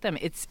fiction about them,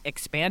 it's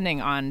expanding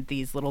on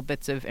these little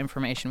bits of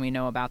information we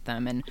know about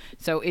them, and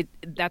so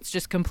that's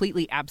just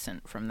completely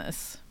absent from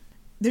this.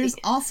 There's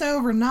also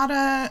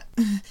Renata,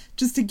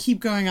 just to keep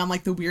going on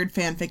like the weird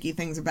fanficky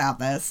things about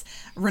this,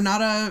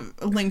 Renata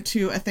linked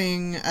to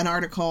an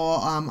article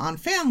on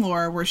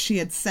Fanlore where she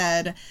had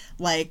said,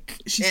 like,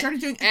 she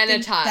started doing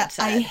Anna Todd that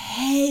said. I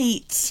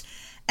hate.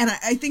 And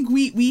I think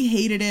we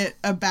hated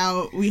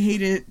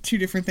two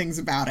different things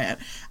about it.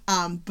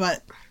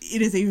 But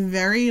it is a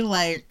very,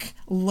 like,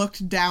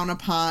 looked down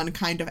upon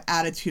kind of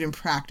attitude and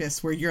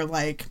practice where you're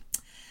like,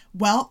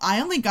 well, I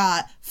only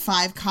got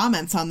 5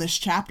 comments on this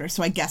chapter,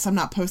 so I guess I'm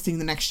not posting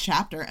the next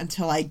chapter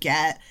until I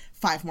get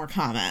 5 more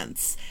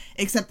comments.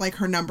 Except, like,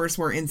 her numbers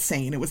were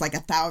insane. It was like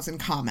 1,000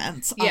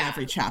 comments on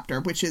every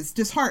chapter, which is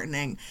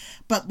disheartening.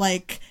 But,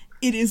 like,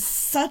 it is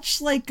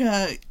such, like,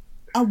 a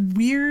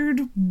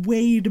weird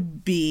way to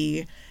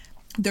be.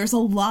 There's a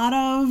lot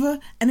of,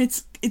 and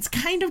it's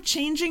kind of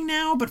changing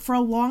now, but for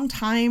a long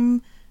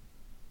time,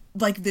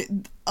 like,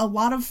 a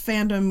lot of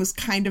fandom was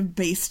kind of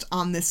based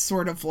on this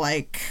sort of,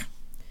 like,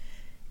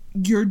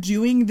 you're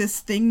doing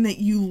this thing that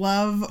you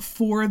love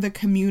for the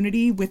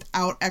community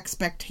without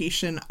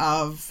expectation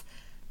of,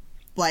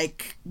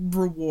 like,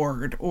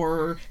 reward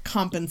or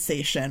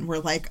compensation. We're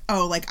like,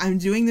 oh, like, I'm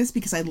doing this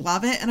because I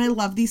love it and I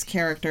love these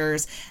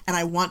characters and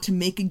I want to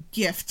make a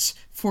gift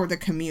for the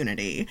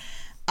community.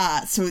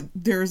 So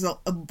there's you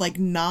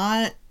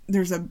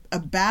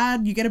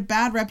get a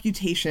bad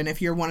reputation if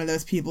you're one of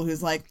those people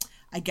who's like,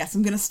 I guess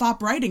I'm going to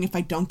stop writing if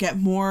I don't get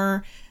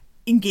more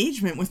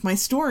engagement with my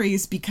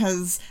stories,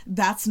 because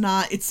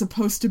it's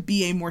supposed to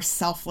be a more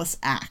selfless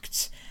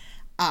act.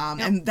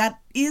 And that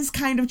is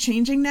kind of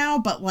changing now,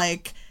 but,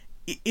 like,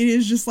 it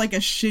is just, like, a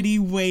shitty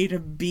way to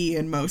be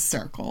in most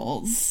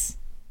circles.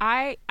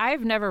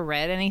 I've never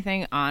read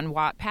anything on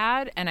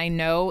Wattpad, and I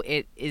know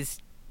it is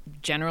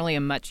generally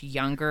a much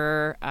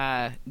younger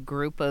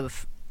group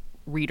of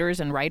readers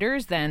and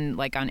writers than,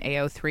 like, on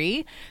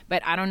AO3,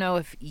 but I don't know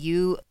if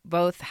you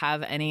both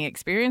have any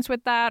experience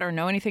with that or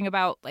know anything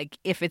about, like,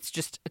 if it's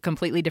just a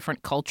completely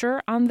different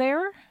culture on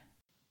there.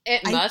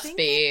 It must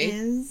be. It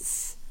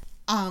is.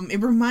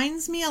 It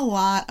reminds me a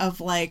lot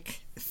of,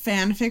 like,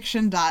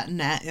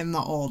 fanfiction.net in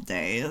the old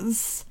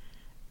days,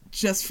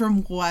 just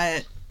from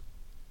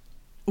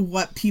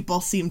what people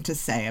seem to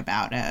say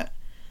about it.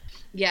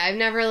 Yeah, I've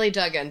never really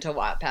dug into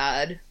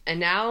Wattpad, and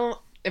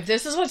now, if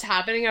this is what's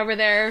happening over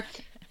there,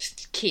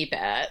 just keep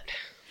it.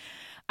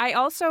 I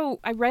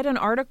read an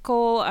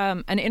article,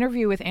 an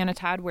interview with Anna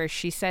Todd, where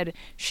she said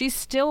she's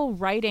still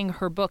writing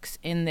her books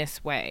in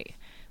this way.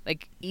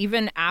 Like,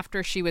 even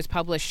after she was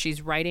published,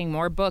 she's writing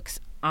more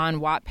books on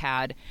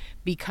Wattpad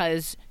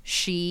because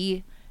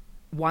she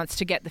wants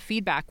to get the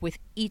feedback with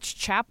each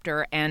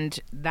chapter, and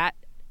that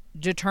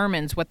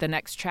determines what the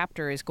next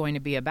chapter is going to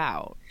be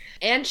about.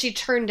 And she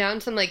turned down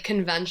some, like,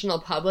 conventional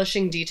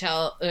publishing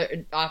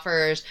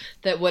offers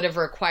that would have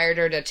required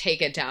her to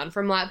take it down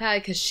from Wattpad,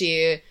 because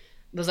she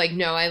was like,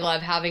 no, I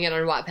love having it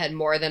on Wattpad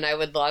more than I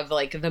would love,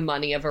 like, the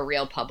money of a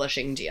real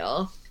publishing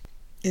deal.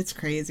 It's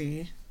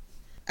crazy.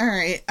 All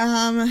right,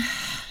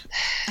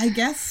 I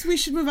guess we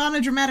should move on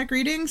to dramatic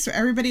reading so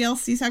everybody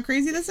else sees how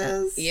crazy this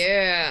is?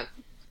 Yeah.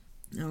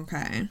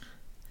 Okay.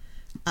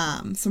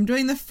 So I'm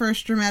doing the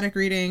first dramatic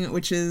reading,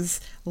 which is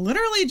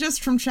literally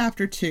just from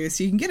chapter 2,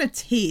 so you can get a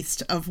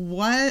taste of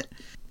what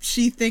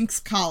she thinks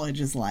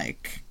college is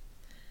like.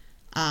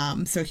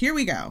 So here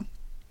we go.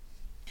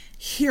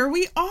 Here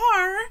we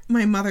are,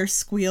 my mother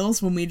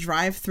squeals when we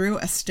drive through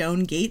a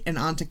stone gate and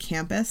onto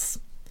campus.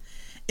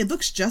 It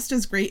looks just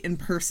as great in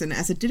person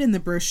as it did in the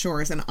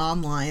brochures and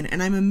online,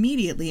 and I'm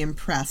immediately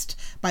impressed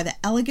by the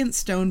elegant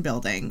stone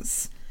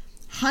buildings.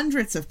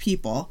 Hundreds of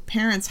people,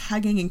 parents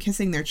hugging and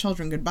kissing their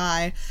children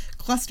goodbye,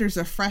 clusters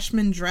of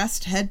freshmen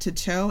dressed head to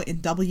toe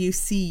in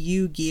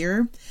WCU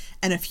gear,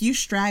 and a few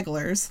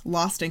stragglers,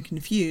 lost and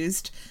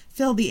confused,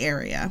 fill the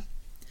area.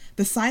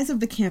 The size of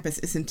the campus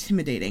is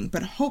intimidating,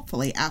 but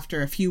hopefully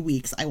after a few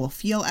weeks I will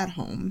feel at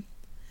home.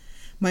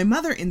 My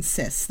mother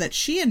insists that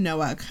she and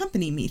Noah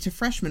accompany me to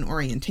freshman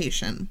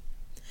orientation.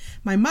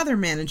 My mother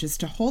manages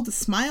to hold a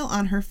smile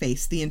on her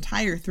face the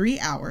entire 3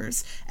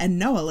 hours, and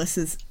Noah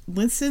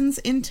listens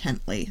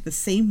intently, the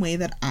same way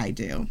that I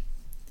do.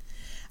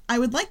 I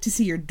would like to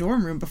see your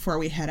dorm room before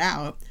we head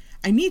out.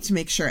 I need to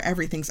make sure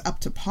everything's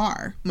up to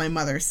par, my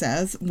mother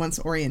says once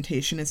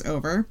orientation is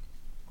over.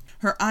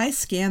 Her eyes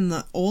scan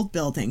the old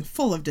building,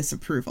 full of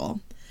disapproval.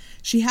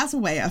 She has a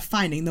way of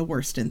finding the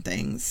worst in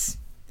things.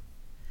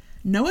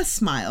 Noah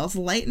smiles,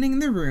 lightening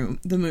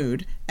the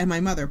mood, and my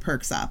mother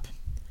perks up.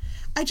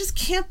 I just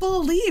can't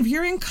believe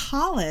you're in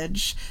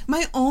college.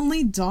 My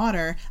only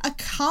daughter, a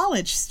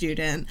college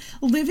student,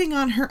 living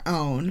on her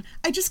own.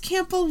 I just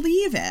can't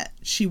believe it,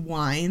 she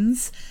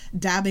whines,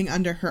 dabbing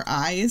under her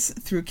eyes,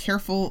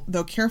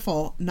 though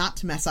careful not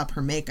to mess up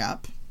her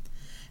makeup.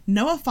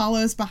 Noah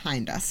follows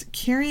behind us,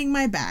 carrying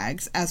my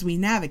bags as we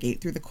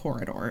navigate through the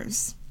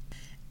corridors.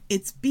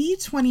 It's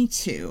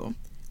B22.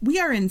 We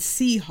are in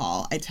C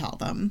Hall, I tell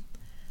them.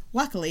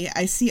 Luckily,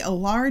 I see a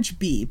large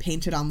B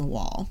painted on the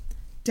wall.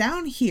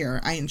 Down here,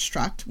 I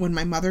instruct when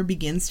my mother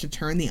begins to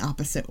turn the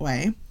opposite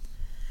way.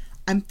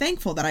 I'm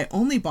thankful that I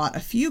only bought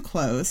a few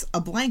clothes, a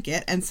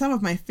blanket, and some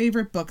of my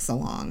favorite books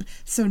along,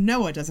 so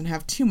Noah doesn't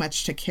have too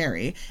much to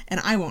carry, and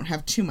I won't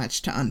have too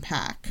much to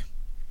unpack.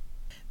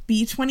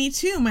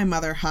 B22, my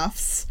mother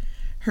huffs.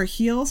 Her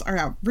heels are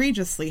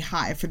outrageously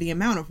high for the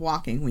amount of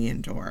walking we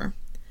endure.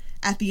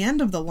 At the end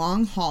of the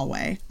long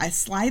hallway, I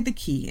slide the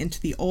key into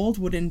the old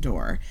wooden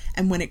door,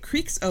 and when it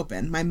creaks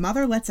open, my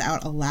mother lets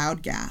out a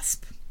loud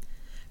gasp.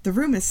 The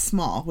room is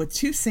small, with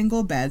 2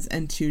 single beds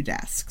and 2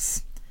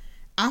 desks.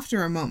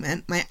 After a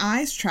moment, my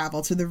eyes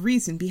travel to the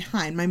reason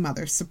behind my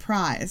mother's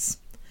surprise.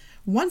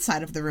 One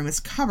side of the room is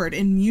covered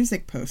in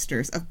music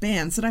posters of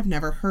bands that I've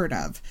never heard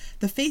of,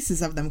 the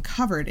faces of them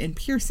covered in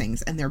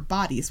piercings and their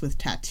bodies with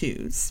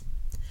tattoos.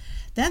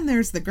 Then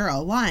there's the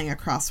girl lying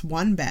across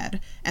one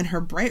bed, and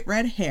her bright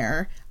red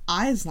hair,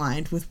 eyes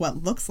lined with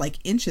what looks like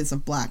inches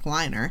of black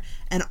liner,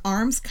 and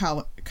arms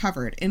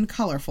covered in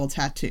colorful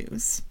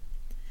tattoos.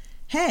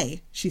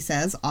 "Hey," she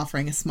says,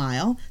 offering a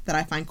smile that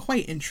I find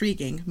quite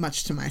intriguing,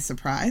 much to my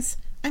surprise.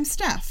 "I'm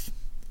Steph."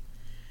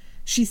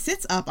 She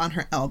sits up on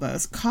her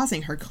elbows,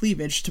 causing her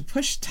cleavage to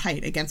push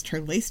tight against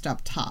her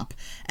laced-up top,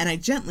 and I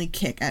gently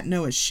kick at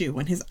Noah's shoe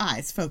when his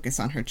eyes focus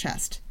on her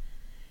chest.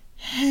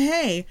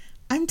 "Hey,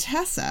 I'm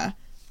Tessa,"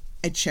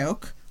 I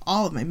choke,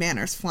 all of my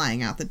manners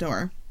flying out the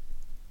door.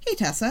 "Hey,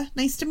 Tessa,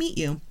 nice to meet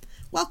you.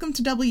 Welcome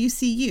to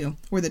WCU,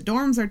 where the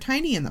dorms are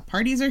tiny and the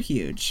parties are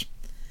huge."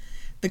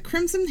 The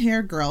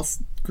crimson-haired girl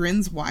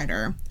grins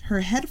wider.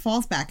 Her head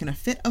falls back in a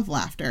fit of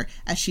laughter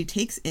as she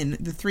takes in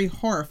the 3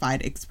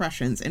 horrified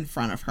expressions in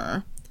front of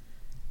her.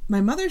 My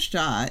mother's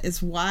jaw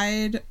is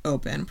wide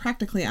open,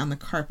 practically on the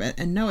carpet,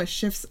 and Noah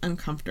shifts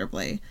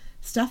uncomfortably.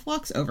 Steph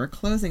walks over,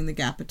 closing the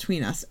gap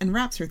between us, and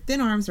wraps her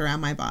thin arms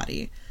around my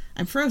body.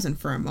 I'm frozen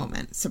for a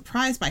moment,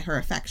 surprised by her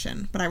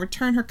affection, but I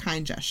return her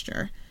kind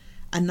gesture.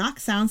 A knock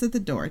sounds at the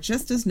door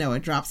just as Noah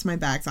drops my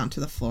bags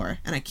onto the floor,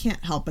 and I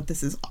can't help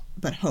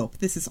but hope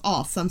this is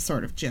all some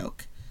sort of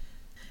joke.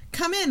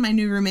 "Come in," my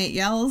new roommate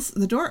yells.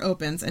 The door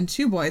opens, and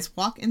 2 boys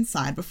walk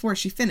inside before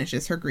she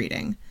finishes her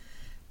greeting.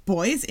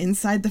 Boys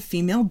inside the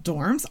female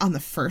dorms on the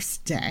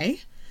first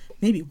day?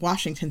 Maybe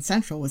Washington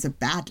Central was a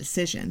bad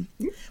decision.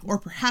 Or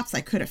perhaps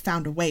I could have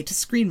found a way to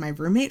screen my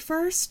roommate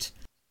first?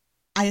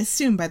 I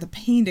assume by the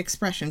pained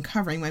expression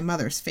covering my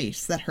mother's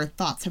face that her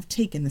thoughts have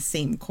taken the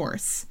same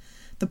course.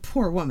 The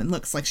poor woman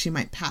looks like she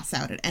might pass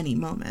out at any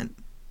moment.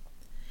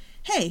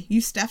 "Hey,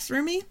 you Steph's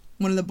roomie?"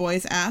 one of the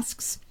boys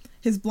asks.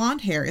 His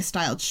blonde hair is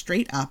styled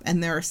straight up,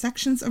 and there are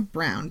sections of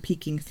brown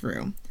peeking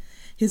through.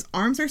 His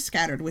arms are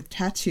scattered with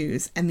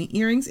tattoos, and the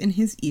earrings in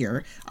his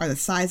ear are the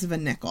size of a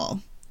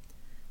nickel.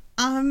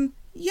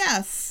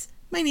 Yes,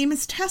 my name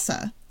is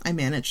Tessa," I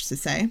manage to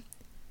say.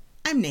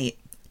 "I'm Nate.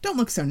 Don't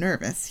look so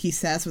nervous," he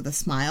says with a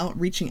smile,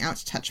 reaching out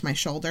to touch my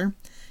shoulder.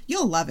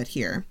 "You'll love it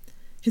here."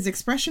 His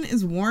expression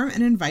is warm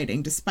and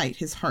inviting despite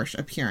his harsh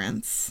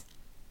appearance.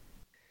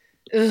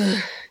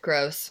 Ugh,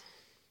 gross.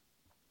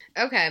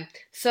 Okay,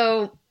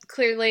 so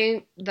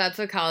clearly that's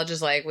what college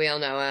is like. We all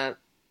know it.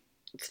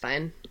 It's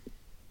fine.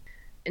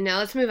 And now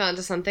let's move on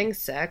to something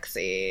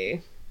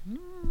sexy.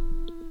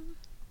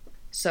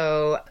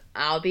 So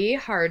I'll be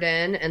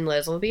Hardin and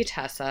Liz will be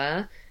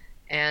Tessa.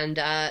 And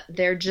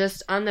they're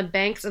just on the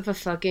banks of a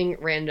fucking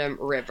random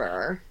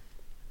river.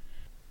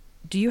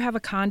 "Do you have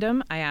a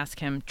condom?" I ask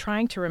him,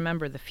 trying to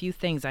remember the few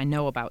things I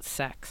know about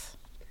sex.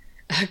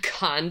 A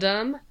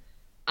condom?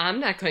 I'm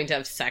not going to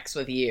have sex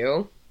with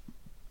you.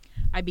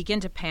 I begin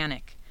to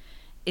panic.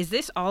 Is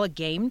this all a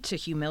game to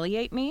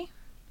humiliate me?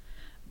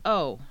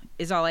 "Oh,"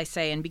 is all I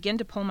say, and begin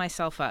to pull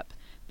myself up,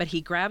 but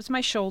he grabs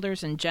my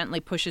shoulders and gently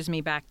pushes me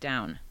back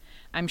down.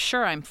 I'm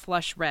sure I'm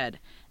flush red,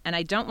 and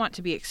I don't want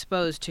to be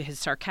exposed to his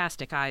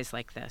sarcastic eyes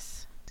like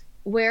this.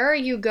 Where are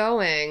you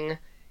going?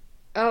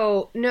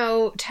 Oh,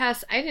 no,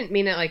 Tess, I didn't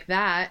mean it like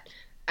that.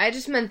 I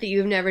just meant that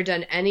you've never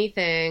done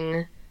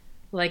anything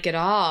like it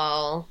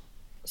all.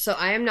 So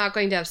I am not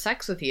going to have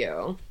sex with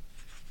you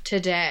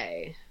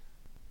today.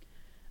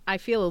 I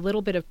feel a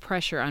little bit of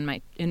pressure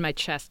in my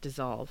chest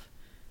dissolve.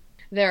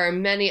 There are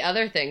many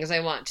other things I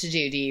want to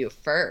do to you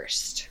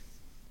first.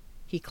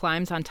 He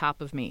climbs on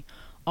top of me,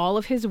 all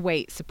of his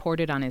weight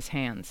supported on his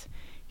hands.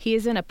 He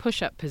is in a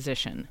push-up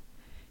position.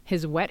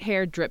 His wet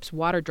hair drips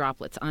water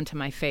droplets onto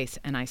my face,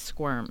 and I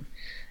squirm.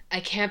 I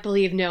can't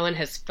believe no one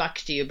has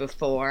fucked you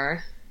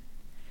before.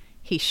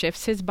 He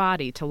shifts his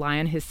body to lie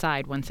on his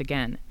side once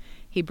again.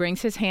 He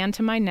brings his hand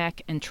to my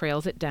neck and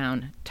trails it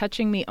down,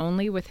 touching me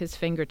only with his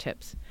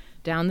fingertips,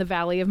 down the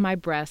valley of my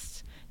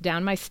breasts,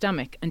 down my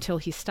stomach until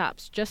he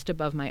stops just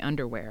above my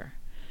underwear.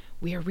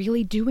 We are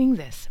really doing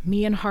this,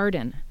 me and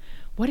Hardin.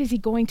 What is he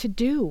going to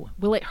do?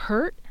 Will it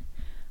hurt?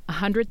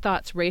 100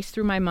 thoughts race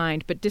through my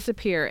mind but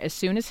disappear as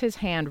soon as his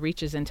hand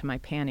reaches into my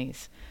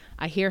panties.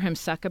 I hear him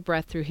suck a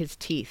breath through his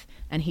teeth,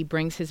 and he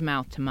brings his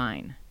mouth to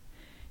mine.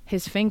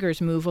 His fingers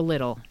move a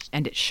little,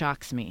 and it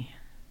shocks me.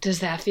 Does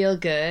that feel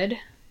good?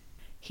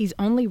 He's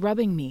only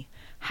rubbing me.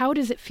 How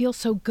does it feel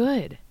so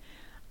good?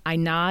 I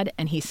nod,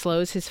 and he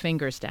slows his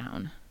fingers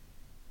down.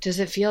 Does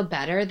it feel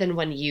better than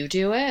when you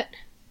do it?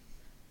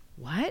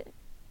 What?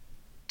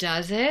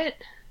 Does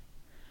it?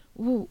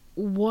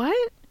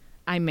 What?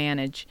 I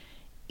manage,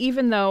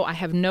 even though I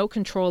have no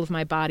control of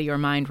my body or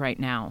mind right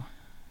now.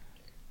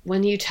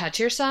 When you touch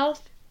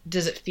yourself,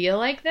 does it feel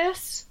like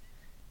this?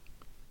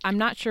 I'm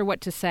not sure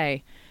what to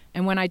say,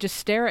 and when I just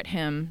stare at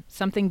him,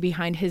 something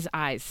behind his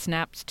eyes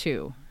snaps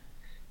too.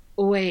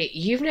 Wait,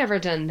 you've never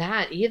done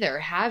that either,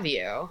 have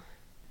you?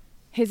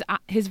 His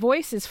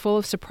voice is full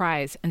of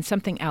surprise and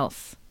something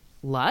else.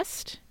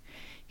 Lust?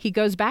 He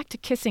goes back to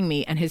kissing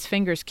me, and his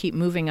fingers keep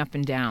moving up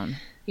and down.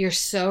 You're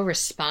so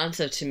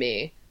responsive to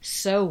me.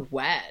 So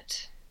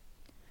wet.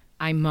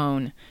 I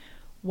moan.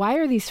 Why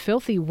are these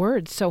filthy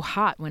words so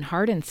hot when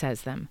Hardin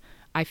says them?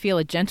 I feel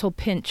a gentle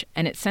pinch,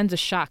 and it sends a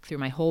shock through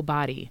my whole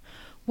body.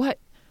 What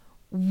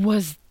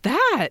was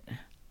that?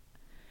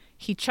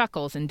 He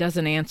chuckles and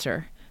doesn't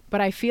answer,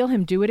 but I feel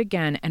him do it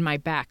again, and my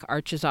back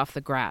arches off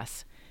the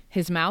grass.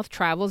 His mouth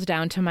travels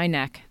down to my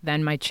neck,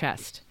 then my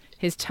chest.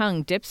 His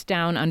tongue dips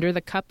down under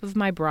the cup of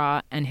my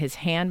bra, and his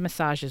hand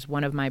massages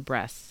one of my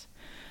breasts.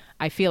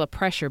 I feel a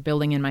pressure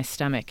building in my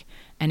stomach,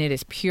 and it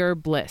is pure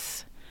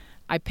bliss.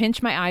 I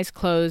pinch my eyes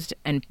closed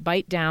and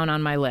bite down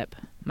on my lip.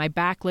 My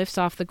back lifts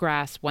off the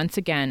grass once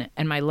again,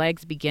 and my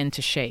legs begin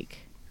to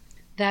shake.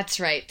 That's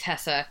right,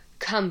 Tessa.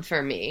 Come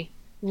for me.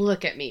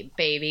 Look at me,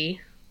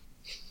 baby.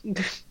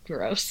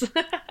 Gross.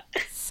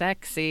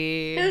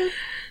 Sexy.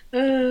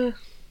 So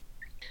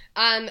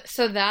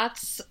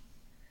that's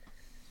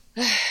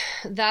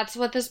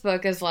what this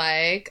book is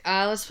like.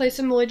 Let's play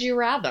some Would You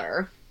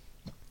Rather.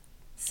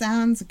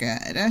 Sounds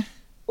good.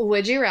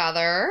 Would you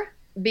rather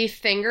be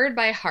fingered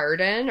by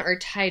Hardin or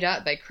tied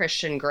up by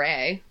Christian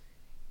Grey?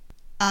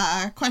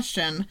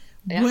 Question.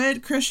 Yeah.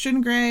 Would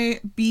Christian Grey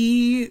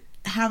be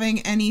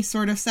having any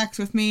sort of sex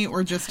with me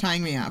or just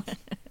tying me up?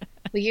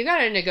 Well, you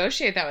gotta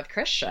negotiate that with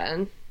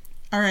Christian.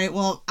 All right,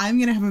 well, I'm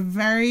going to have a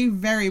very,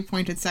 very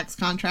pointed sex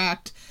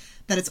contract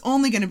that it's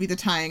only going to be the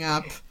tying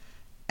up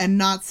and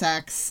not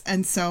sex,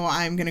 and so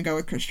I'm going to go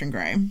with Christian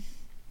Grey.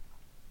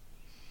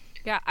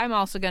 Yeah, I'm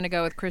also going to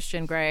go with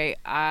Christian Grey.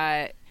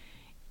 I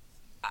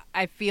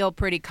feel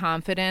pretty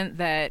confident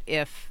that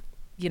if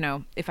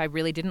I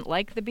really didn't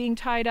like the being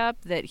tied up,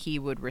 that he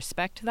would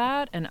respect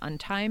that and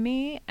untie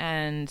me,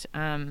 and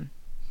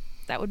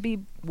that would be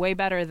way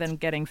better than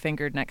getting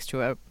fingered next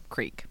to a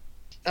creek.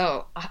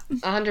 Oh,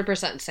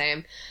 100%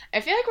 same.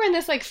 I feel like we're in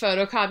this, like,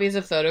 photocopies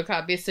of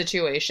photocopies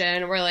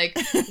situation where, like,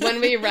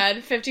 when we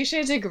read 50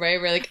 Shades of Grey,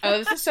 we're like, oh,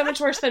 this is so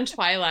much worse than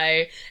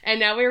Twilight.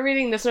 And now we're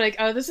reading this, and we're like,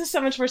 oh, this is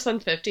so much worse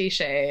than 50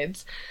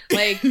 Shades.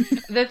 Like,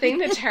 the thing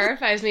that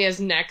terrifies me is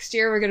next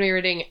year we're going to be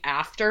reading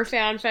After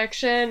fan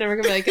fiction, and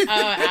we're going to be like, oh,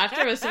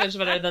 After was so much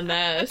better than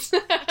this.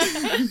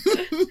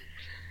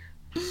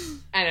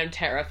 And I'm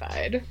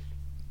terrified.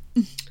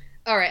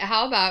 All right,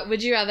 how about,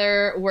 would you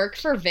rather work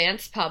for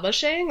Vance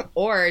Publishing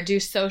or do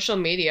social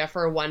media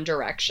for One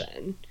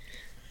Direction?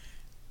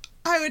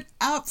 I would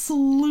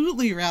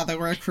absolutely rather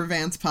work for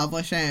Vance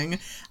Publishing.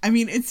 I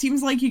mean, it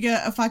seems like you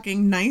get a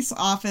fucking nice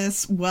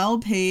office,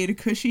 well-paid,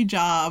 cushy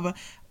job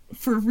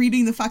for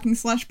reading the fucking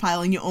slush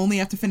pile, and you only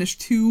have to finish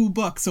 2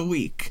 books a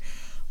week.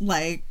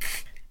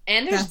 Like,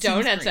 and there's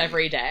donuts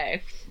every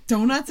day.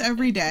 Donuts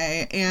every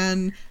day,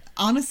 and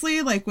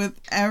honestly, like, with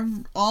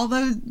all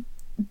the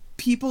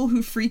people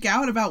who freak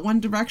out about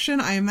One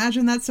Direction, I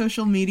imagine that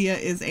social media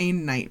is a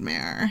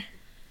nightmare.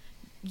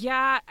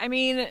 Yeah, I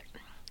mean,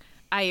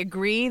 I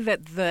agree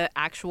that the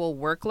actual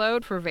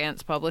workload for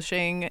Vance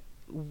Publishing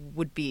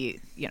would be,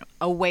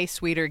 a way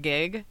sweeter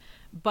gig,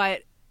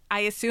 but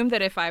I assume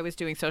that if I was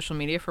doing social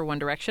media for One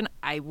Direction,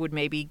 I would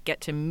maybe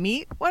get to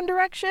meet One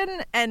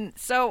Direction, and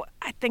so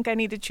I think I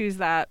need to choose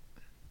that.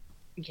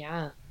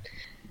 Yeah.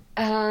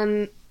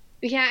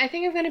 Yeah, I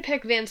think I'm going to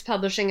pick Vance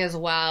Publishing as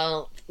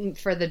well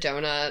for the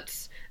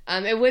donuts.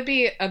 It would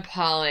be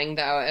appalling,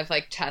 though, if,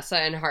 like, Tessa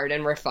and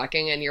Hardin were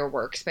fucking in your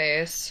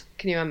workspace.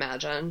 Can you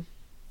imagine?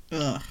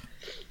 Ugh.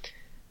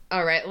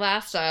 All right,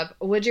 last up.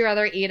 Would you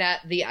rather eat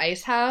at The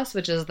Ice House,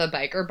 which is the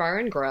biker bar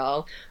and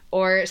grill,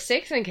 or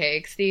Steaks and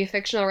Cakes, the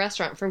fictional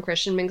restaurant from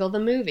Christian Mingle the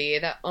movie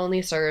that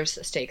only serves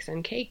steaks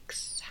and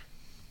cakes?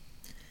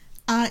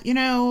 I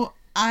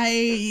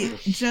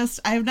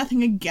have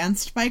nothing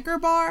against biker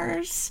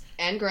bars.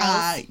 And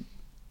grills.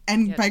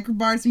 Biker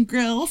bars and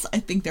grills. I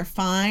think they're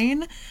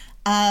fine.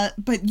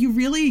 But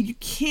you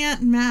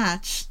can't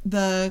match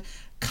the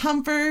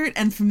comfort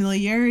and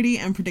familiarity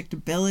and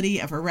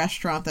predictability of a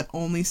restaurant that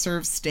only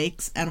serves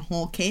steaks and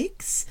whole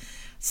cakes.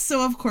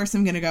 So, of course,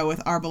 I'm going to go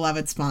with our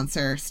beloved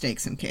sponsor,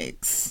 Steaks and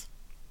Cakes.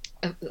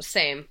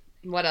 Same.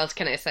 What else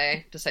can I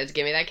say besides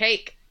give me that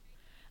cake?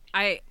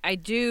 I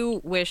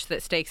do wish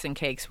that Steaks and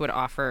Cakes would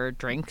offer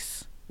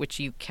drinks, which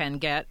you can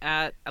get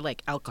at,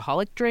 like,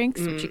 alcoholic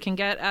drinks, which you can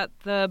get at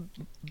the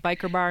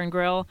biker bar and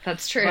grill.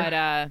 That's true. But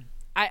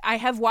I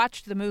have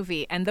watched the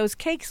movie, and those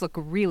cakes look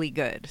really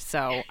good,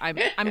 so I'm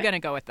going to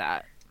go with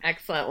that.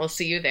 Excellent. We'll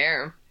see you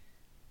there.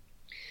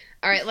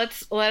 All right, let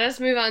us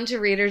move on to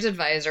Reader's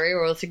Advisory,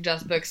 where we'll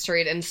suggest books to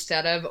read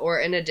instead of or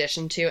in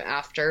addition to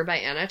After by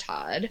Anna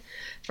Todd.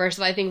 First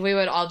of all, I think we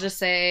would all just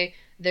say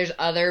there's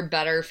other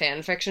better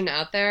fan fiction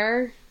out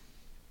there.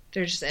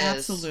 There just is.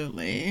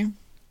 Absolutely.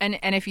 And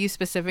if you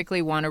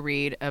specifically want to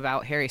read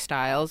about Harry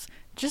Styles,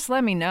 just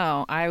let me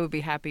know. I would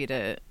be happy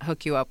to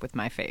hook you up with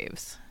my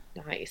faves.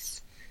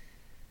 Nice.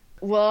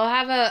 We'll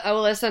have a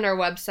list on our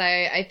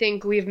website. I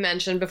think we've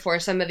mentioned before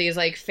some of these,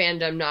 like,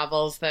 fandom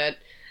novels that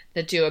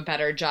that do a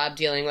better job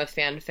dealing with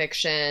fan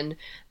fiction.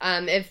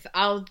 If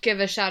I'll give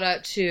a shout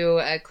out to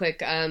a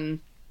quick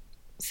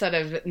sort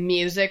of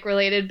music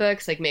related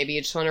books, like maybe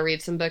you just want to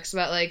read some books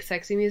about like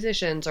sexy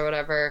musicians or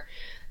whatever.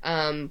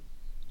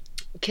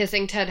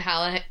 Kissing Ted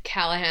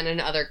Callahan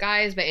and Other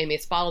Guys by Amy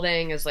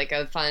Spalding is like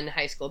a fun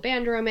high school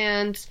band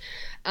romance.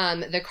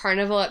 The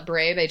Carnival at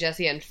Bray by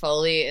Jessie Ann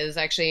Foley is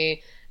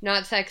actually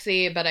not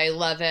sexy, but I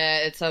love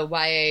it. It's a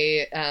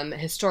YA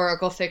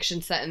historical fiction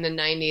set in the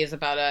 90s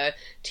about a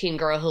teen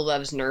girl who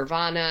loves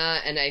Nirvana,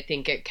 and I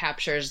think it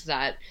captures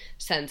that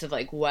sense of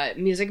like what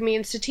music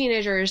means to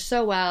teenagers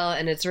so well,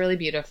 and it's really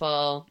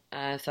beautiful.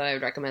 So I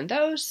would recommend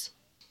those.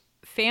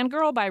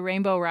 Fangirl by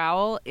Rainbow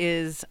Rowell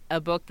is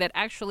a book that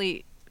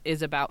actually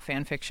is about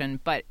fan fiction,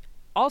 but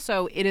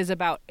also it is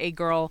about a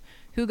girl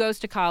who goes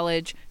to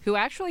college, who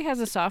actually has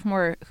a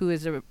sophomore who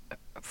is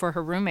for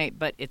her roommate,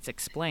 but it's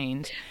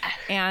explained.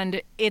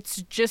 And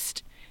it's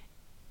just,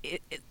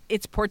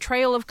 its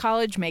portrayal of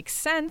college makes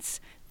sense.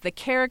 The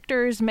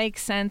characters make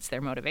sense.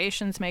 Their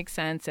motivations make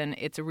sense. And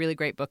it's a really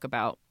great book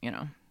about,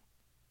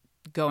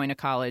 going to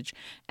college.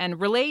 And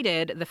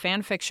related, the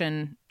fan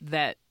fiction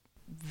that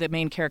the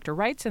main character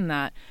writes in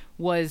that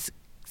was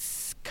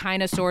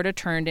kind of sort of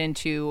turned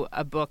into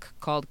a book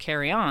called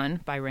Carry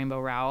On by Rainbow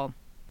Rowell,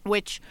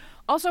 which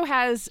also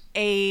has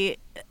a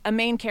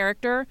main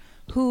character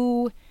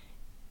who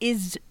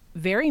is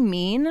very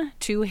mean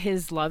to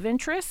his love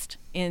interest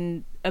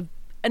in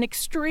an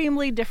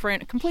extremely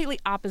different, completely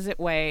opposite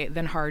way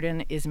than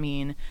Hardin is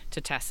mean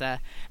to Tessa.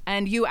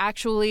 And you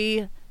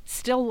actually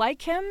still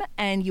like him,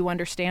 and you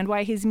understand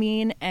why he's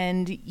mean,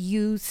 and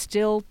you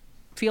still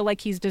feel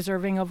like he's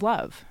deserving of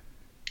love.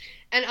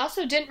 And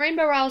also, didn't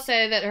Rainbow Rowell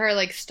say that her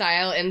like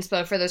style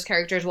inspo for those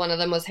characters, one of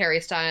them was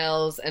Harry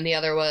Styles and the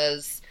other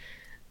was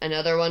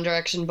another One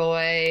Direction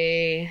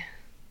boy?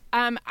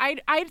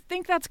 I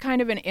think that's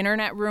kind of an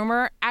internet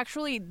rumor.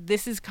 Actually,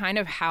 this is kind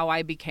of how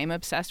I became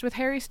obsessed with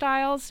Harry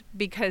Styles,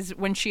 because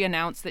when she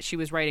announced that she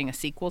was writing a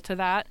sequel to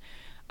that,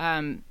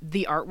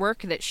 the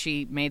artwork that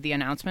she made the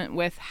announcement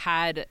with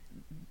had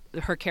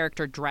her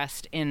character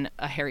dressed in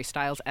a Harry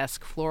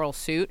Styles-esque floral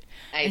suit.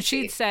 And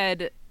she'd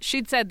said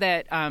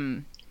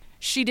that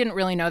she didn't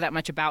really know that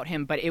much about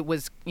him, but it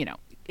was,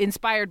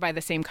 inspired by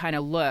the same kind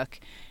of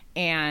look.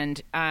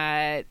 And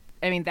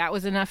that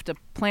was enough to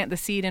plant the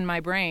seed in my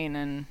brain,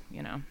 and,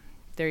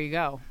 there you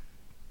go.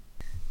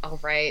 All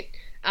right.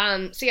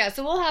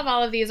 So we'll have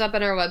all of these up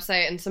on our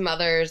website and some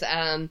others,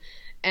 and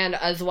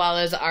as well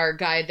as our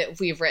guide that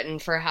we've written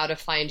for how to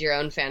find your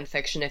own fan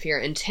fiction if you're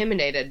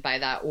intimidated by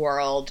that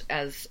world,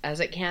 as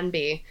it can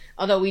be.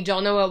 Although we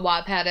don't know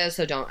what Wattpad is,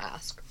 so don't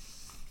ask.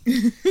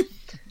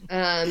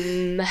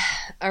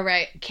 All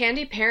right.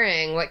 Candy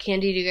pairing. What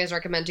candy do you guys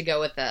recommend to go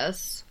with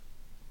this?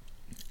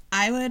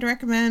 I would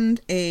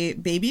recommend a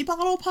baby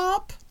bottle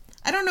pop.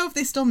 I don't know if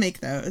they still make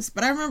those,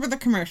 but I remember the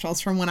commercials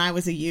from when I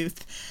was a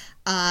youth.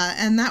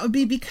 And that would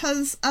be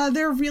because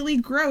they're really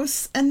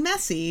gross and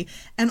messy.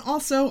 And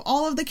also,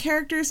 all of the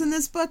characters in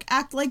this book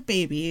act like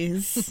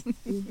babies.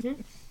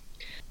 Mm-hmm.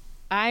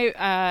 I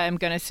am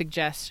going to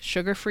suggest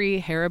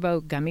sugar-free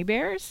Haribo gummy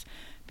bears,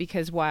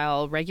 because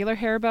while regular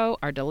Haribo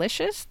are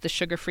delicious, the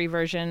sugar-free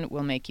version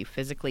will make you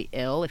physically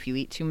ill if you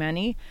eat too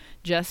many,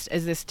 just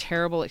as this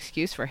terrible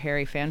excuse for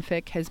Harry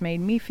fanfic has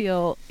made me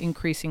feel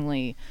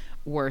increasingly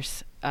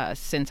worse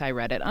since I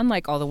read it,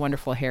 unlike all the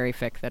wonderful Harry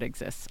fic that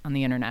exists on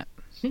the internet.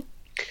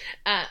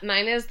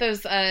 Mine is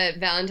those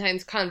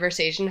Valentine's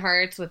conversation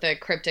hearts with the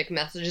cryptic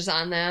messages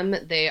on them.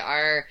 They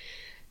are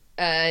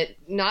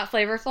not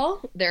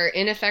flavorful. They're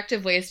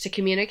ineffective ways to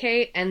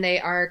communicate, and they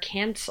are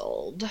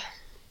canceled.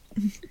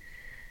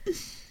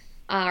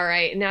 All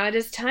right, now it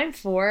is time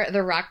for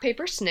the Rock,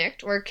 Paper,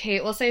 Snicked, where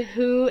Kate will say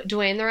who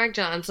Dwayne The Rock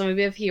Johnson would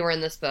be if he were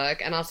in this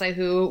book, and I'll say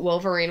who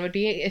Wolverine would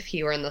be if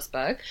he were in this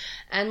book.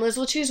 And Liz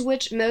will choose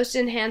which most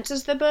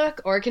enhances the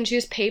book, or can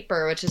choose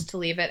paper, which is to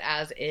leave it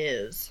as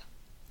is.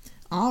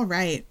 All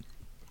right.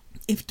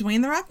 If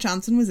Dwayne The Rock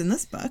Johnson was in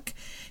this book,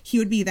 he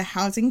would be the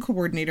housing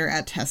coordinator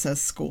at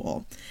Tessa's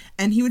school.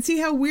 And he would see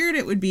how weird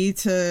it would be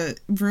to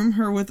room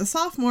her with a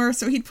sophomore,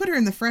 so he'd put her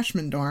in the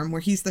freshman dorm,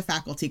 where he's the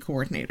faculty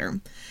coordinator.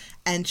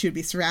 And she would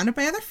be surrounded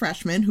by other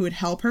freshmen who would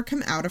help her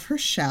come out of her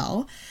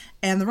shell.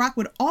 And The Rock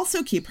would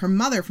also keep her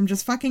mother from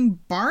just fucking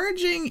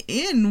barging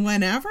in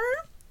whenever.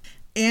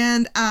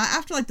 And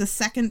after, the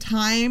second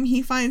time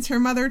he finds her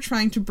mother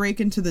trying to break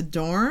into the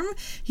dorm,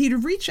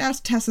 he'd reach out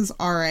to Tessa's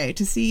RA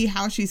to see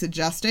how she's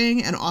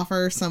adjusting and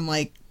offer some,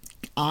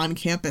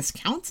 on-campus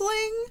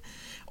counseling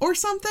or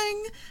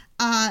something.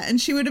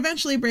 And she would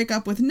eventually break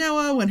up with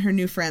Noah when her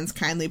new friends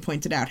kindly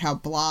pointed out how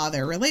blah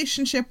their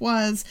relationship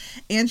was,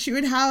 and she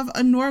would have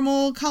a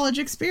normal college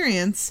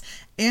experience,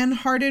 and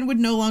Hardin would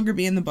no longer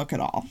be in the book at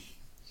all.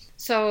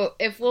 So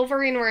if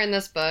Wolverine were in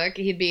this book,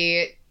 he'd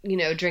be,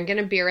 drinking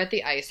a beer at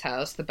the Ice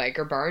House, the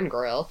biker bar and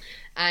grill,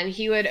 and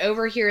he would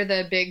overhear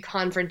the big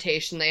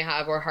confrontation they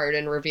have where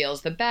Hardin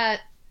reveals the bet.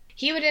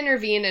 He would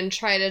intervene and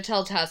try to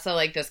tell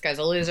Tessa, this guy's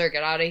a loser,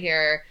 get out of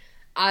here.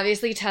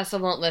 Obviously, Tessa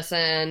won't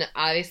listen.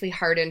 Obviously,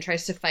 Hardin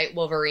tries to fight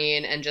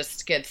Wolverine and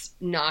just gets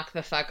knocked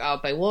the fuck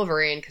out by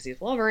Wolverine because he's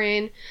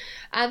Wolverine.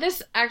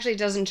 This actually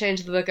doesn't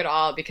change the book at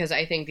all because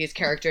I think these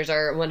characters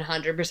are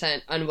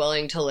 100%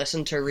 unwilling to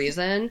listen to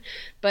reason.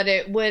 But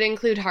it would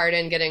include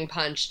Hardin getting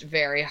punched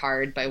very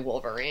hard by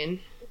Wolverine.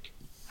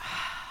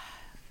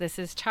 This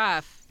is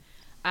tough.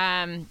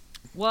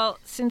 Well,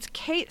 since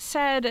Kate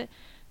said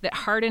that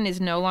Hardin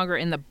is no longer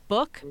in the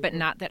book, but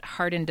not that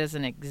Hardin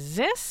doesn't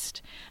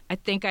exist, I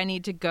think I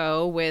need to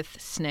go with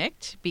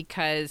Snikt,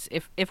 because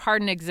if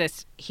Hardin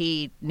exists,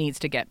 he needs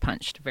to get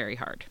punched very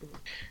hard.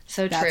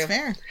 So That's true.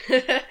 fair.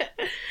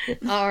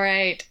 All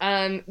right.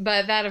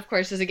 But that, of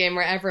course, is a game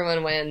where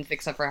everyone wins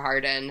except for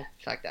Hardin.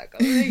 Fuck that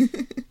guy.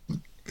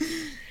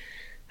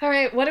 All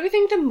right. What do we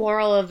think the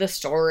moral of the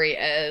story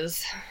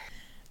is?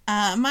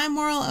 My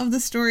moral of the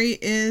story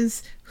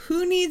is,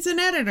 who needs an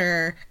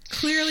editor?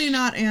 Clearly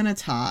not Anna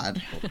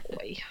Todd. Oh,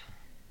 boy.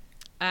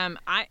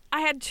 I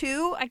had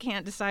two. I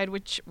can't decide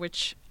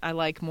which I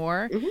like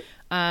more.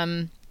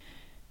 Mm-hmm.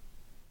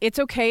 It's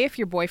okay if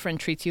your boyfriend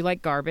treats you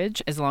like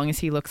garbage as long as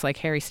he looks like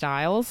Harry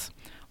Styles.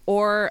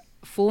 Or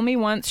fool me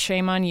once,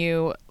 shame on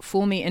you.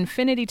 Fool me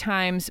infinity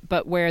times,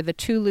 but where the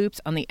two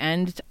loops on the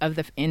end of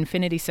the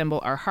infinity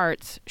symbol are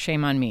hearts,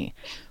 shame on me.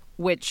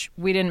 Which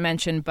we didn't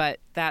mention, but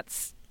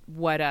that's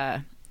what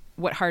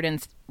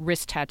Hardin's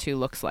wrist tattoo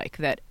looks like.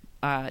 That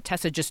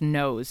Tessa just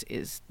knows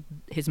is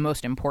his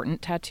most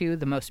important tattoo,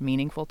 the most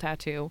meaningful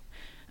tattoo,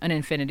 an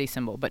infinity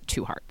symbol, but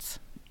two hearts.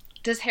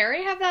 Does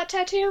Harry have that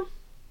tattoo?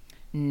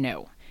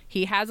 No.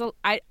 He has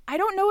I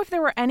don't know if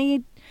there were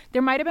any.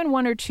 There might have been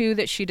one or two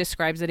that she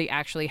describes that he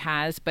actually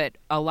has, but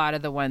a lot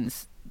of the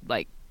ones,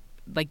 like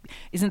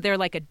isn't there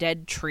like a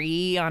dead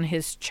tree on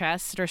his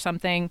chest or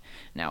something?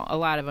 No, a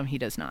lot of them he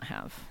does not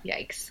have.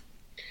 Yikes.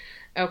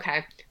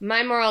 Okay.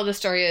 My moral of the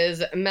story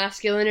is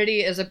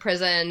masculinity is a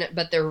prison,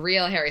 but the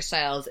real Harry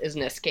Styles is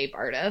an escape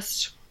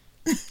artist.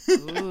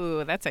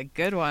 Ooh, that's a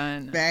good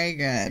one. Very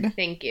good.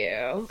 Thank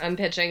you. I'm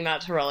pitching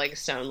that to Rolling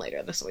Stone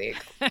later this week.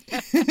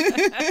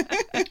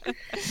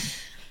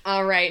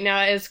 All right.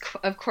 Now it is,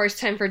 of course,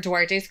 time for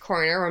Duarte's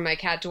Corner, where my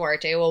cat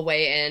Duarte will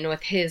weigh in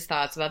with his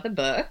thoughts about the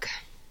book.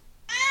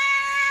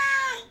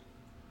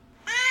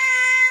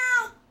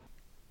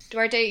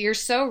 Duarte, you're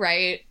so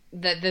right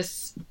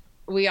that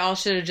we all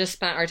should have just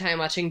spent our time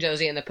watching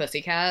Josie and the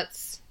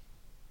Pussycats.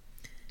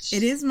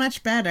 It is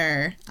much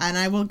better, and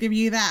I will give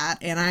you that.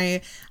 And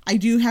I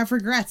do have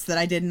regrets that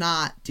I did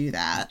not do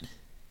that.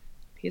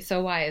 He's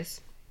so wise.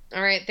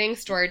 All right,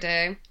 thanks,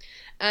 Duarte. Do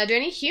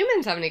any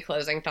humans have any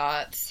closing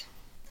thoughts?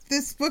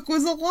 This book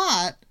was a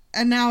lot,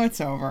 and now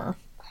it's over.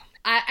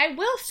 I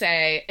will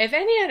say, if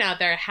anyone out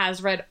there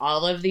has read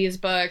all of these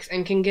books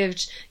and can give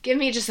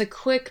me just a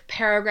quick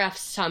paragraph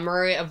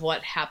summary of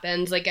what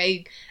happens, like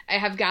I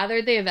have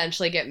gathered they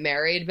eventually get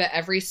married, but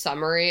every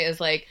summary is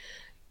like,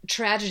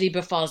 tragedy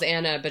befalls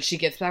Anna, but she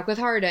gets back with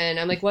Hardin.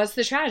 I'm like, what's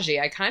the tragedy?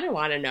 I kind of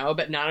want to know,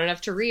 but not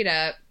enough to read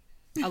it.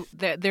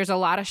 There's a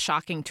lot of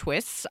shocking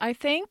twists, I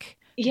think.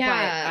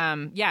 Yeah.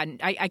 But,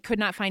 I could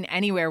not find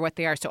anywhere what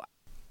they are. So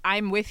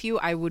I'm with you.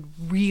 I would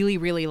really,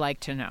 really like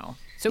to know.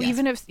 So Yes.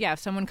 even if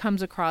someone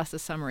comes across a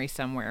summary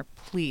somewhere,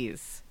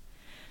 please.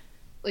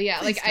 Well, yeah,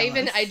 Please like tell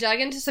us. I dug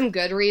into some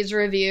Goodreads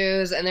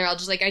reviews, and they're all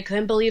just like, I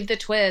couldn't believe the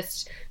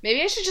twist. Maybe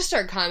I should just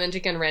start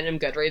commenting on random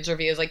Goodreads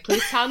reviews, like,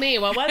 please tell me,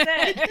 what was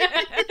it?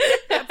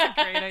 That's a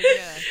great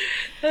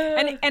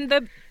idea. And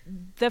the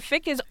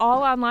fic is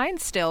all online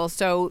still,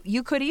 so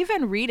you could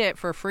even read it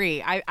for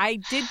free. I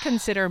did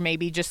consider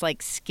maybe just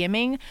like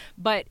skimming,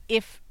 but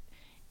if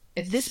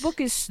this book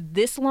is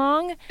this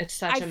long, It's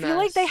such a I mess. feel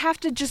like they have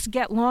to just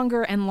get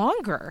longer and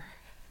longer.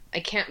 I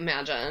can't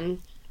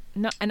imagine.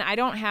 No, and I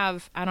don't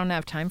have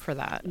time for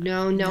that.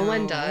 No No.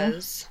 one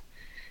does.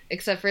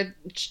 Except for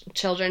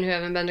children who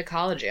haven't been to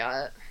college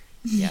yet.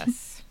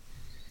 Yes.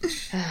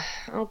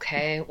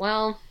 Okay,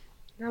 well,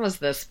 that was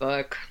this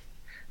book.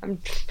 I'm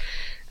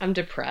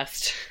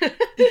depressed. If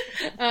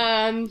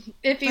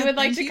you But would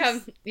like thank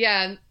to you.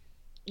 come,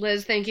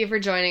 Liz, thank you for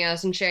joining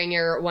us and sharing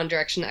your One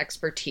Direction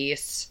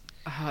expertise.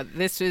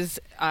 This is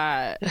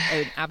an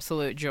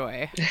absolute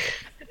joy.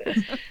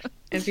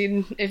 If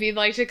you'd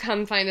like to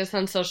come find us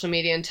on social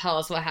media and tell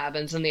us what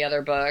happens in the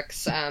other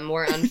books,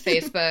 we're on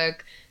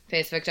Facebook,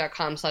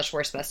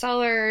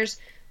 facebook.com/worstbestsellers.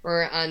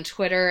 We're on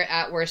Twitter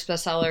at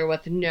worstbestseller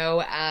with no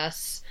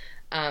S.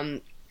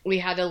 We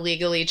had to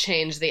legally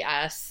change the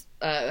S,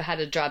 had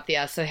to drop the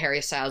S so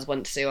Harry Styles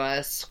wouldn't sue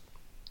us.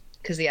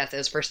 Because the S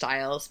is for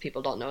Styles.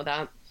 People don't know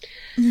that.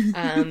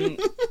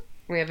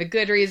 We have a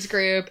Goodreads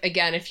group.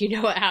 Again, if you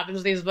know what happens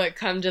to these books,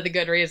 come to the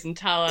Goodreads and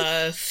tell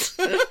us.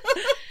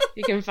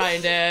 You can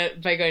find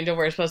it by going to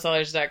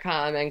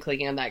worstbestsellers.com and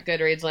clicking on that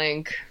Goodreads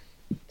link.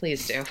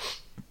 Please do.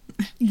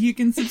 You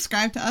can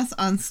subscribe to us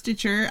on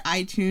Stitcher,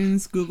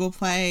 iTunes, Google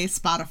Play,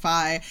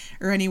 Spotify,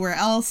 or anywhere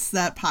else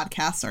that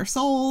podcasts are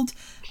sold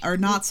or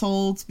not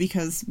sold,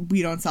 because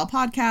we don't sell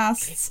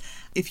podcasts.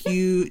 If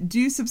you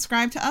do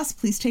subscribe to us,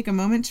 please take a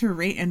moment to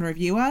rate and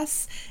review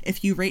us.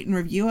 If you rate and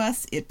review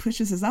us, it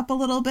pushes us up a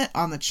little bit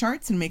on the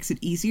charts and makes it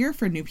easier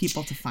for new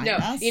people to find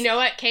us. You know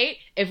what, Kate?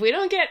 If we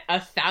don't get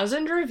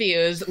 1,000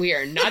 reviews, we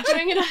are not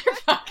doing another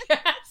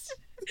podcast.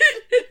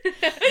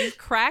 You've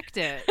cracked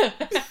it.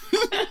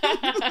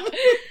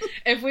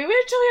 If we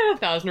wait till we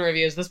have 1,000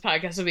 reviews, this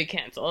podcast will be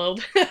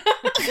canceled.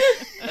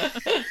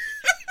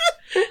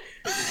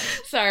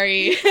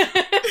 Sorry.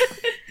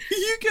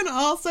 You can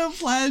also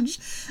pledge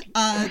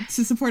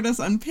to support us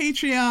on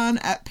Patreon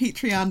at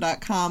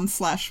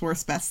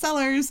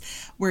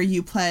patreon.com/worstbestsellers, where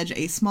you pledge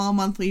a small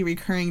monthly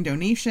recurring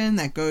donation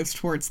that goes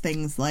towards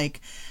things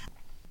like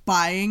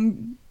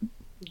buying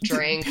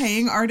Drinks,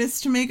 paying artists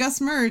to make us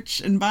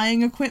merch and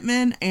buying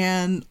equipment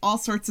and all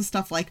sorts of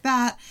stuff like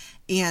that.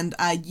 And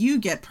you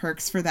get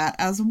perks for that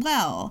as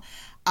well.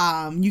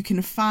 You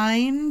can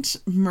find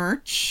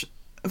merch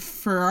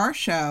for our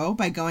show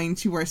by going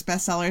to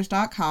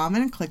worstbestsellers.com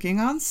and clicking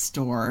on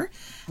store,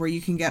 where you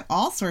can get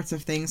all sorts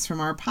of things from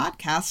our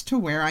podcast to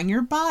wear on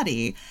your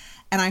body.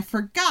 And I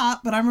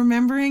forgot, but I'm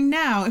remembering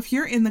now, if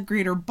you're in the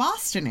greater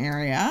Boston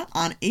area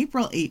on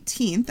April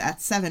 18th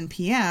at 7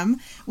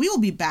 p.m., we will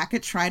be back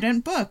at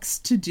Trident Books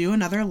to do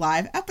another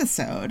live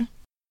episode.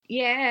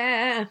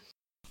 yeah.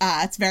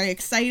 It's very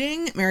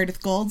exciting.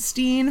 Meredith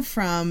Goldstein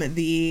from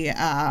the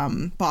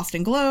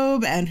Boston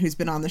Globe, and who's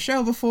been on the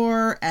show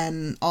before,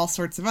 and all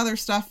sorts of other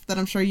stuff that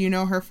I'm sure you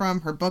know her from,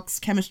 her books,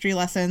 Chemistry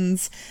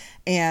Lessons,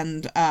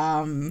 and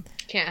Can't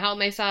Help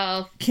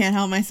Myself. Can't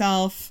Help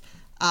Myself,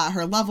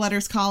 her Love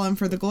Letters column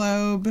for the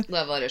Globe.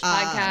 Love Letters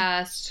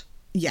podcast.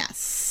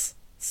 Yes.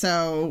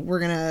 So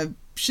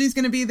she's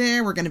gonna be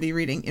there. We're gonna be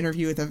reading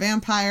Interview with a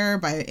Vampire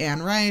by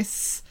Anne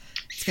Rice.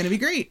 It's gonna be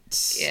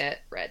great.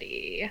 Get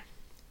ready.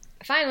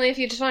 Finally, if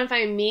you just want to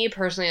find me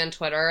personally on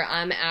Twitter,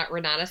 I'm at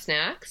Renata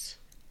Snacks.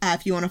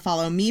 If you want to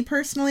follow me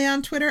personally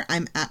on Twitter,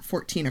 I'm at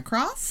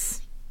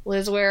 14across.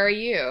 Liz, where are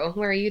you?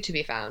 Where are you to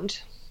be found?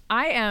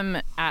 I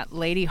am at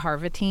Lady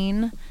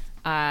Harvatine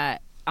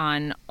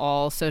on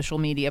all social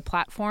media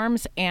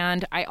platforms,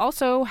 and I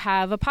also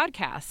have a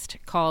podcast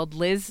called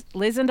Liz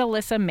and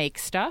Alyssa Make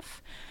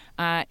Stuff.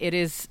 It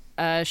is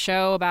a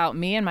show about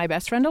me and my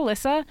best friend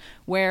Alyssa,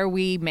 where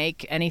we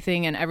make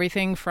anything and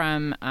everything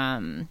from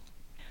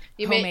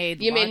You made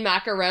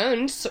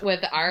macarons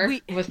with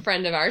with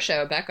friend of our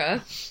show,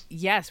 Becca.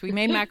 Yes, we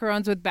made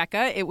macarons with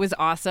Becca. It was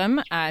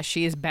awesome.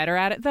 She is better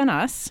at it than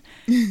us.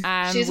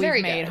 She's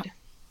very good.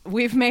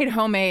 We've made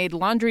homemade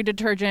laundry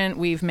detergent.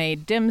 We've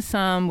made dim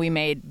sum. We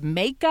made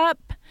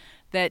makeup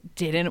that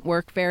didn't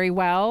work very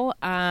well.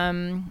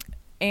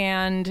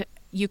 And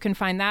you can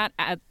find that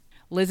at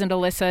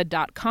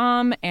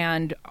lisandalyssa.com.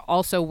 And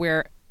also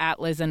we're at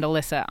Liz and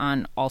Alyssa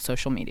on all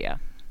social media.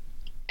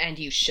 And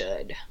you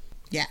should.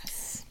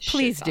 Yes.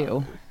 Please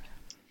do.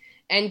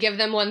 And give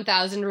them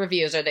 1,000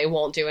 reviews or they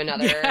won't do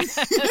another.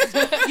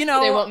 You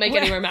know, they won't make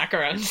any more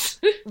macarons.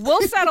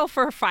 We'll settle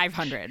for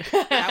 500.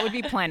 That would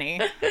be plenty.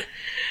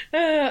 All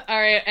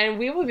right. And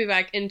we will be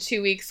back in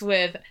 2 weeks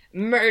with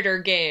Murder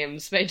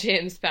Games by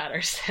James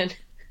Patterson.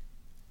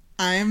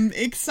 I'm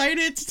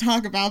excited to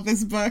talk about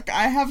this book.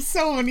 I have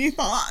so many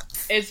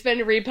thoughts. It's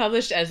been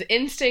republished as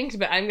Instinct,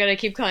 but I'm going to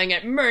keep calling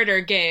it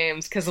Murder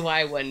Games, because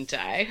why wouldn't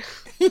I?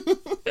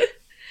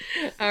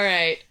 All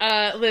right.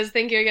 Liz,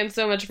 thank you again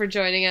so much for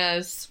joining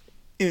us.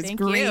 It was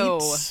great. You.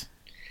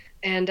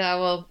 And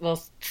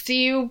we'll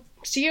see you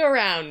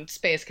around,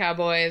 Space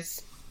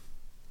Cowboys. ?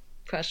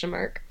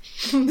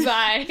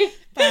 Bye.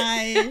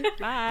 Bye.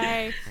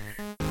 Bye.